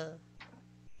 ba, ba.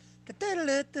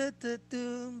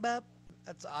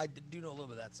 That's I do know a little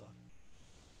bit of that song.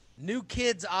 New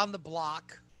Kids on the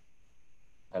Block.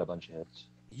 Had a bunch of hits.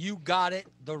 You Got It,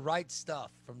 The Right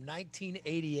Stuff from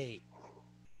 1988.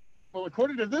 Well,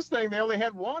 according to this thing, they only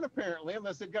had one apparently,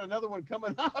 unless they've got another one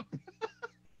coming up.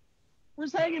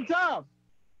 Where's Hanging Tough?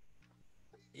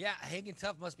 Yeah, Hanging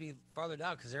Tough must be farther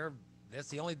down because this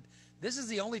is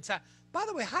the only time. By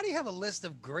the way, how do you have a list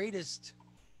of greatest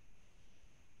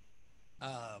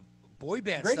boy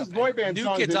band Greatest stuff? boy band New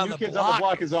songs. Kids, and on, New the Kids on the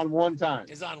Block is on one time.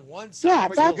 Is on one side. Yeah,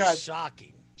 But that's got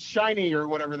shocking. Shiny or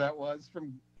whatever that was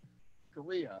from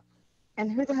Korea. And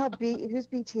who the hell who's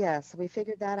BTS? Have we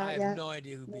figured that out I yet? have no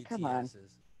idea who BTS Come on.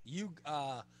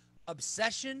 is.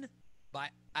 Obsession by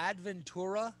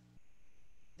Adventura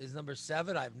is number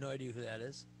 7. I have no idea who that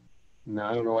is. No,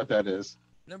 I don't know what that is.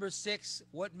 Number 6,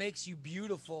 What Makes You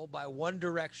Beautiful by One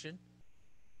Direction,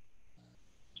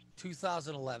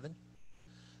 2011.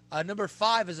 Number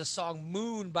 5 is a song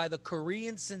Moon by the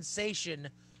Korean sensation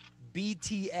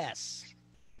BTS.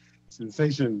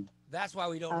 Sensation. That's why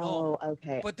we don't know. Oh,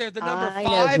 okay. But they're the number I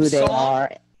 5 know who they song.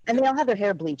 are. And they all have their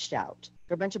hair bleached out.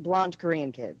 They're a bunch of blonde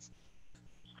Korean kids.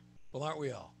 Well, aren't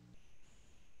we all?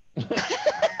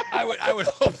 I would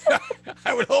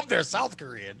hope they're South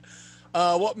Korean.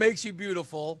 What Makes You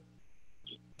Beautiful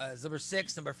is number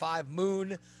 6. Number 5,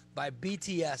 Moon by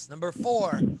BTS. Number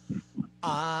 4,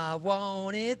 I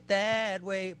Want It That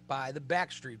Way by the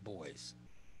Backstreet Boys.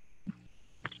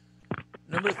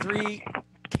 Number 3,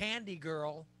 Candy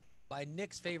Girl by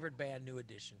Nick's favorite band, New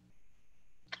Edition.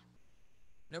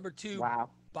 Number 2, Wow.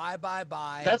 Bye Bye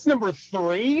Bye. That's number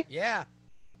 3? Yeah.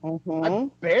 I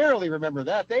barely remember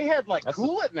that. They had like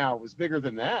Cool It Now was bigger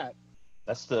than that.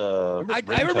 That's the I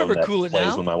ringtone remember that Cool It plays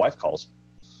Now. when my wife calls.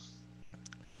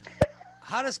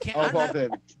 How does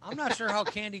I'm not sure how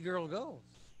Candy Girl goes.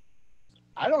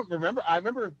 I don't remember. I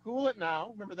remember Cool It Now.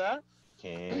 Remember that?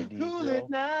 Candy Cool Girl. It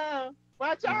Now.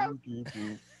 Watch out.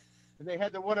 And they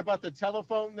had the one about the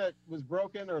telephone that was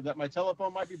broken, or that my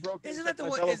telephone might be broken. Isn't that the My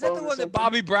one? Is that telephone the or one that something?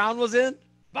 Bobby Brown was in?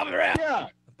 Bobby Brown. Yeah.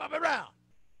 Bobby Brown.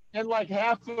 And like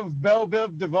half of Belle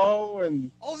Biv DeVoe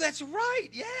and. Oh, that's right.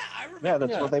 Yeah, I remember. Yeah,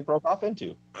 that's what they broke off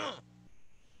into.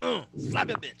 Slap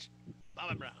it, bitch.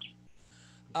 Bobby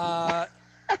Brown.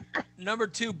 Number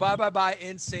 2, Bye Bye Bye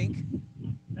NSYNC.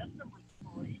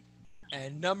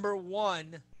 And number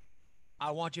 1,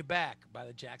 I Want You Back by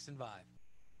the Jackson 5.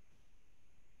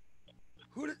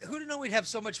 Who'd know we'd have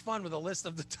so much fun with a list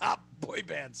of the top boy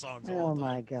band songs? Oh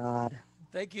my God.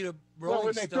 Thank you to Well, Rolling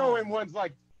when they Stone. throw in ones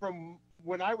like from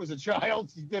when I was a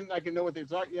child, then I can know what they're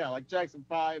talking. Yeah, like Jackson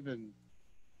 5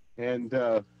 and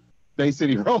Bay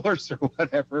City Rollers or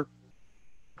whatever.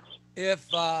 If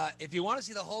you want to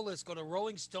see the whole list, go to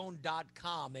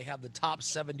rollingstone.com. They have the top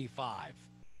 75.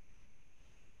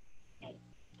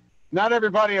 Not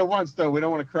everybody at once, though. We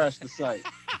don't want to crash the site.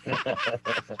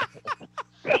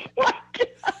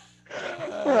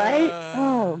 Right?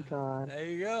 Oh God. There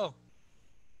you go.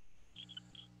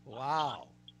 Wow.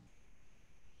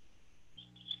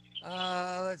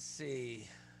 Let's see.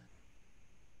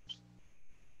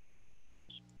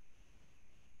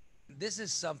 This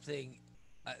is something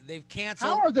they've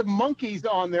canceled. How are the Monkees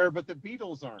on there, but the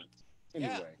Beatles aren't?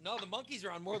 Anyway. Yeah, no, the Monkees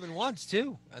are on more than once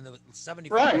too, and the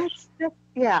 75. Right.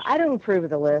 Yeah, I don't approve of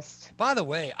the list. By the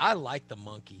way, I like the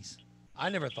Monkees. I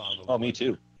never thought of them. Oh, me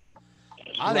too.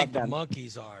 I think the them.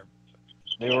 Monkees are.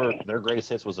 Their greatest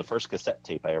hits was the first cassette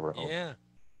tape I ever owned. Yeah.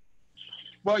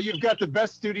 Well, you've got the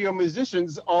best studio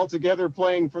musicians all together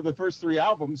playing for the first 3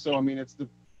 albums, so I mean,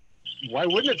 why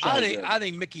wouldn't it sound good? I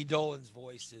think Mickey Dolenz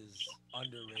voice is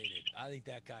underrated. I think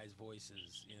that guy's voice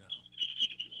is,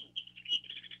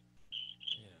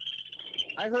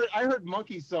 I heard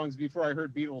Monkees songs before I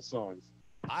heard Beatles songs.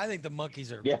 I think the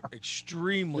Monkees are Yeah.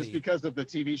 extremely. Just because of the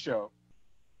TV show.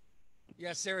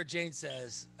 Yeah, Sarah Jane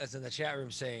says, as in the chat room,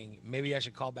 saying, maybe I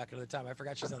should call back another time. I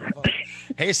forgot she's on the phone.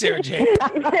 Hey, Sarah Jane.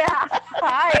 Yeah.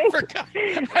 Hi.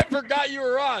 I forgot you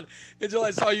were on until I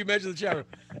saw you mention the chat room.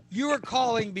 You were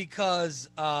calling because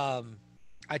I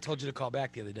told you to call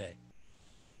back the other day.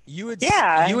 You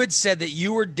had said that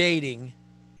you were dating.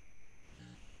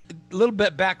 A little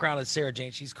bit background on Sarah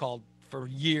Jane. She's called for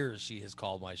years. She has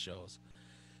called my shows.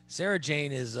 Sarah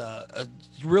Jane is a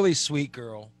really sweet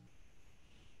girl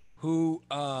who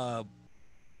I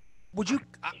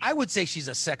would say she's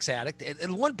a sex addict. At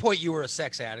one point you were a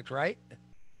sex addict, right?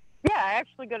 Yeah, I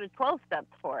actually go to 12 steps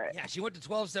for it. Yeah, she went to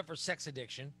 12 step for sex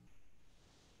addiction.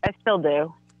 I still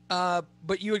do.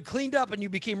 But you had cleaned up and you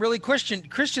became really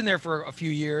Christian there for a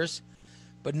few years.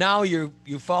 But now you've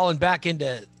fallen back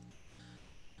into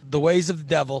the ways of the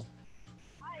devil.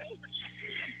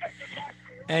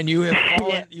 And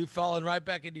you've fallen right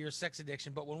back into your sex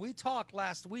addiction. But when we talked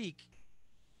last week,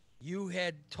 you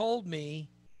had told me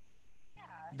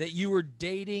that you were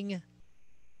dating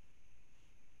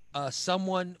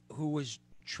someone who was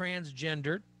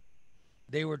transgendered.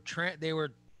 They were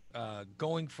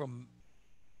going from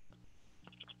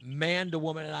man to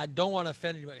woman, and I don't want to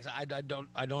offend anybody. I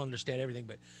don't understand everything,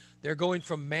 but they're going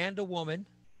from man to woman.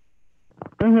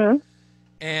 Mm-hmm.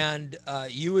 And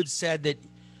you had said that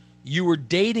you were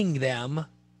dating them.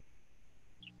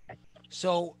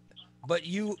 So, but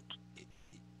you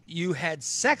had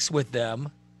sex with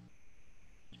them,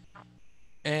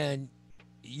 and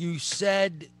you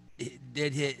said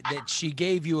that she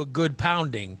gave you a good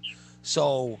pounding.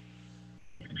 So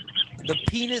the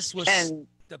penis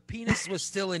was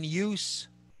still in use.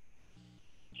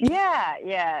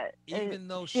 Yeah. Even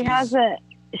though she hasn't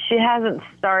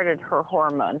started her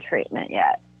hormone treatment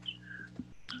yet.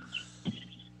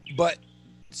 But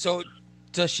so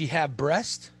does she have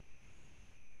breast?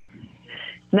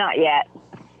 Not yet.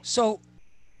 So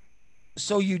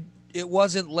it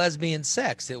wasn't lesbian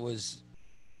sex. It was.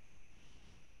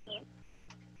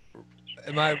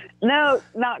 Am I? No,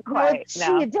 not quite.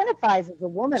 Well, she identifies as a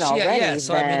woman already. Yeah.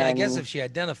 So I mean, I guess then- if she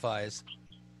identifies,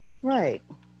 Right.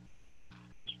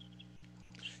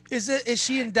 is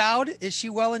she endowed? Is she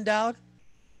well endowed?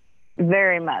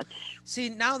 Very much. See,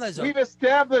 now there's We've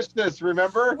established this,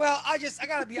 remember? Well, I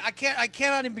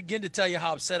cannot even begin to tell you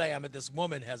how upset I am that this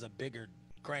woman has a bigger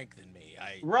crank than me.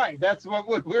 Right, that's what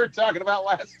we were talking about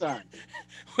last time.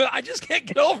 Well, I just can't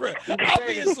get over it.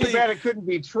 It's too bad it couldn't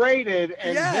be traded,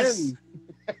 and Yes. then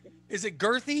Is it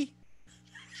girthy?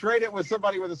 trade it with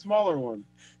somebody with a smaller one.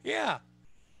 Yeah,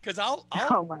 because I'll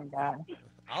Oh my god.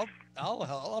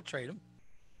 I'll trade him.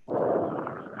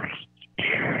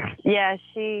 Yeah,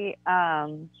 she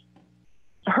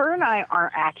her and I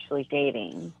aren't actually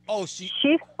dating. Oh,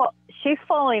 she's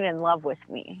falling in love with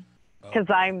me because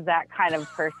I'm that kind of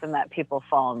person that people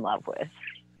fall in love with.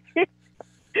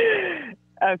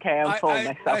 Okay, I'm fooling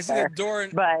myself I see there.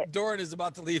 that Doran is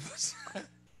about to leave us.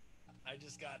 I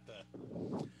just got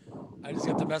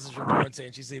the message from Doran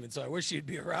saying she's leaving, so I wish she'd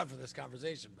be around for this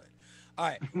conversation. But all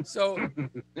right, so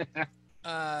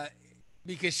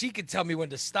because she could tell me when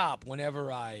to stop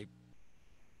whenever I,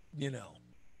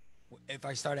 if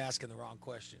I start asking the wrong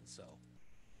questions. So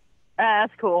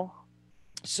that's cool.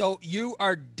 So you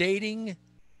are dating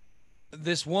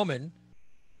this woman.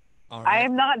 All I right.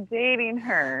 am not dating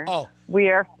her. Oh. We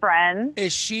are friends.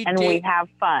 Is she and we have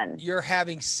fun. You're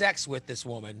having sex with this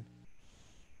woman.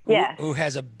 Yes. Who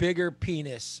has a bigger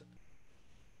penis.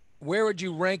 Where would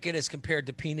you rank it as compared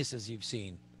to penises you've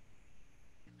seen?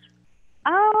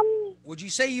 Would you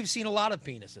say you've seen a lot of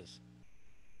penises?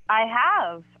 I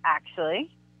have,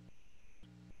 actually.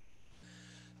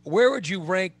 Where would you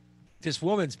rank this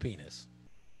woman's penis?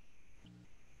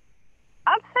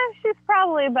 I'd say she's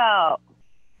probably about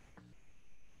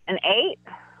an 8.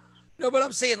 No, but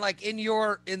I'm saying like in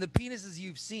the penises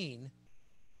you've seen,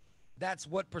 that's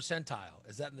what percentile?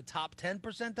 Is that in the top 10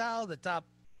 percentile? The top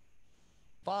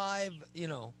 5,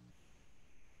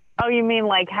 Oh, you mean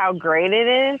like how great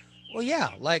it is? Well, yeah,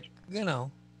 like,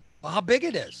 how big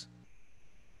it is.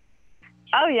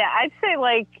 Oh, yeah. I'd say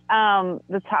like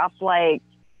the top, like,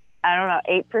 I don't know,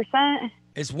 8%.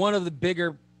 It's one of the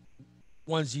bigger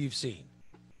ones you've seen.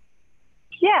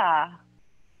 Yeah.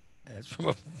 It's from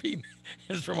a female.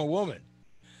 It's from a woman.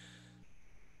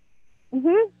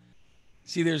 Mm-hmm.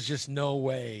 See, there's just no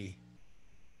way.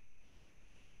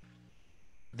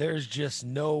 There's just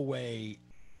no way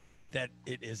that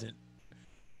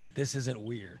this isn't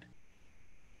weird.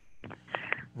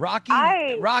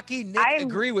 Rocky, Nick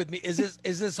agree with me. Is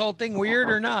this whole thing weird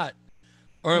or not?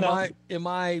 Or am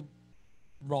I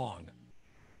wrong?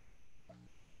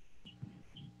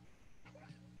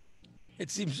 It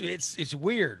seems it's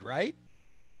weird, right?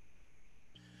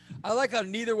 I like how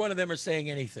neither one of them are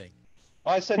saying anything.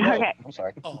 Oh, I said no. Okay. I'm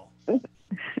sorry. Oh.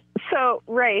 So,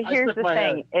 Ray, here's the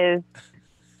thing is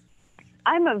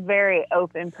I'm a very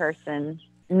open person,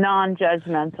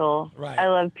 non-judgmental. Right. I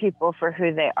love people for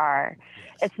who they are. Yes.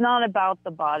 It's not about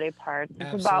the body parts.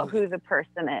 It's about who the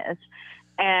person is.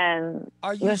 And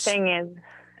the thing is,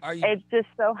 it just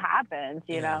so happens,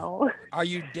 you know. Are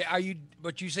you,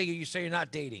 but you say you're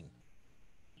not dating.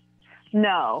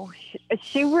 No,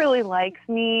 she really likes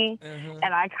me,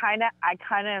 and I kind of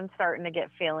am starting to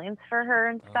get feelings for her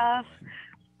and stuff,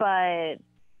 but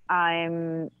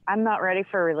I'm not ready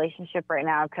for a relationship right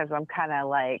now because I'm kind of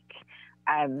like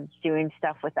I'm doing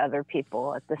stuff with other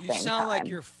people at the same time. You sound like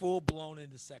you're full blown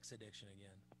into sex addiction again.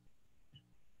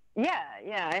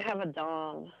 Yeah, I have a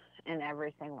dom and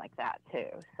everything like that too.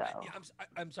 So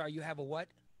I'm sorry, you have a what?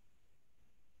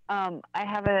 I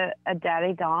have a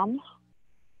daddy dom.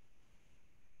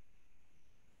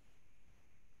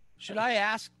 Should I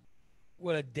ask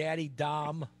what a daddy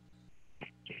dom?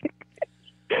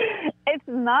 It's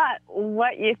not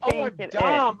what you think it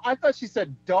dom. is. I thought she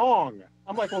said dong.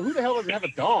 I'm like, well, who the hell doesn't have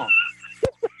a dong?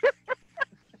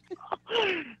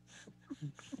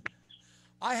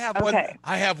 I have one.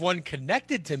 I have one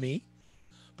connected to me,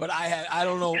 but I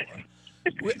don't know.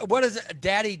 What is it?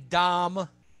 Daddy dom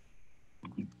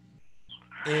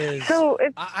is. So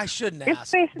I shouldn't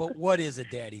ask. But what is a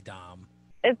daddy dom?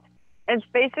 It's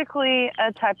basically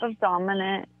a type of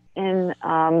dominant in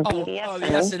BDSM. Oh,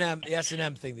 the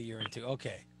S&M thing that you're into.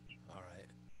 Okay. All right.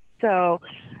 So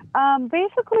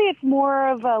basically it's more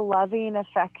of a loving,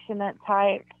 affectionate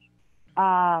type.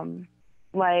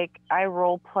 Like I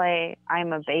role play,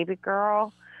 I'm a baby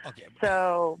girl. Okay.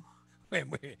 So. Wait.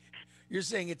 You're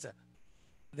saying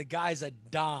the guy's a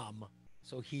dom,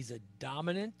 so he's a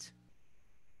dominant?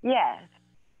 Yes.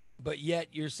 But yet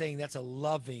you're saying that's a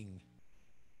loving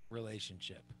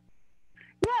relationship.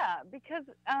 Yeah, because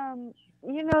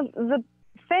the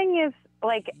thing is,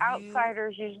 like,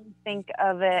 outsiders usually think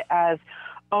of it as,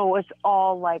 oh, it's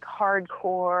all like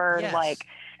hardcore, like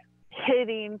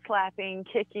hitting, slapping,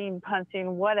 kicking,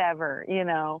 punching, whatever,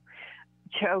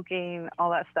 choking,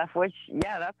 all that stuff, which,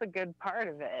 yeah, that's a good part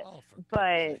of it.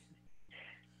 But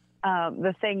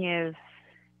the thing is,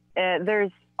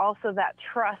 there's also that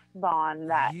trust bond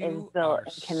that is built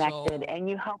and connected, and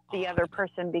you help the other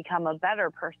person become a better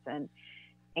person.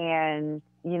 And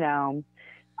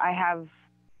I have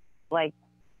like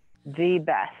the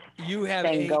best You have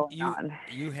thing a going on.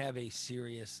 you have a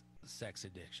serious sex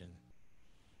addiction.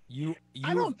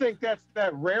 I don't think that's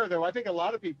that rare though. I think a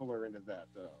lot of people are into that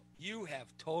though. You have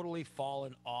totally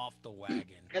fallen off the wagon.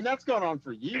 And that's gone on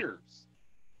for years.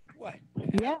 What?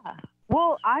 Yeah.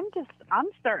 Well, I'm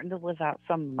starting to live out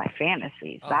some of my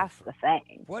fantasies. That's the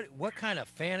thing. What kind of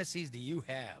fantasies do you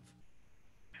have?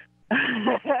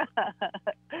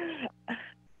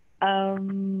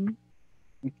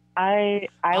 I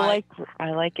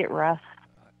like it rough.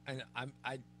 And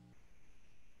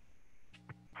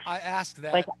I asked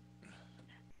that. Like,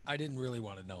 I didn't really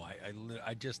want to know.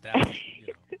 I just asked.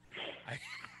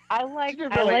 I like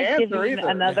really giving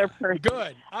another person.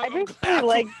 Good. I basically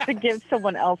like to give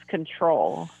someone else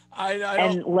control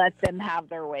and let them have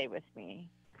their way with me.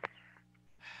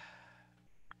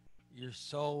 You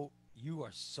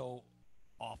are so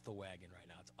off the wagon right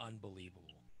now. It's unbelievable.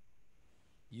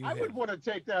 I would want to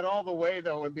take that all the way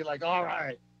though and be like, all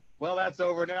right, well that's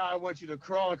over now. I want you to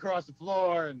crawl across the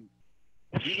floor and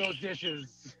do those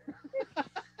dishes.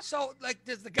 So, like,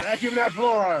 does the guy vacuum that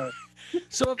floor?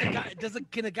 So, if the guy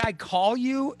can a guy call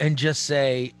you and just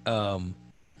say, and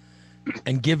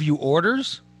give you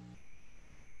orders?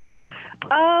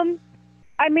 I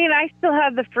mean, I still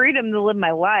have the freedom to live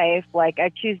my life. Like,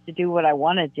 I choose to do what I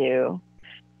want to do.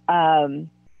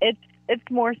 It's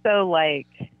more so like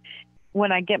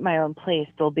when I get my own place,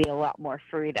 there'll be a lot more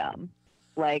freedom.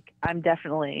 Like, I'm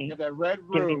definitely that red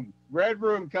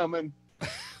room coming.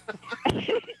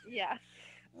 Yeah.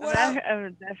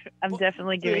 I'm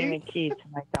definitely giving a key to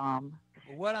my dom.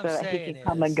 What I'm so that saying he can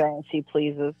come and go as he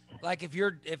pleases. Like if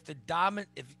you're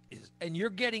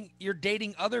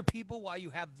dating other people while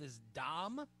you have this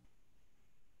dom.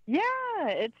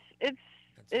 Yeah, it's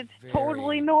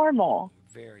totally normal.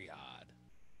 Very odd.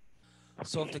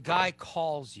 So if the guy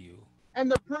calls you,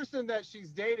 and the person that she's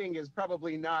dating is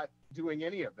probably not doing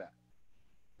any of that,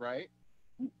 right?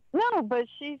 No, but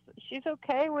she's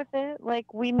okay with it.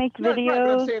 Like we make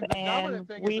videos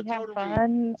and we have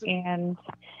fun, and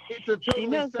it's a totally she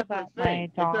knows separate about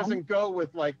thing. my dom. It doesn't go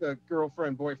with like the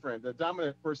girlfriend boyfriend. The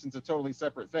dominant person's a totally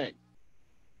separate thing.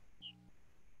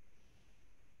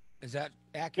 Is that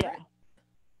accurate?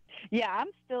 Yeah, I'm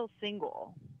still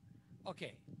single.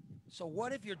 Okay, so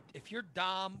what if your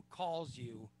dom calls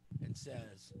you and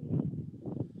says,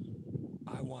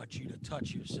 "I want you to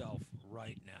touch yourself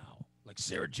right now." Like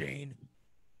Sarah Jane,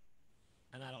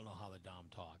 and I don't know how the dom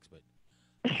talks, but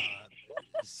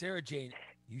Sarah Jane,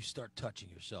 you start touching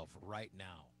yourself right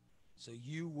now. So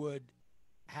you would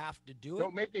have to do it.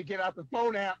 Don't make me get out the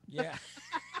phone app. Yeah.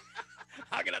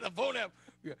 I'll get out the phone app.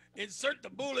 Insert the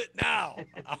bullet now.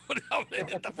 I'm gonna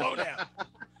hit the phone app.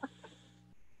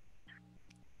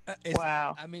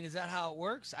 Wow. I mean, is that how it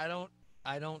works? I don't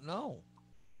know.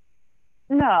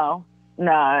 No,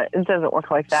 it doesn't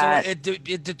work like that. So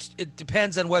it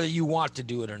depends on whether you want to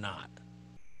do it or not.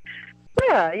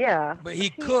 Yeah. But he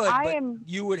could,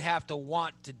 you would have to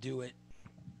want to do it.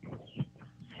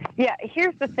 Yeah,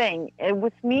 here's the thing.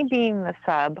 With me being the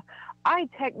sub, I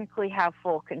technically have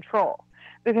full control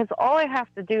because all I have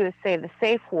to do is say the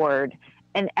safe word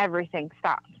and everything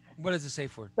stops. What is the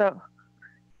safe word? So,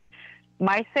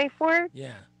 my safe word?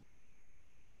 Yeah.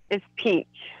 Is peach.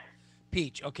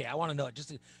 Peach. Okay, I want to know it.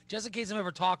 Just in case I'm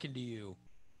ever talking to you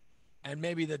and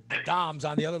maybe the dom's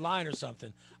on the other line or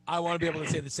something, I want to be able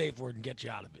to say the safe word and get you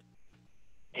out of it.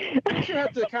 You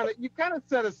have to kind of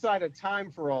set aside a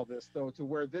time for all this though, to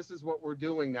where this is what we're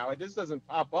doing now. This doesn't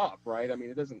pop up, right? I mean,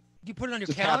 it doesn't. You put it on your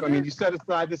just calendar. happen. I mean, you set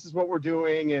aside. This is what we're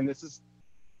doing, and this is.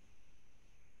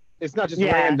 It's not just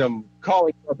random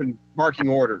calling up and marking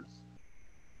orders,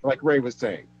 like Ray was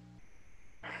saying.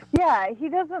 Yeah, he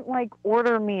doesn't like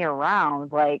order me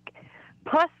around. Like,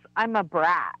 plus I'm a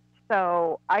brat,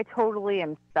 so I totally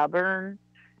am stubborn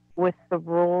with the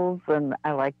rules, and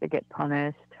I like to get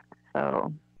punished.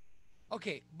 So.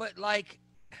 Okay, but like,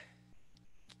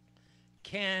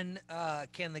 can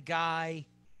the guy?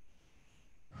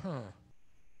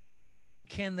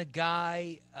 Can the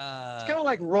guy? It's kind of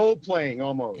like role playing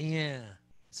almost. Yeah.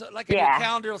 So like in your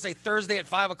calendar, it'll say Thursday at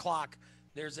 5:00.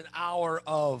 There's an hour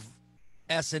of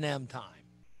S&M time.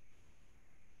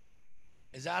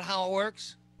 Is that how it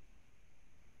works?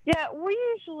 Yeah,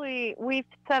 we've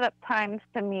set up times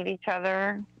to meet each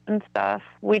other and stuff.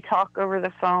 We talk over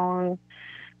the phone.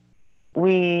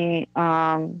 We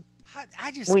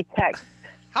we text.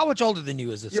 How much older than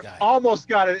you is this guy? Almost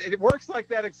got it. It works like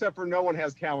that, except for no one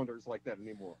has calendars like that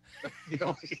anymore.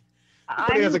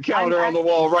 Nobody has a calendar on the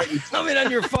wall right in I mean, on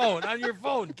your phone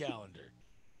calendar.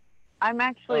 I'm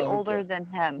actually older than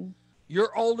him.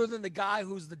 You're older than the guy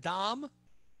who's the dom?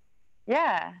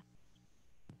 Yeah.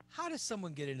 How does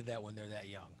someone get into that when they're that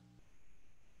young?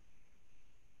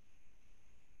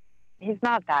 He's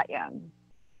not that young.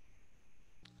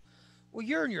 Well,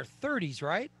 you're in your 30s,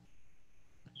 right?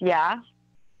 Yeah.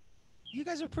 You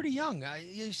guys are pretty young.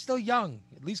 You're still young,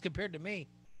 at least compared to me.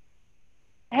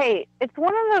 Hey, it's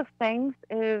one of those things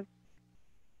is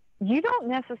you don't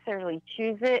necessarily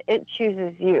choose it; it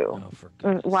chooses you.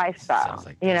 Lifestyle,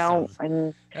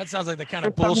 and that sounds like the kind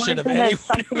of bullshit of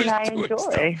anyone who's I doing enjoy.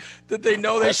 stuff that they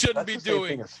know they shouldn't be That's the same doing.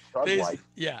 thing as drug life.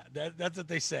 That's what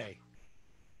they say.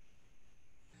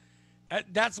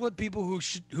 That's what people who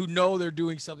know they're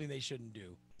doing something they shouldn't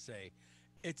do say.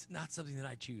 It's not something that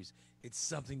I choose. It's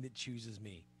something that chooses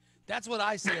me. That's what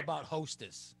I say about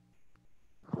Hostess.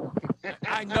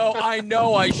 I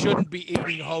know I shouldn't be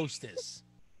eating Hostess.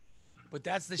 But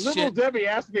that's the Little shit. Debbie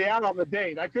asked me out on the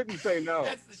date. I couldn't say no.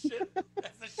 That's the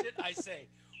shit I say.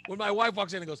 When my wife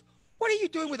walks in and goes, "What are you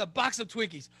doing with a box of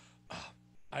Twinkies?" Oh,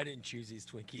 I didn't choose these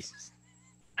Twinkies.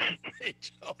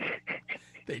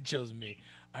 They chose me.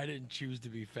 I didn't choose to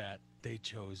be fat. They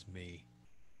chose me.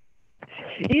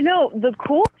 You know, the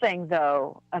cool thing,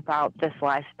 though, about this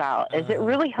lifestyle is it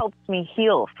really helps me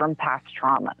heal from past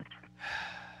traumas.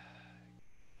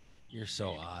 You're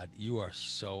so odd. You are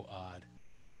so odd.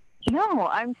 No,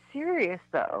 I'm serious,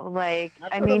 though. Like,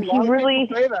 I've I heard mean, a lot he of really...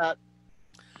 people say that.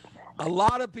 A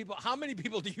lot of people. How many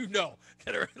people do you know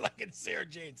that are like in Sarah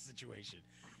Jane's situation?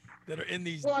 That are in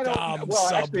these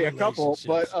actually a couple,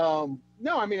 but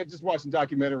no, I mean, I'm just watching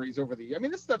documentaries over the. I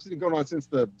mean, this stuff's been going on since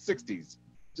the '60s.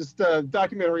 Just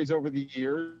documentaries over the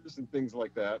years and things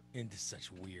like that. Into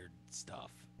such weird stuff.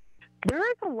 There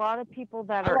is a lot of people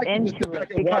that are into it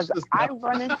because I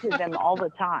run into them all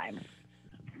the time.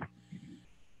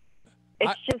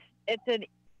 It's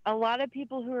a lot of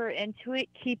people who are into it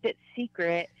keep it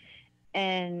secret,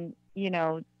 and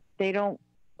they don't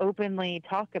openly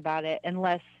talk about it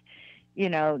unless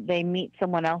they meet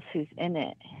someone else who's in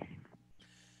it.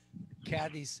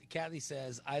 Kathy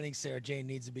says, I think Sarah Jane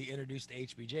needs to be introduced to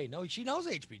HBJ. No, she knows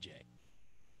HBJ.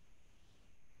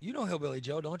 You know Hillbilly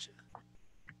Joe, don't you?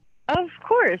 Of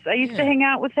course. I used to hang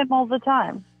out with him all the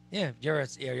time. Yeah. You ever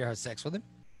had sex with him?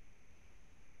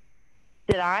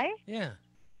 Did I? Yeah.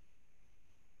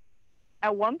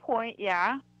 At one point,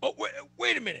 yeah. Oh,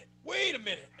 wait a minute.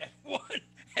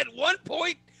 At one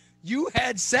point, you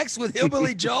had sex with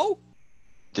Hillbilly Joe?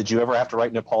 Did you ever have to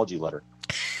write an apology letter?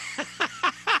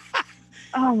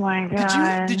 Oh my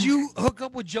God. Did you hook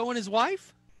up with Joe and his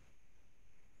wife?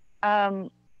 Or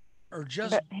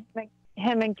just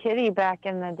him and Kitty back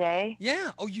in the day?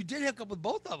 Yeah. Oh, you did hook up with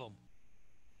both of them.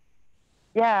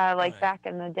 Yeah, back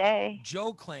in the day.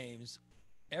 Joe claims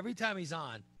every time he's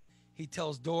on, he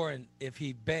tells Doran if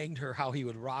he banged her, how he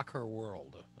would rock her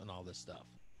world and all this stuff.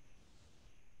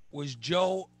 Was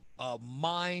Joe a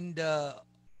mind?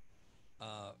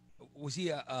 Was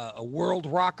he a world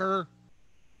rocker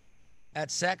at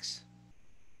sex?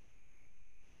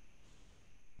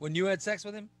 When you had sex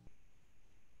with him?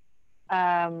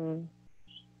 I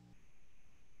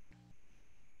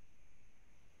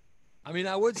mean,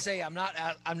 I would say I'm not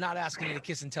asking you to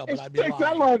kiss and tell, but I'd be lying.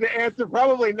 That long to answer,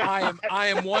 probably not. I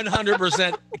am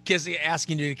 100%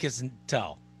 asking you to kiss and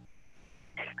tell.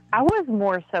 I was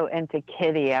more so into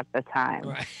Kitty at the time.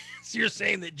 Right. So you're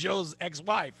saying that Joe's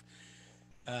ex-wife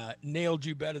nailed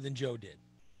you better than Joe did?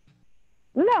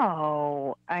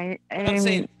 No, I'm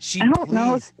saying she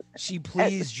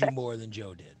pleased you more than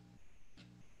Joe did.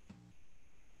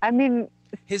 I mean,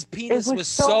 his penis was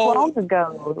so long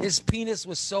ago. His penis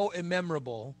was so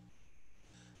immemorable,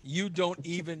 you don't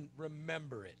even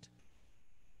remember it.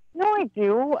 No, I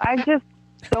do. I just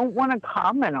don't want to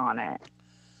comment on it.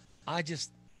 I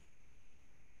just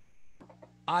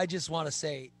want to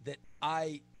say that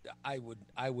I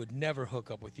would never hook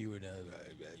up with you.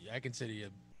 I consider you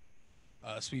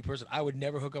a sweet person. I would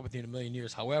never hook up with you in a million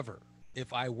years. However,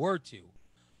 if I were to,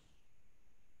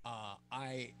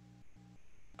 I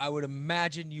would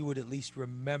imagine you would at least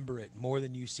remember it more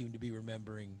than you seem to be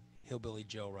remembering Hillbilly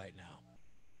Joe right now.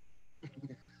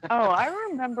 Oh, I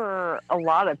remember a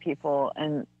lot of people,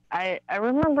 and I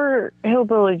remember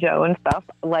Hillbilly Joe and stuff.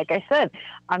 Like I said,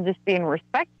 I'm just being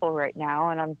respectful right now,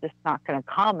 and I'm just not going to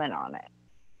comment on it.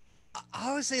 I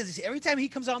always say this. Every time he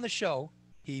comes on the show,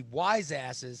 he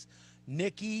wise-asses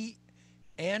Nikki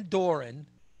and Doran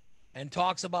and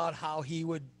talks about how he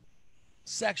would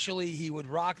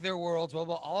rock their worlds, blah,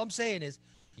 blah. All I'm saying is,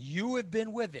 you have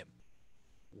been with him.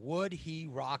 Would he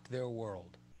rock their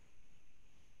world?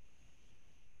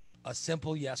 A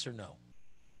simple yes or no.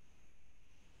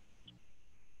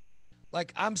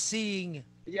 Like, I'm seeing...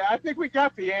 Yeah, I think we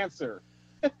got the answer.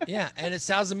 Yeah, and it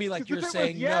sounds to me like you're If it was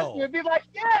saying yes, no. you'd be like,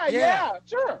 yeah, Yeah.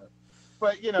 sure.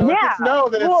 But if Yeah. it's no,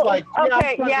 then Well, it's like, yeah,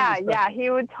 okay, I'm yeah, trying to be yeah. He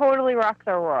would totally rock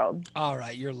their world. All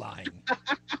right, you're lying.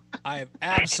 I have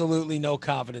absolutely no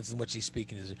confidence in what she's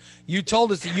speaking. You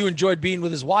told us that you enjoyed being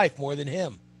with his wife more than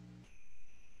him.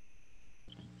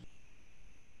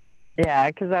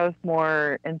 Yeah, because I was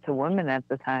more into women at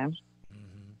the time.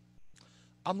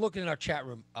 I'm looking at our chat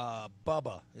room.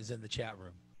 Bubba is in the chat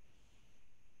room.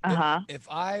 If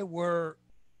I were,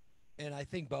 and I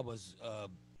think Bubba's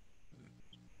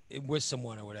with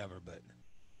someone or whatever, but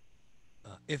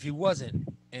if he wasn't,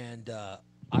 and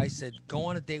I said, go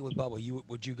on a date with Bubba,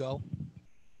 would you go?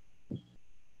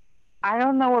 I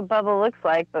don't know what Bubba looks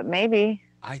like, but maybe.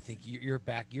 I think you're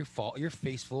back. You're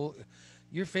face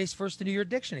first into your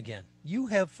addiction again. You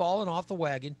have fallen off the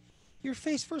wagon. You're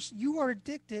face first. You are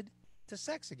addicted to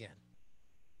sex again.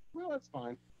 Well, that's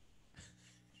fine.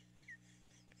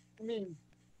 I mean,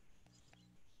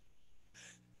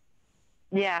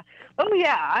 Yeah. Oh,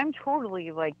 yeah. I'm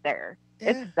totally like there.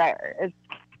 It's there. It's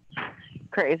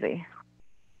crazy.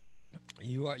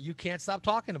 You can't stop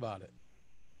talking about it.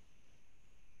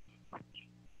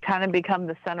 Kind of become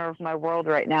the center of my world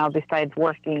right now, besides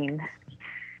working.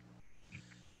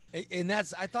 And I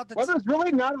thought that. Well, there's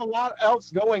really not a lot else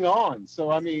going on.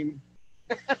 So, I mean,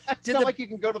 it's not like you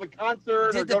can go to the concert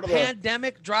or Did go the to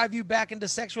pandemic drive you back into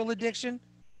sexual addiction?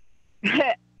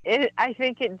 I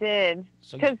think it did.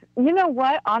 So Because you know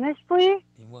what? Honestly,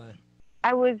 What?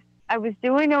 I was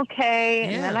doing okay,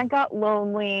 and then Yeah. I got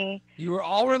lonely. You were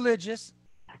all religious.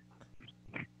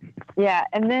 Yeah,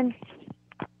 and then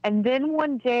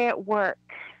one day at work,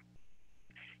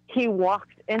 he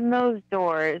walked in those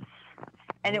doors,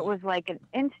 and it was like an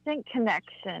instant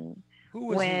connection. Who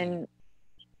was he?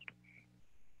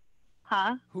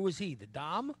 Huh? Who was he? The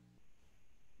Dom?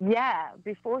 Yeah,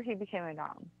 before he became a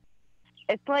Dom.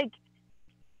 It's like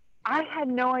I had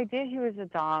no idea he was a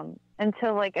Dom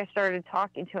until like I started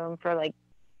talking to him for like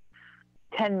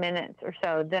 10 minutes or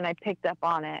so. Then I picked up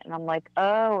on it, and I'm like,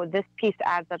 oh, this piece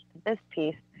adds up to this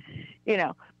piece,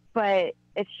 But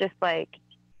it's just like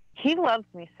he loves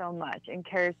me so much and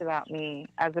cares about me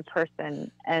as a person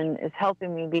and is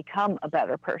helping me become a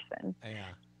better person.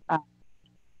 Yeah.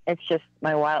 It's just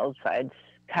my wild side's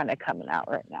kind of coming out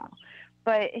right now.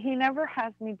 But he never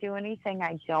has me do anything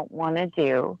I don't want to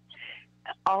do.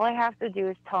 All I have to do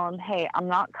is tell him, hey, I'm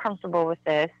not comfortable with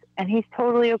this. And he's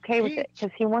totally okay with it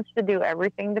because he wants to do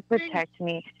everything to protect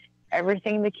me,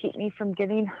 everything to keep me from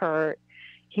getting hurt.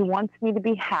 He wants me to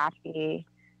be happy.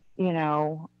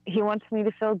 He wants me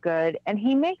to feel good, and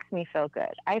he makes me feel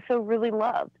good. I feel really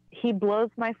loved. He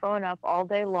blows my phone up all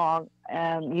day long,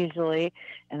 usually,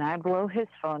 and I blow his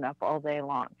phone up all day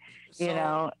long,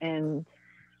 and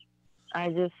I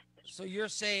just... So you're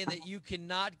saying that you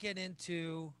cannot get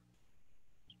into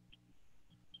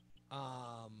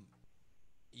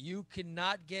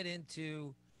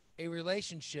a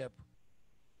relationship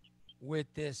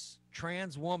with this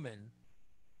trans woman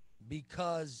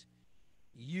because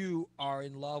you are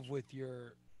in love with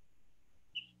your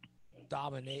I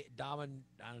don't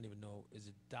even know. Is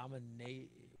it dominate?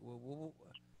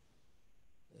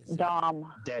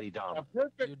 Dom. Daddy Dom. Your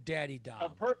daddy Dom. A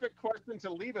perfect question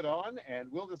to leave it on, and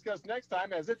we'll discuss next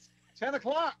time as it's 10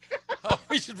 o'clock. Oh,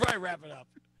 we should probably wrap it up.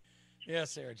 Yeah,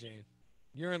 Sarah Jane.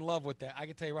 You're in love with that. I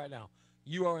can tell you right now,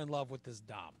 you are in love with this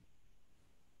Dom.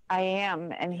 I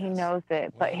am, and he knows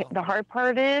it. But the hard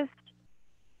part is,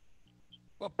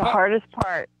 the hardest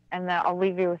part, and then I'll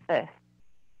leave you with this.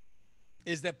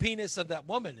 Is the penis of that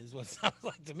woman is what it sounds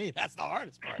like to me. That's the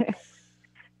hardest part.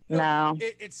 No.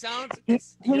 It sounds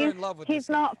He's you're in love with this.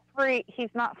 not free. He's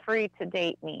not free to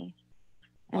date me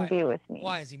and be with me.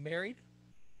 Why? Is he married?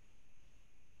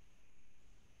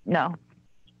 No.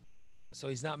 So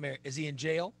he's not married. Is he in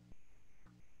jail?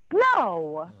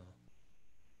 No.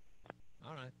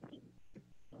 All right.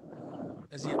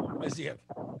 Is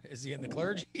he in the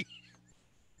clergy?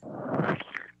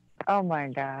 Oh my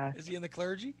God. Is he in the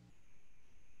clergy?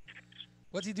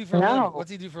 What's he do for a living? What's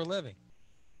he do for a living?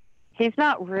 He's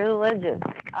not religious.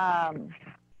 I'd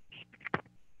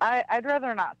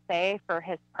rather not say for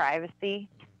his privacy.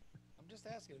 I'm just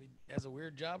asking if he has a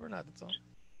weird job or not. That's all.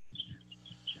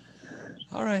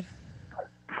 All right.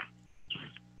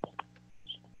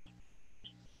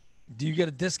 Do you get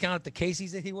a discount at the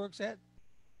Casey's that he works at?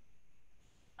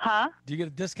 Huh? Do you get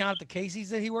a discount at the Casey's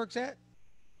that he works at?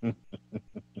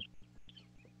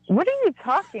 What are you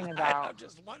talking about? I'm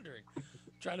just wondering.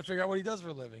 Trying to figure out what he does for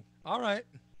a living. All right.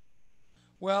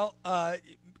 Well,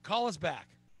 call us back.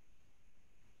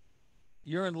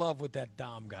 You're in love with that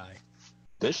Dom guy.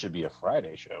 This should be a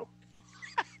Friday show.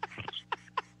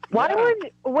 Why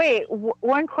would wait?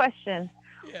 One question.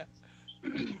 Yeah.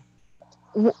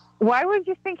 Why would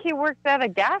you think he worked at a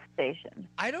gas station?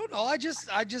 I don't know. I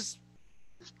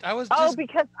was Oh, just.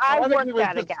 because I I think worked he was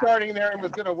at a just gas. starting there and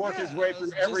was going to work his way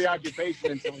through every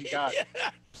occupation until he got.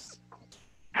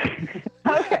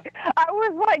 Okay, I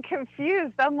was like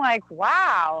confused. I'm like,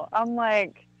 wow. I'm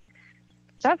like,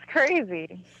 that's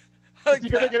crazy. Is he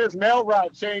going to get his mail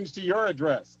route changed to your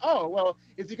address? Oh, well,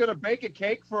 is he going to bake a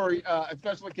cake for a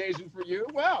special occasion for you?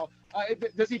 Well,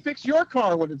 does he fix your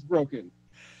car when it's broken?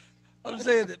 I'm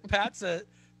saying that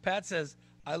Pat says,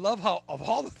 I love how, of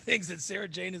all the things that Sarah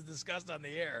Jane has discussed on the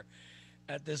air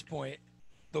at this point,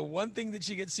 the one thing that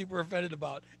she gets super offended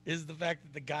about is the fact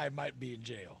that the guy might be in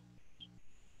jail.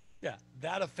 Yeah,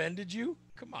 that offended you?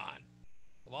 Come on.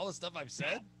 Of all the stuff I've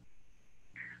said?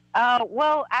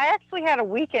 Well, I actually had a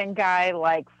weekend guy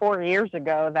like 4 years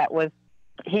ago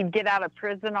he'd get out of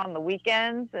prison on the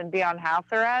weekends and be on house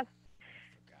arrest.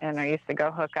 And I used to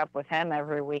go hook up with him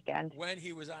every weekend. When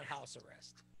he was on house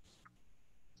arrest.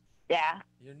 Yeah.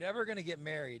 You're never going to get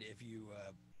married if you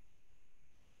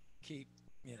keep,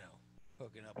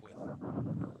 hooking up with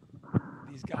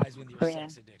these guys with your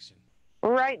sex addiction.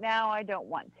 Right now, I don't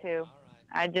want to.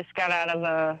 I just got out of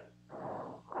a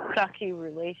sucky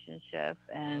relationship,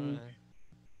 and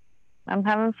I'm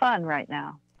having fun right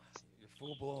now. You're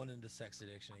full blown into sex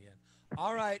addiction again.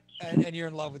 All right, and you're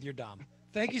in love with your dom.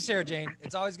 Thank you, Sarah Jane.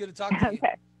 It's always good to talk to you.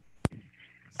 Okay.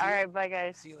 All right, bye,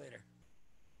 guys. See you later.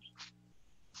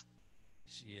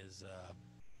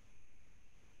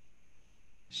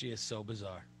 She is so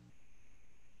bizarre.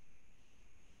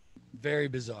 Very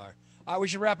bizarre. All right, we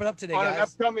should wrap it up today, On guys. an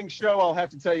upcoming show, I'll have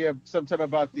to tell you sometime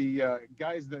about the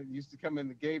guys that used to come in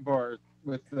the gay bar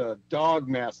with the dog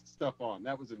mask stuff on.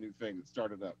 That was a new thing that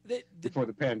started up before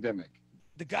the pandemic.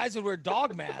 The guys that wear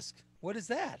dog masks. What is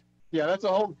that? Yeah,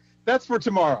 that's for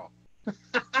tomorrow.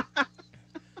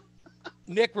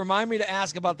 Nick, remind me to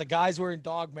ask about the guys wearing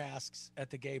dog masks at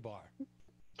the gay bar.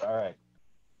 All right.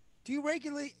 You don't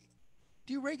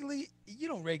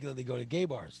regularly go to gay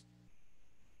bars,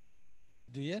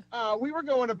 do you? We were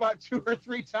going about 2 or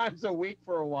 3 times a week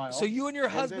for a while. So you and your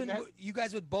husband, you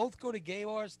guys would both go to gay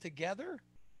bars together?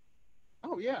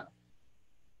 Oh, yeah.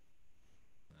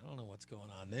 I don't know what's going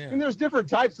on there. And there's different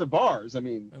types of bars. I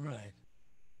mean. Right.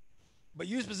 But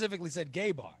you specifically said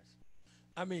gay bars.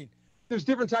 I mean. There's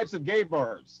different types of gay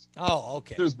bars. Oh,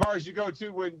 okay. There's bars you go to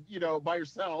when, by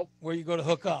yourself. Where you go to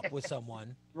hook up with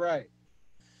someone. Right.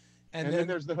 And then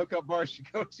there's the hookup bars you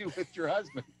go to with your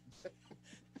husband.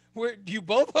 Where do you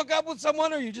both hook up with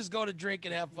someone, or you just go to drink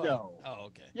and have fun? No. Oh,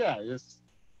 okay. Yeah, just.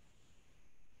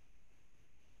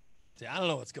 See, I don't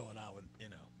know what's going on with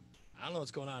I don't know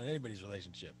what's going on in anybody's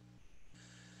relationship.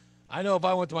 I know if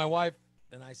I went to my wife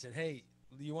and I said, "Hey,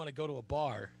 do you want to go to a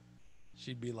bar?"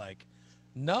 She'd be like,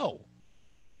 "No."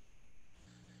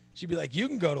 She'd be like, "You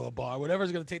can go to a bar. Whatever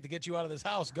it's going to take to get you out of this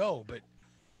house, go." But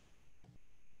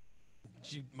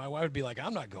my wife would be like,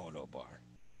 "I'm not going to a bar."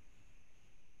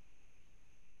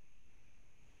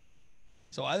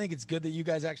 So I think it's good that you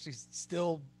guys actually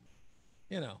still,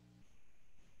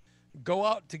 go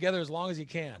out together as long as you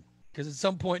can. Because at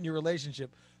some point in your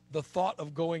relationship, the thought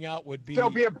of going out would be... There'll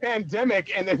be a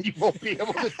pandemic, and then you won't be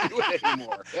able to do it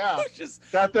anymore. Yeah,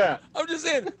 got that. I'm just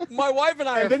saying, my wife and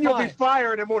I and are then fine. You'll be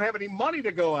fired and won't have any money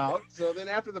to go out. So then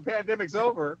after the pandemic's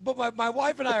over... But my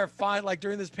wife and I are fine. Like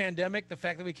during this pandemic, the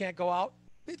fact that we can't go out,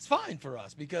 it's fine for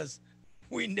us because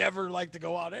we never like to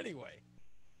go out anyway.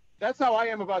 That's how I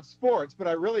am about sports, but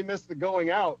I really miss the going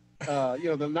out, the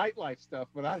nightlife stuff.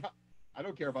 But I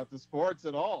don't care about the sports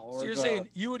at all. So you're saying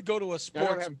you would go to a I sports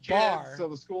don't have bar. kids, so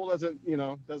the school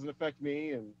doesn't affect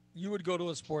me. And you would go to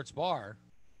a sports bar,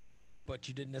 but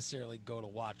you didn't necessarily go to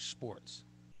watch sports.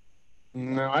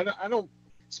 No, I don't.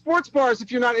 Sports bars,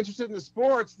 if you're not interested in the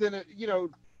sports, then,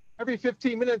 every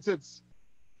 15 minutes it's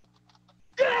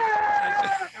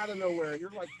out of nowhere.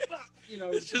 You're like,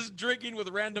 It's just drinking with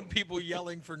random people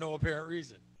yelling for no apparent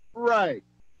reason. Right.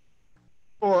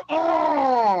 Or,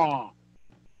 oh!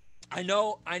 I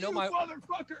know you my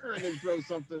motherfucker, and then throw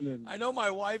something in. I know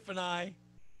my wife and I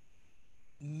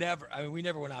we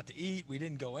never went out to eat. We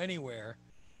didn't go anywhere.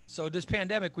 So this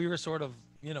pandemic, we were sort of,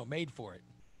 made for it.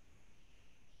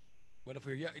 What if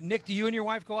Nick, do you and your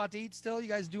wife go out to eat still? You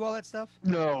guys do all that stuff?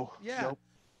 No. Yeah. Nope.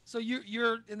 So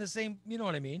you're in the same, you know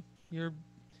what I mean?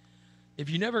 If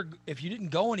you didn't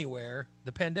go anywhere,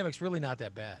 the pandemic's really not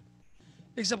that bad.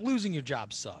 Except losing your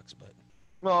job sucks, but.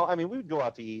 Well, I mean, we would go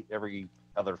out to eat every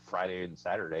other Friday and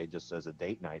Saturday just as a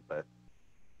date night, but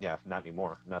yeah, not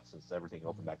anymore. Not since everything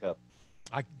opened back up.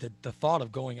 The thought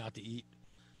of going out to eat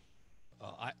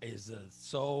is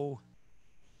so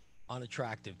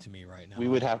unattractive to me right now. We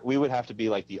would have to be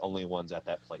like the only ones at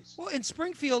that place. Well, in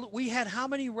Springfield, we had how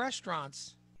many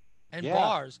restaurants and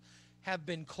bars have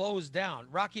been closed down?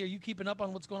 Rocky, are you keeping up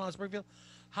on what's going on in Springfield?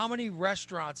 How many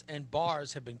restaurants and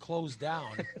bars have been closed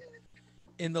down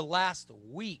in the last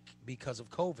week because of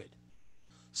COVID?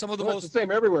 Some of the It's the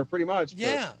same everywhere, pretty much.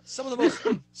 Yeah, some of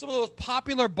the most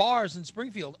popular bars in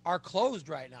Springfield are closed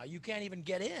right now. You can't even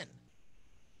get in.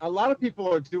 A lot of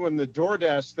people are doing the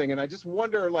DoorDash thing, and I just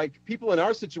wonder, like, people in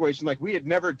our situation, like, we had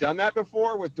never done that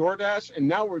before with DoorDash, and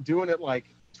now we're doing it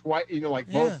like twice,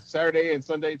 both Saturday and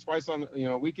Sunday, twice on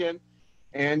weekend,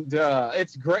 and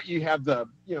it's great. You have the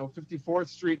 54th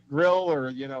Street Grill,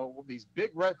 or these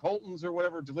big red Holtons or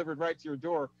whatever delivered right to your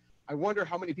door. I wonder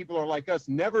how many people are like us,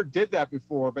 never did that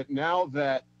before, but now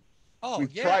that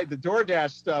we've tried the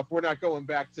DoorDash stuff, we're not going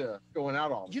back to going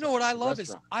out all the time. You know what I love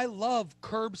is I love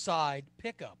curbside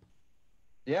pickup.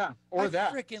 Yeah, or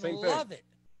that. I freaking love it.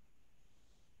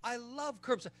 I love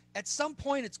curbside. At some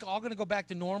point, it's all going to go back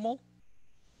to normal.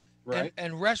 Right.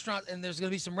 And restaurants, and there's going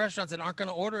to be some restaurants that aren't going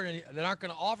to that aren't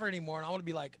going to offer anymore, and I want to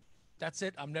be like, that's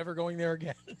it. I'm never going there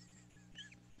again.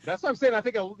 That's what I'm saying. I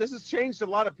think this has changed a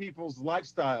lot of people's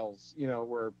lifestyles,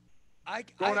 where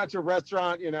going out to a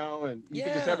restaurant, and you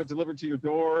can just have it delivered to your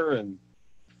door. And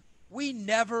we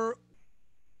never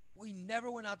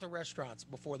went out to restaurants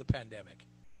before the pandemic.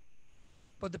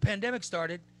 But the pandemic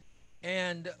started,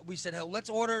 and we said, hey, let's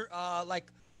order,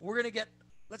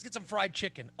 let's get some fried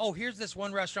chicken. Oh, here's this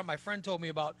one restaurant my friend told me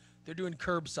about. They're doing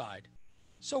curbside.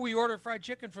 So we order fried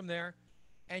chicken from there,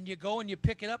 and you go and you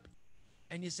pick it up.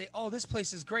 And you say, oh, this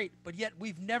place is great, but yet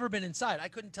we've never been inside. I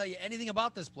couldn't tell you anything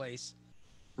about this place.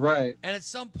 Right. And at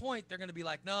some point, they're going to be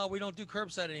like, no, we don't do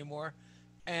curbside anymore.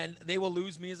 And they will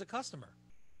lose me as a customer.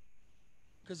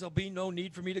 Because there'll be no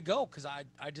need for me to go, because I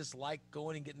just like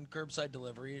going and getting curbside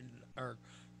delivery or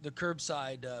the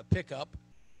curbside pickup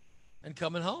and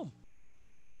coming home.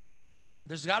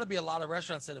 There's got to be a lot of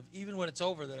restaurants that, even when it's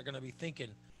over, that are going to be thinking,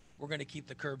 we're going to keep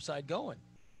the curbside going.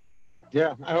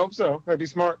 Yeah, I hope so. That'd be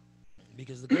smart.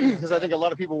 Because I think a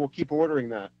lot of people will keep ordering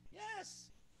that. Yes,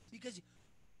 because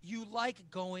you like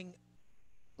going.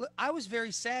 I was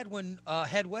very sad when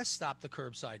Head West stopped the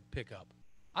curbside pickup.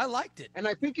 I liked it, and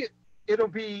I think it'll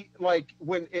be like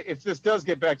if this does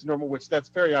get back to normal, which that's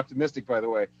very optimistic, by the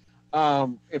way.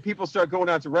 If people start going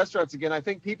out to restaurants again, I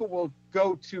think people will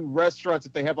go to restaurants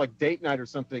if they have like date night or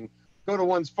something. Go to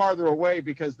ones farther away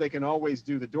because they can always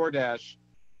do the DoorDash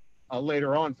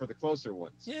later on for the closer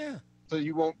ones. Yeah. So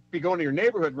you won't be going to your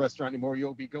neighborhood restaurant anymore.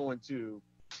 You'll be going to,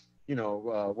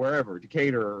 wherever,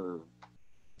 Decatur or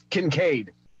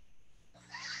Kincaid.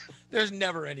 There's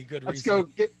never any good Let's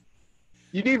reason.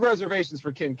 You need reservations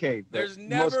for Kincaid. There's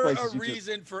never a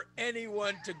reason for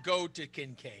anyone to go to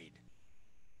Kincaid.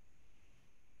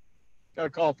 Got to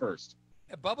call first.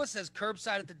 Bubba says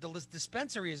curbside at the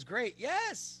dispensary is great.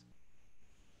 Yes.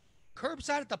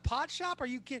 Curbside at the pot shop? Are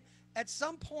you kidding? At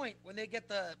some point, when they get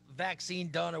the vaccine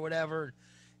done or whatever,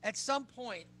 at some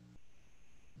point,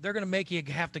 they're going to make you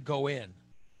have to go in.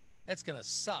 That's going to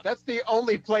suck. That's the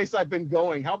only place I've been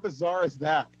going. How bizarre is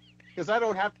that? Because I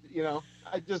don't have to,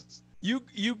 I just... You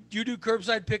do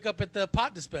curbside pickup at the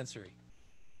pot dispensary.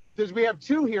 We have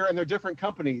two here, and they're different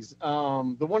companies.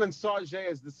 The one in Sauget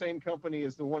is the same company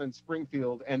as the one in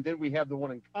Springfield, and then we have the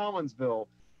one in Collinsville,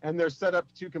 and they're set up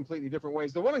two completely different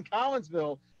ways. The one in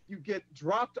Collinsville, you get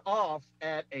dropped off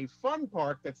at a fun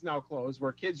park that's now closed,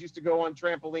 where kids used to go on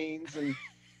trampolines, and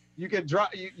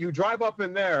you drive up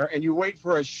in there, and you wait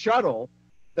for a shuttle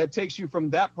that takes you from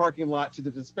that parking lot to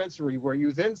the dispensary, where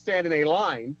you then stand in a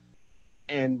line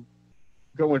and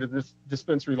go into this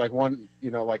dispensary like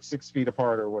 6 feet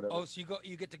apart or whatever. Oh, so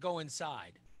you get to go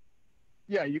inside.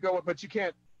 Yeah, you go, but you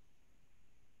can't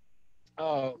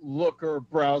look or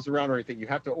browse around or anything. You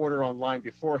have to order online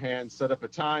beforehand, set up a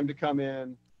time to come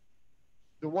in.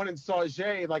 The one in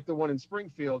Sauget, like the one in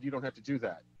Springfield, you don't have to do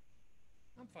that.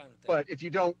 I'm fine with that. But if you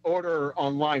don't order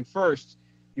online first,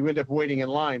 you end up waiting in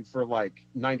line for like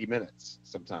 90 minutes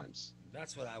sometimes.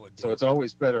 That's what I would do. So it's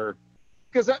always better.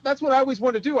 Because that's what I always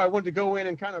wanted to do. I wanted to go in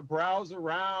and kind of browse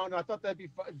around. I thought that'd be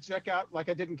fun, check out like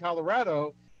I did in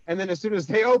Colorado. And then as soon as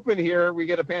they open here, we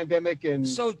get a pandemic. And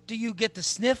so do you get to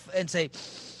sniff and say,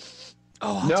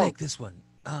 oh, I'll take this one?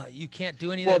 You can't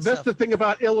do any of that Well, that's stuff. the thing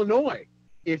about Illinois.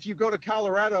 If you go to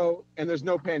Colorado and there's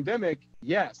no pandemic,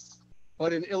 yes.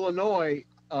 But in Illinois,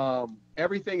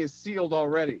 everything is sealed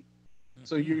already.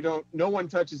 So no one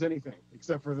touches anything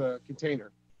except for the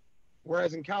container.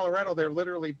 Whereas in Colorado, they're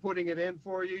literally putting it in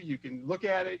for you. You can look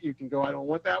at it. You can go, I don't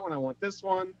want that one. I want this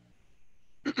one.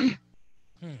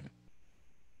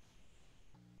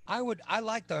 I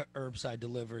like the curbside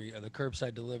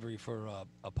delivery for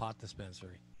a pot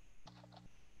dispensary.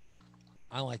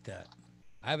 I like that.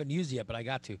 I haven't used it yet, but I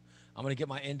got to. I'm going to get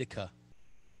my indica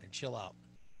and chill out.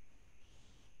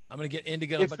 I'm going to get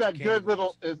indica. It's that good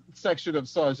little section of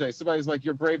Sauget. Somebody's like,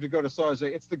 you're brave to go to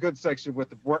Sauget. It's the good section with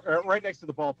the right next to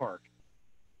the ballpark.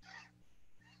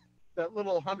 That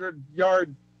little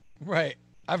 100-yard. Right.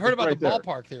 I've heard about the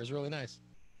ballpark there. It's really nice.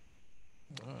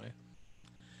 All right.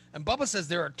 And Bubba says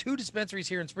there are 2 dispensaries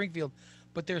here in Springfield,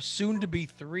 but there's soon to be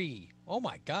 3. Oh,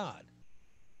 my God.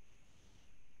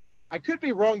 I could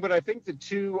be wrong, but I think the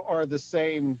 2 are the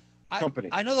same company.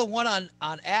 I know the one on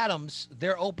Adams,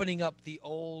 they're opening up the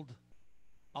old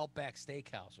Outback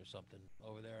Steakhouse or something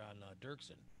over there on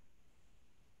Dirksen,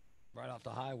 right off the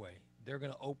highway. They're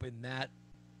going to open that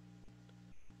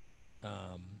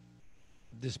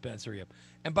dispensary up.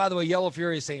 And by the way, Yellow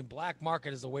Fury is saying black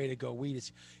market is the way to go.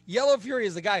 Yellow Fury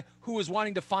is the guy who is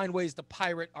wanting to find ways to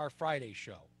pirate our Friday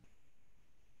show.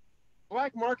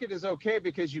 Black market is okay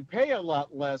because you pay a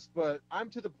lot less, but I'm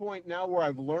to the point now where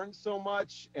I've learned so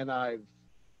much and I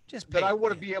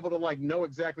want to be able to like know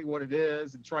exactly what it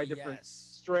is and try different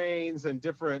strains and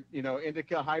different,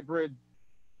 indica hybrid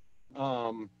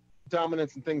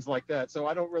dominance and things like that. So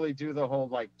I don't really do the whole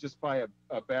like just buy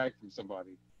a bag from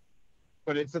somebody.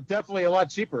 But it's definitely a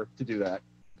lot cheaper to do that.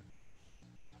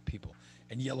 People.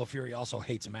 And Yellow Fury also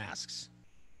hates masks.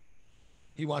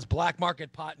 He wants black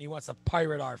market pot, and he wants to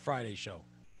pirate our Friday show.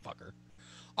 Fucker.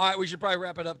 All right, we should probably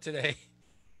wrap it up today.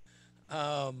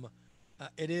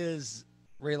 It is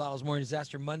Ray Lyle's Morning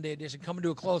Disaster Monday edition coming to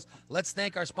a close. Let's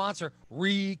thank our sponsor,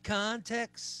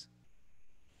 Recontex.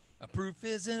 A proof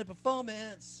is in a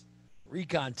performance.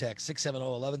 Recontex,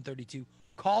 670-1132.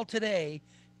 Call today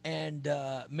and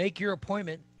make your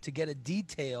appointment to get a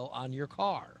detail on your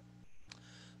car.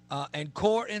 And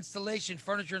Core Installation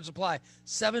Furniture and Supply,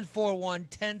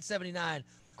 741-1079.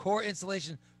 Core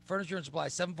Installation Furniture and Supply,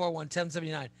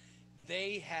 741-1079.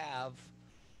 They have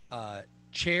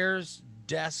chairs,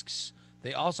 desks.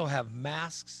 They also have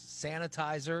masks,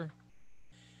 sanitizer,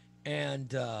 and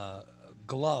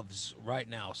gloves right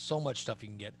now. So much stuff you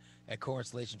can get at Core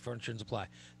Installation Furniture and Supply.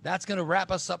 That's going to wrap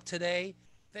us up today.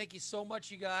 Thank you so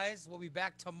much, you guys. We'll be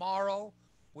back tomorrow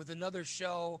with another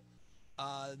show.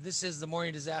 This is the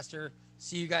Morning Disaster.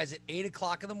 See you guys at 8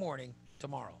 o'clock in the morning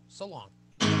tomorrow. So long.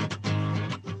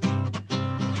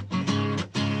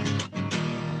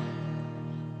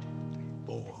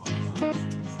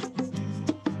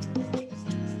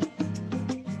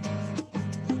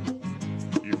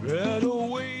 You better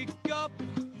wake up,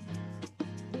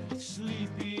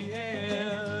 sleepy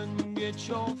and get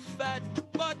your fat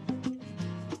butt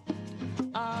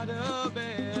out of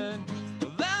bed.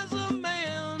 There's a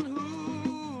man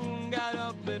who got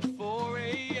up at 4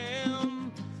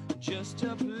 a.m. just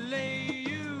to play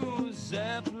you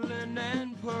Zeppelin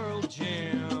and Pearl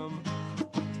Jam.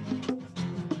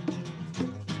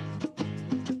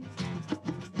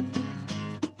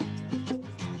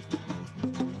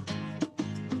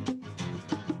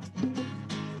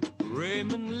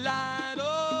 Raymond Lytle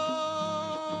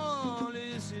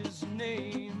is his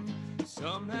name.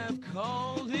 Some have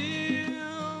called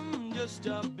him just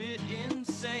a bit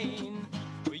insane.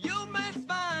 But you may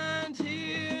find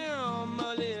him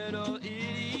a little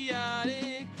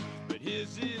idiotic. But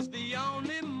his is the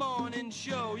only morning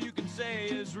show you can say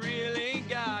has really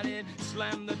got it.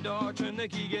 Slam the door, turn the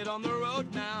key, get on the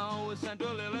road now. With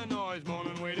Central Illinois'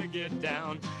 morning way to get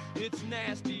down. It's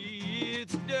nasty,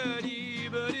 it's dirty,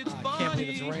 but it's funny. I can't believe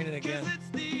it's raining again. 'Cause it's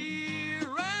the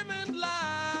Raymond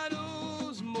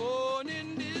Lytle's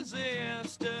Morning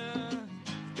Disaster.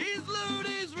 He's lewd,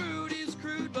 he's rude, he's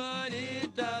crude, but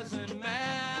it doesn't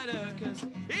matter, 'cause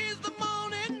he's the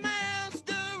morning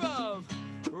master of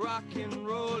rock and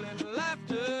roll and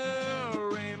laughter.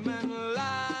 Raymond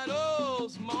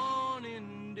Lytle's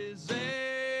Morning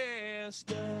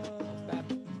Disaster.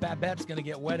 Babette's going to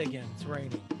get wet again. It's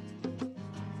raining.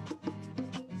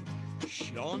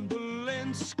 Sean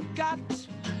Boleyn Scott,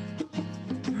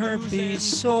 herpes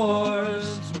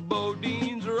sores.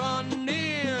 Bodine's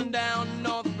running down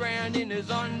North Grand in his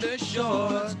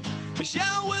undershores.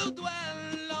 Michelle will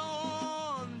dwell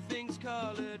on things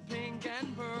colored pink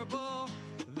and purple.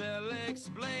 They'll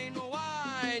explain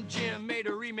why Jim made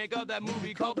a remake of that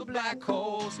movie called The Black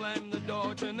Hole. Slam the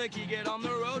door, turn the key, get on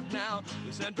the road now.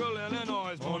 The Central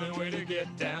Illinois morning way to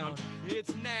get down.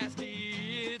 It's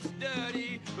nasty, it's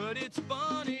dirty, but it's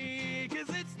funny, 'cause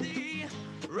it's the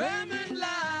Raymond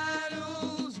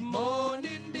Lytle's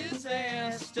Morning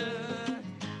Disaster.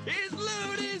 He's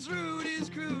lewd, he's rude, he's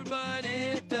crude, but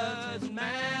it doesn't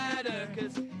matter,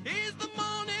 'cause he's the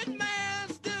morning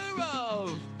master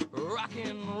of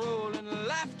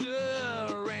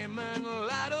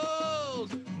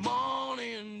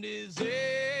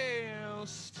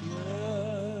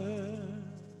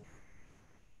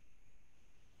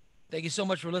Thank you so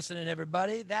much for listening,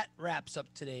 everybody. That wraps up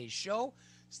today's show.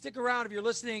 Stick around if you're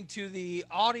listening to the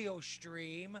audio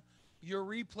stream. Your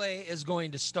replay is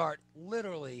going to start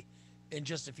literally in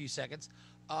just a few seconds.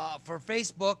 For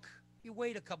Facebook, you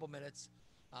wait a couple minutes.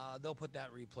 They'll put that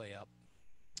replay up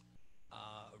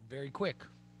very quick.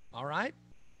 All right?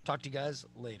 Talk to you guys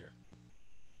later.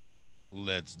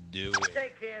 Let's do it.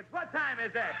 Hey, kids, what time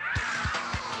is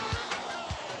it?